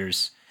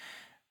defeaters.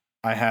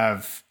 I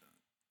have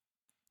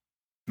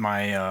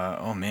my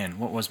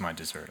what was my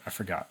dessert? I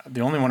forgot.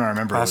 The only one I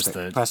remember was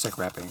the plastic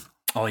wrapping.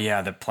 Oh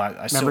yeah, the plastic.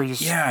 I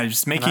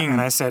was making.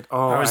 And I said,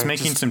 I was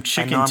making some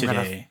chicken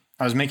today.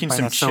 I was making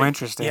some chicken. So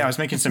interesting. Yeah, I was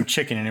making some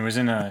chicken, and it was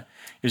in a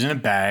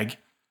bag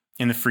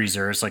in the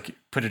freezer. It's like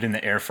put it in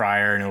the air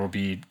fryer and it will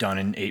be done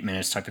in 8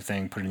 minutes type of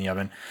thing. Put it in the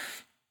oven.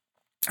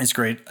 It's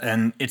great.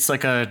 And it's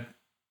like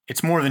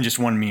it's more than just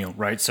one meal,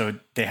 right? So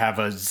they have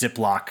a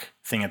Ziploc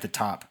thing at the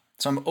top.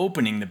 So I'm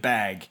opening the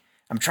bag.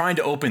 I'm trying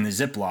to open the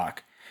Ziploc.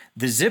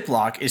 The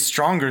Ziploc is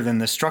stronger than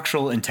the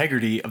structural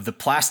integrity of the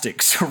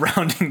plastic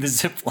surrounding the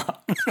Ziploc.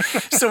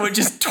 So it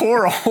just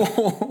tore a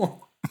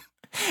hole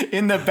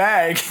in the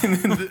bag.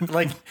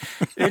 Like,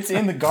 it's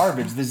in the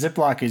garbage. The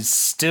Ziploc is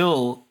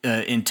still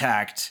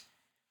intact.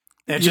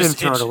 You didn't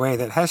throw it away.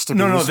 That has to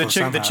be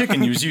useful the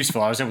chicken was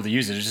useful. I was able to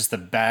use it. It's just the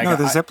bag. No,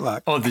 the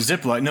Ziploc. The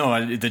Ziploc. No,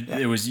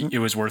 it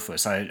was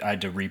worthless. I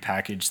had to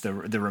repackage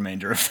the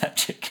remainder of that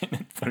chicken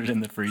and put it in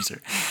the freezer.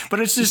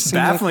 But it's just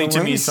baffling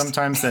to me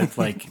sometimes that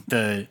like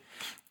the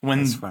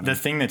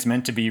thing that's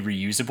meant to be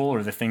reusable,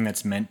 or the thing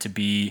that's meant to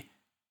be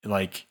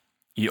like,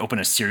 you open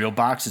a cereal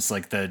box, it's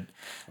like the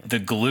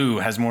glue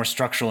has more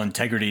structural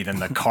integrity than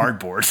the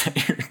cardboard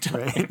that you're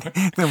doing.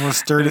 Right. The most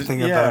sturdy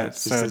thing about it.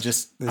 So I'm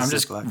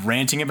just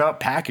ranting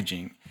about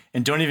packaging,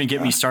 and don't even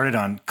get me started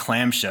on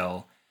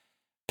clamshell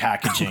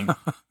packaging,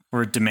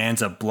 where it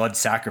demands a blood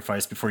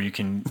sacrifice before you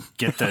can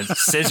get the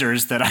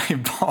scissors that I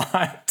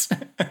bought.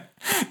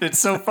 It's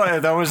so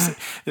funny.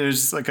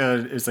 It's like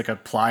a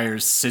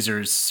pliers,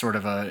 scissors, sort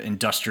of a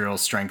industrial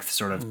strength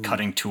sort of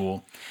cutting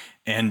tool.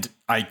 And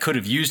I could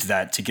have used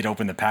that to get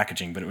open the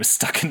packaging, but it was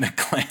stuck in the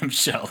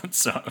clamshell.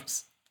 So I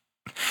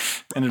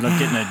ended up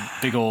getting a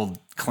big old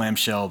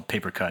clamshell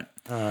paper cut.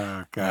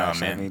 Oh, gosh. Oh,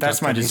 man. I mean,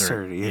 that's my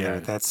dessert.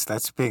 Yeah.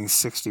 That's being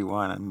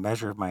 61. A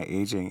measure of my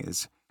aging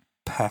is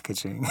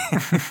packaging.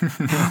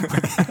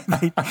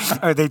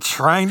 Are they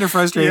trying to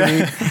frustrate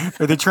me?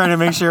 Are they trying to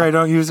make sure I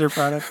don't use their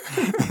product?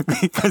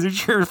 Because it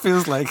sure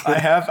feels like it.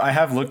 I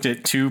have looked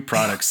at 2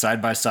 products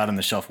side by side on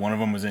the shelf. One of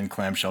them was in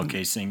clamshell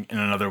casing, and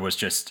another was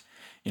just,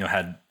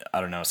 had,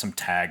 I don't know, some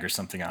tag or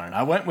something on it.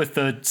 I went with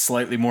the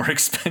slightly more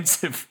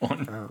expensive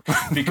one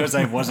because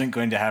I wasn't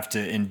going to have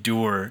to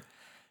endure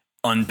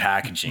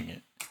unpackaging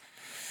it.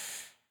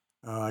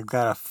 Oh, I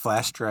got a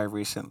flash drive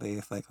recently.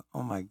 It's like,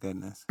 oh my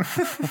goodness.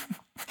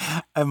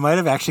 I might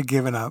have actually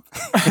given up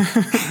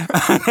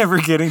on ever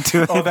getting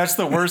to it. Oh, that's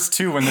the worst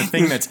too, when the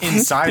thing that's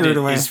inside it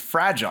is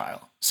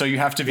fragile. So you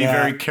have to be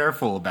very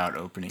careful about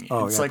opening it.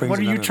 It's like, what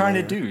are you trying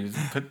to do?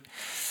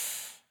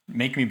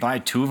 Make me buy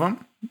 2 of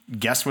them?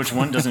 Guess which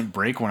one doesn't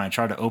break when I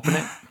try to open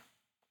it?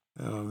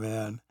 Oh,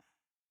 man.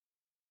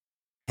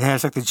 Yeah,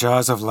 it's like the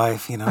jaws of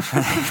life, trying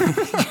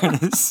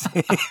to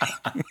say.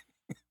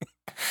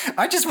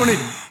 I just wanted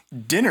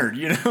dinner,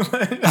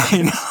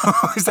 I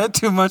know. Is that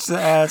too much to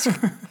ask?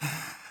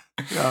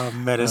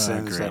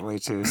 Medicines that way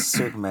too.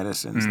 Certain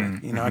medicines,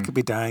 I could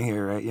be dying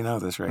here, right? You know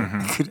this, right?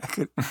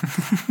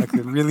 I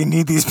could really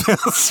need these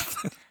pills.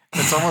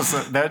 It's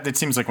almost that. It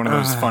seems like one of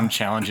those fun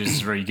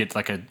challenges where you get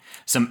like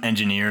some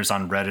engineers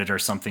on Reddit or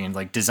something and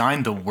like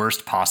design the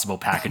worst possible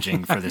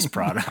packaging for this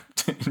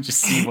product and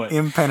just see what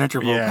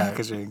impenetrable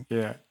packaging.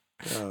 Yeah.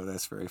 Oh,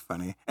 that's very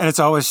funny. And it's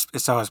always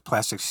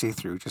plastic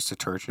see-through just to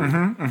torture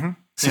you.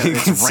 So you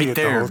can see it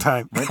there, the whole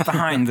time. Right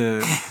behind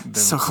the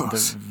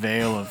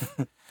veil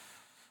of.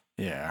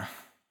 Yeah.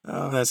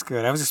 Oh, that's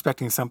good. I was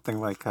expecting something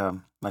like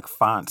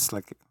fonts,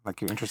 like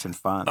you're interested in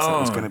fonts. It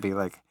was going to be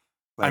like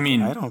I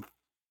don't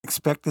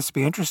expect this to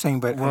be interesting,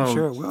 but I'm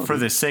sure it will. For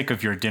the sake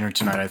of your dinner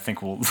tonight, I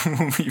think we'll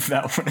leave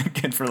that one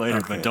again for later.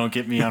 Okay. But don't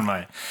get me on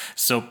my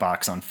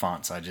soapbox on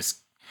fonts.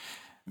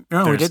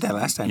 We did that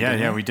last time.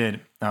 Yeah, we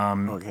did.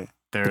 Okay.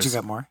 But you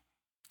got more?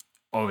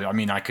 Oh,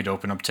 I could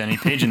open up to any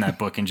page in that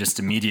book and just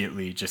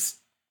immediately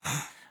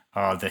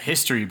the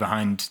history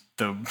behind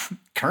the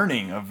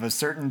kerning of a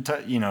certain,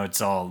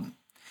 it's all.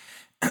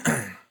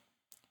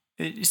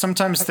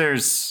 Sometimes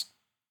there's,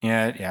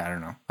 I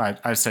don't know.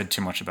 I said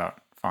too much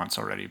about fonts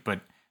already, but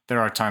there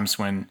are times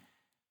when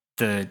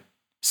the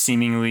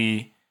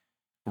seemingly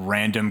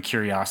random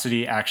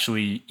curiosity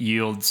actually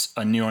yields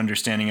a new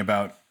understanding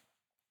about,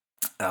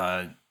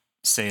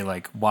 say,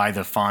 like why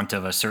the font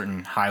of a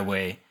certain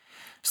highway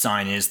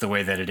sign is the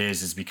way that it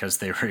is because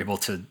they were able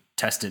to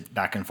test it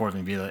back and forth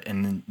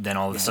and then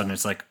all of a sudden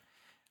it's like,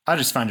 I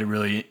just find it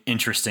really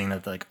interesting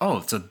that like,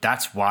 oh, so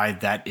that's why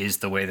that is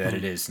the way that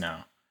it is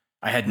now.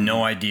 I had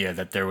no idea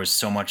that there was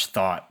so much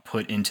thought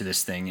put into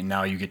this thing, and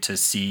now you get to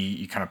see,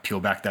 you kind of peel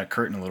back that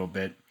curtain a little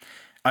bit.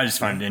 I just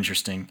find it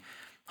interesting.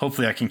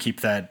 Hopefully I can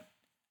keep that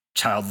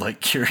childlike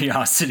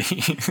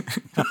curiosity,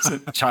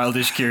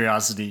 childish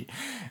curiosity.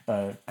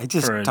 I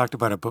just talked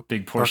about a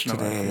big portion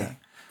today of life,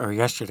 or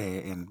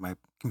yesterday in my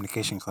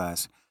communication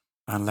class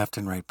on left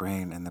and right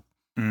brain, and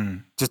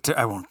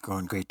I won't go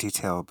in great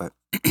detail, but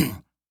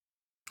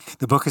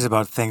the book is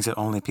about things that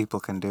only people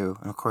can do,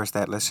 and of course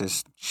that list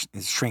is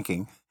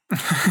shrinking.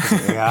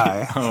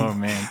 AI. Oh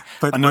man!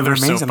 But another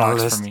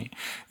soapbox for me.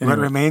 Anyway. What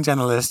remains on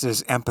the list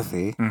is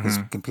empathy, because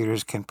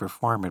computers can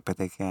perform it, but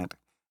they can't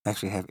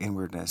actually have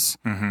inwardness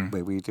the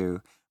way we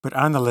do. But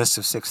on the list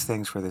of 6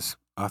 things for this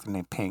author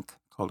named Pink,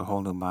 called A Whole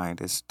New Mind,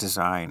 is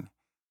design.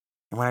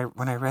 And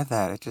when I read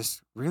that, it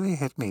just really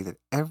hit me that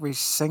every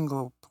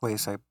single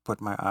place I put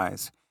my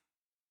eyes,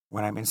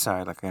 when I'm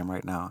inside, like I am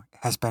right now,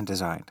 has been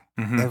designed.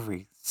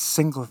 Every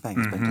single thing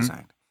has been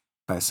designed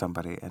by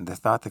somebody, and the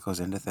thought that goes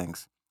into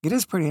things. It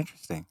is pretty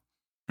interesting.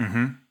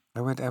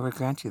 I would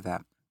grant you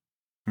that.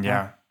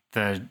 Yeah.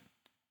 The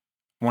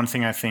one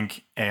thing I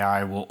think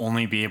AI will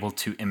only be able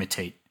to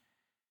imitate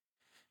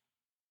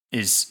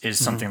is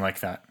something like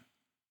that.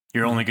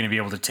 You're only going to be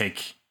able to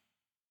take.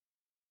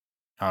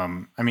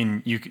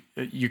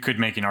 You could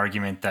make an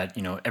argument that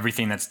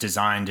everything that's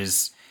designed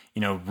is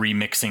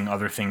remixing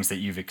other things that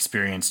you've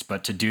experienced,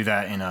 but to do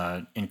that in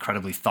a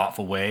incredibly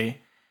thoughtful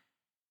way,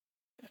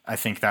 I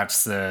think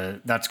that's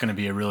going to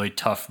be a really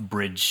tough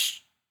bridge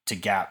to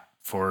gap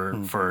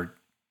for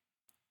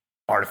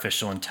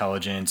artificial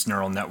intelligence,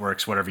 neural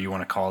networks, whatever you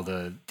want to call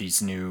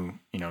these new,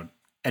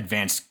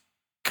 advanced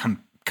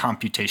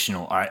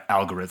computational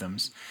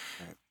algorithms.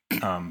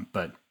 Right.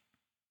 But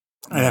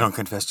I don't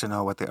confess to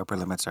know what the upper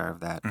limits are of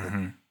that.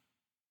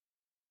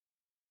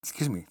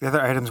 Excuse me. The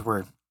other items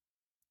were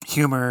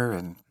humor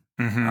and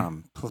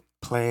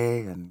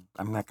play, and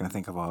I'm not going to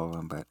think of all of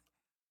them, but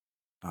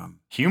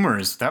humor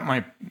is that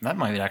might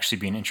actually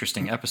be an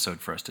interesting episode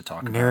for us to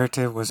talk about.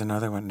 Narrative was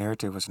another one.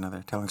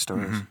 Telling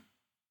stories.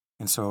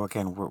 And so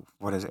again,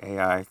 what is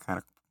AI kind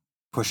of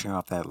pushing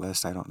off that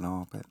list? I don't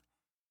know, but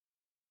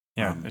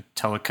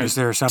is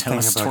there something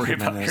a story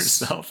about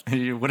yourself?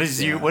 What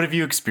have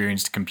you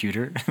experienced,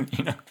 computer?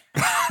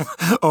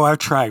 Oh, I've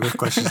tried with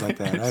questions like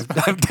that.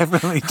 I've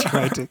definitely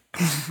tried to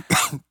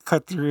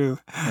cut through.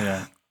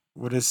 Yeah.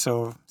 What is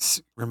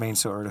remains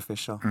so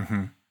artificial.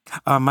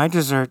 My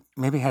dessert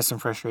maybe has some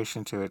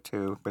frustration to it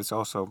too, but it's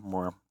also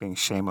more being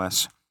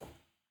shameless.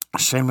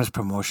 Shameless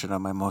promotion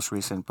on my most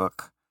recent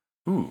book.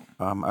 Ooh.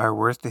 Our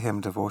Worth to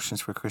Him,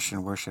 Devotions for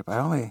Christian Worship.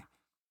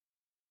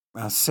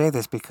 I'll say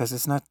this because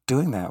it's not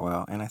doing that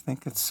well, and I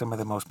think it's some of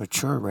the most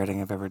mature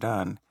writing I've ever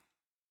done.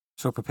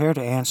 So prepare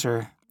to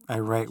answer. I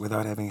write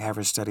without having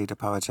ever studied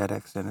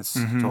apologetics, and it's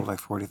sold like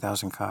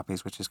 40,000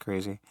 copies, which is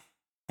crazy.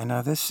 And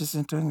this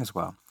isn't doing as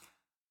well.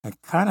 I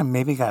kind of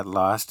maybe got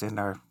lost in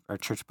our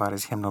church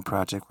body's hymnal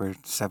project where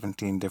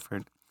 17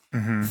 different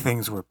Mm-hmm.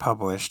 things were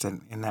published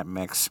in that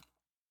mix.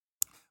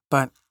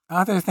 But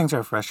other things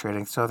are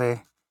frustrating.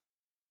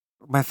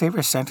 My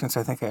favorite sentence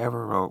I think I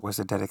ever wrote was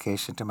a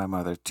dedication to my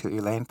mother, to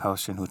Elaine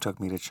Paustian, who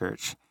took me to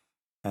church.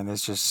 And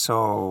there's just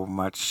so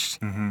much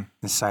Mm-hmm.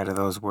 inside of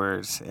those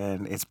words.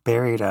 And it's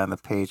buried on the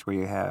page where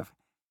you have,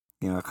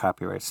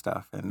 copyright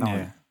stuff. And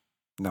Yeah.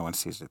 no one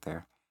sees it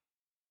there.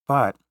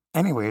 But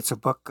anyway, it's a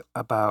book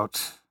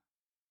about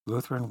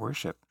Lutheran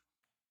worship.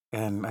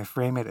 And I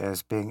frame it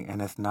as being an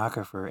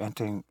ethnographer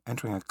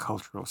entering a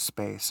cultural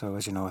space. So,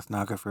 as you know,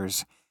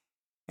 ethnographers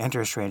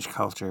enter a strange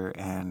culture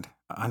and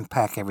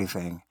unpack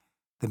everything,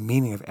 the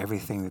meaning of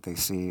everything that they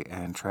see,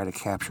 and try to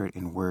capture it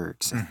in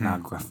words, Mm-hmm.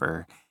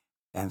 ethnographer.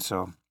 And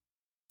so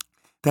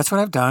that's what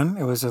I've done.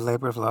 It was a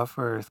labor of love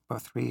for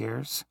about 3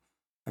 years.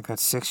 I got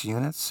 6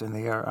 units, and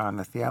they are on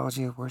the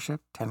theology of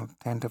worship,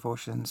 10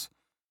 devotions,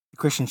 the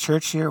Christian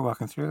church year,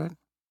 walking through it,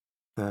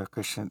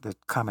 the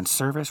common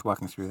service,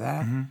 walking through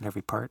that Mm-hmm. in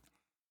every part.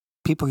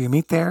 People you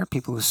meet there,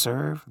 people who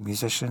serve,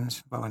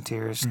 musicians,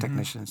 volunteers, Mm-hmm.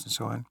 technicians, and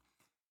so on.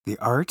 The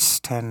arts,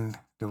 10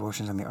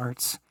 devotions on the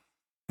arts,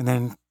 and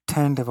then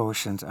 10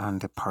 devotions on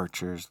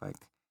departures, like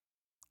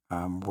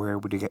where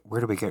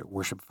do we get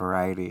worship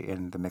variety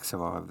in the mix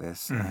of all of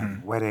this, and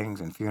Mm-hmm.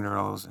 weddings and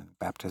funerals and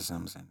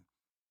baptisms and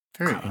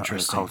Very other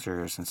interesting.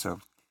 cultures, and so.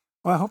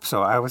 Well, I hope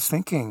so. I was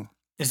thinking,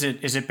 Is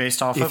it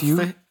based off if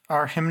of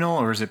our hymnal,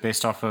 or is it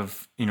based off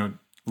of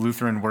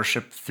Lutheran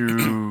worship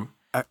through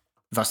I,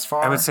 thus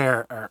far? I would say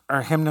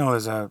our hymnal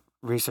is a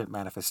recent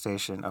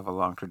manifestation of a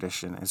long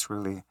tradition. It's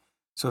really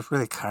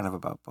kind of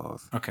about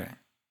both. Okay.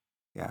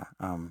 Yeah.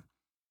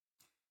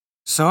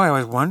 So I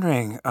was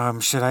wondering,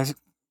 should I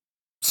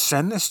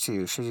send this to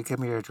you? Should you give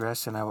me your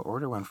address and I will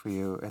order one for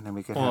you, and then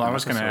we can have Well, an I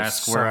was going to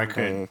episode ask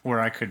someday. where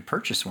I could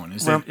purchase one.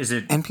 Is Well,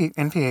 it NPH,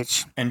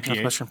 NPH?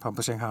 Northwestern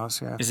Publishing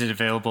House, yeah. Is it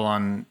available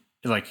on,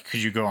 like,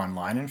 could you go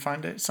online and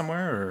find it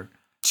somewhere, or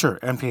Sure,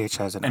 NPH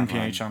has an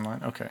NPH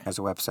online? Okay. has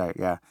a website,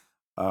 yeah.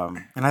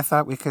 And I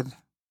thought we could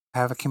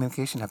have a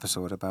communication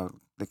episode about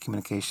the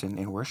communication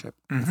in worship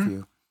with Mm-hmm.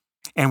 you.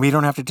 And we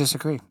don't have to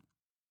disagree.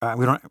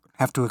 We don't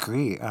have to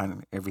agree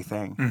on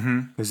everything, Mm-hmm.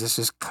 because this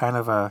is kind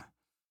of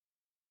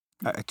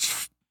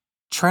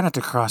try not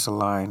to cross a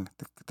line.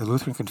 The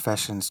Lutheran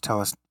confessions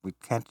tell us we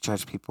can't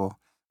judge people.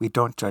 We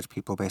don't judge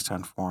people based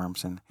on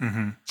forms, and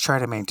Mm-hmm. try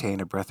to maintain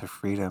a breath of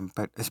freedom.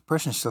 But this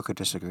person still could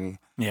disagree.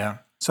 Yeah.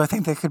 So I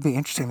think that could be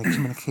interesting, the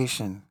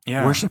communication.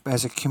 Yeah. Worship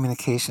as a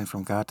communication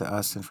from God to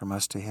us, and from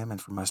us to Him,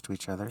 and from us to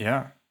each other.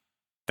 Yeah.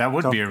 That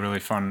would So- be a really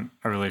fun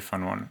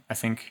one. I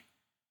think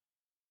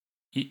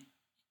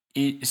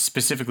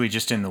specifically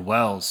just in the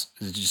wells,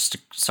 there's just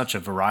such a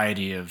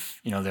variety of,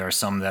 there are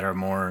some that are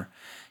more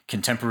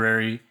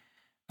contemporary.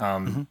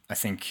 Mhm. I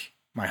think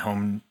my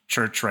home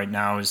church right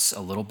now is a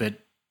little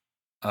bit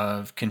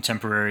of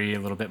contemporary, a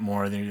little bit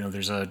more.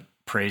 There's a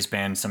praise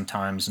band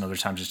sometimes, and other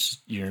times it's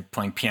just, you're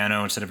playing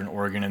piano instead of an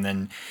organ. And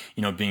then,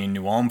 being in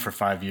New Ulm for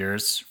 7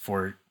 years,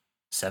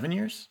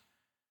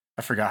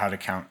 I forgot how to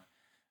count.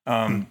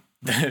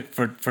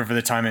 For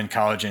the time in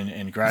college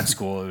and grad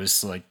school, it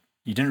was like,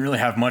 you didn't really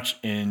have much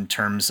in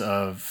terms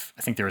of,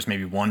 I think there was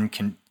maybe one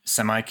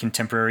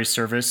semi-contemporary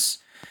service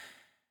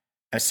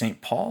at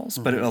St. Paul's,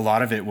 but a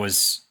lot of it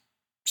was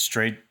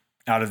straight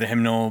out of the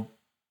hymnal,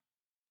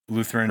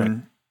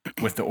 Lutheran,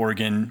 with the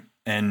organ,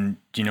 and,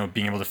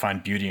 being able to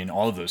find beauty in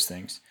all of those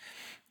things.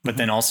 But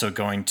then also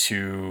going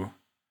to,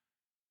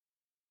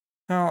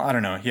 well, I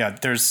don't know. Yeah,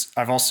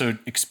 I've also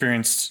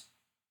experienced,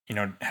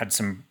 had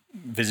some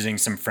visiting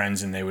some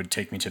friends, and they would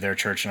take me to their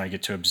church, and I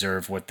get to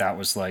observe what that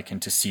was like,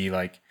 and to see,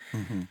 like,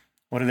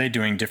 what are they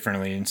doing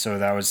differently. And so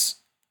that was,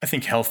 I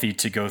think, healthy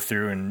to go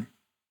through. And,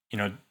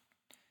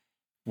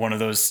 one of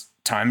those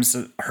times,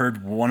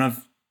 heard one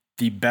of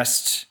the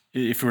best,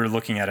 if we were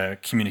looking at a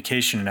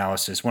communication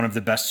analysis, one of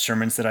the best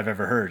sermons that I've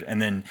ever heard. And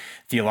then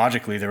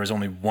theologically, there was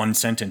only one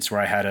sentence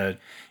where I had a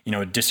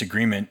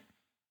disagreement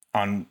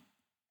on,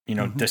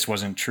 this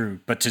wasn't true.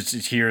 But to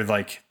hear,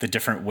 like, the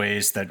different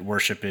ways that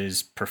worship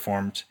is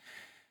performed.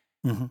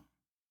 Mm-hmm.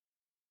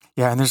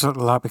 Yeah, and there's a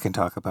lot we can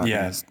talk about.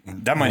 Yeah,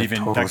 that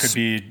could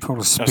be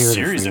a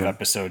series of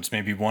episodes,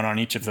 maybe one on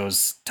each of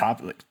those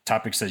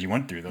topics that you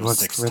went through. Those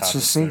six let's topics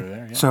just see. that are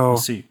there. Yeah, so, we'll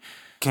see.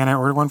 Can I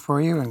order one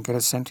for you and get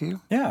it sent to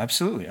you? Yeah,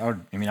 absolutely.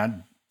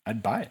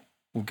 I'd buy it.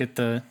 We'll get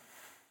the.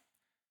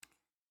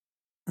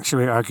 Should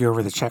we argue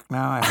over the check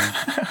now?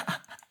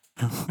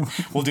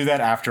 We'll do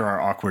that after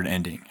our awkward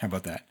ending. How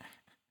about that?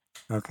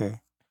 Okay.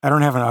 I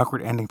don't have an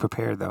awkward ending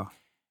prepared, though.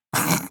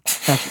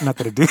 Not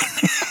that I do.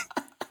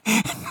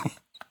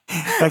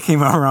 That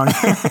came out wrong.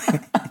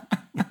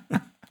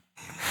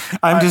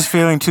 I'm just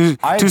feeling too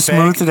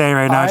smooth today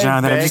right now,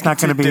 John. That I'm just not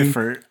going to be.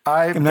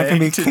 I'm not going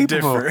to be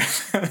capable.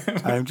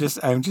 I'm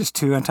just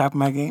too on top of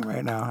my game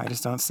right now. I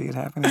just don't see it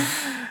happening.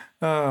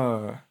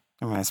 Oh.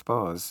 I mean, I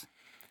suppose.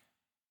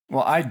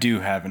 Well, I do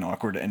have an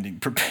awkward ending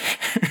prepared.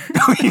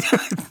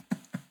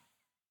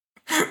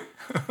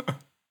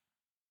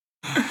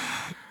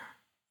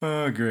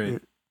 Oh,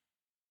 great.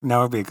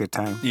 Now would be a good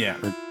time Yeah.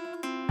 for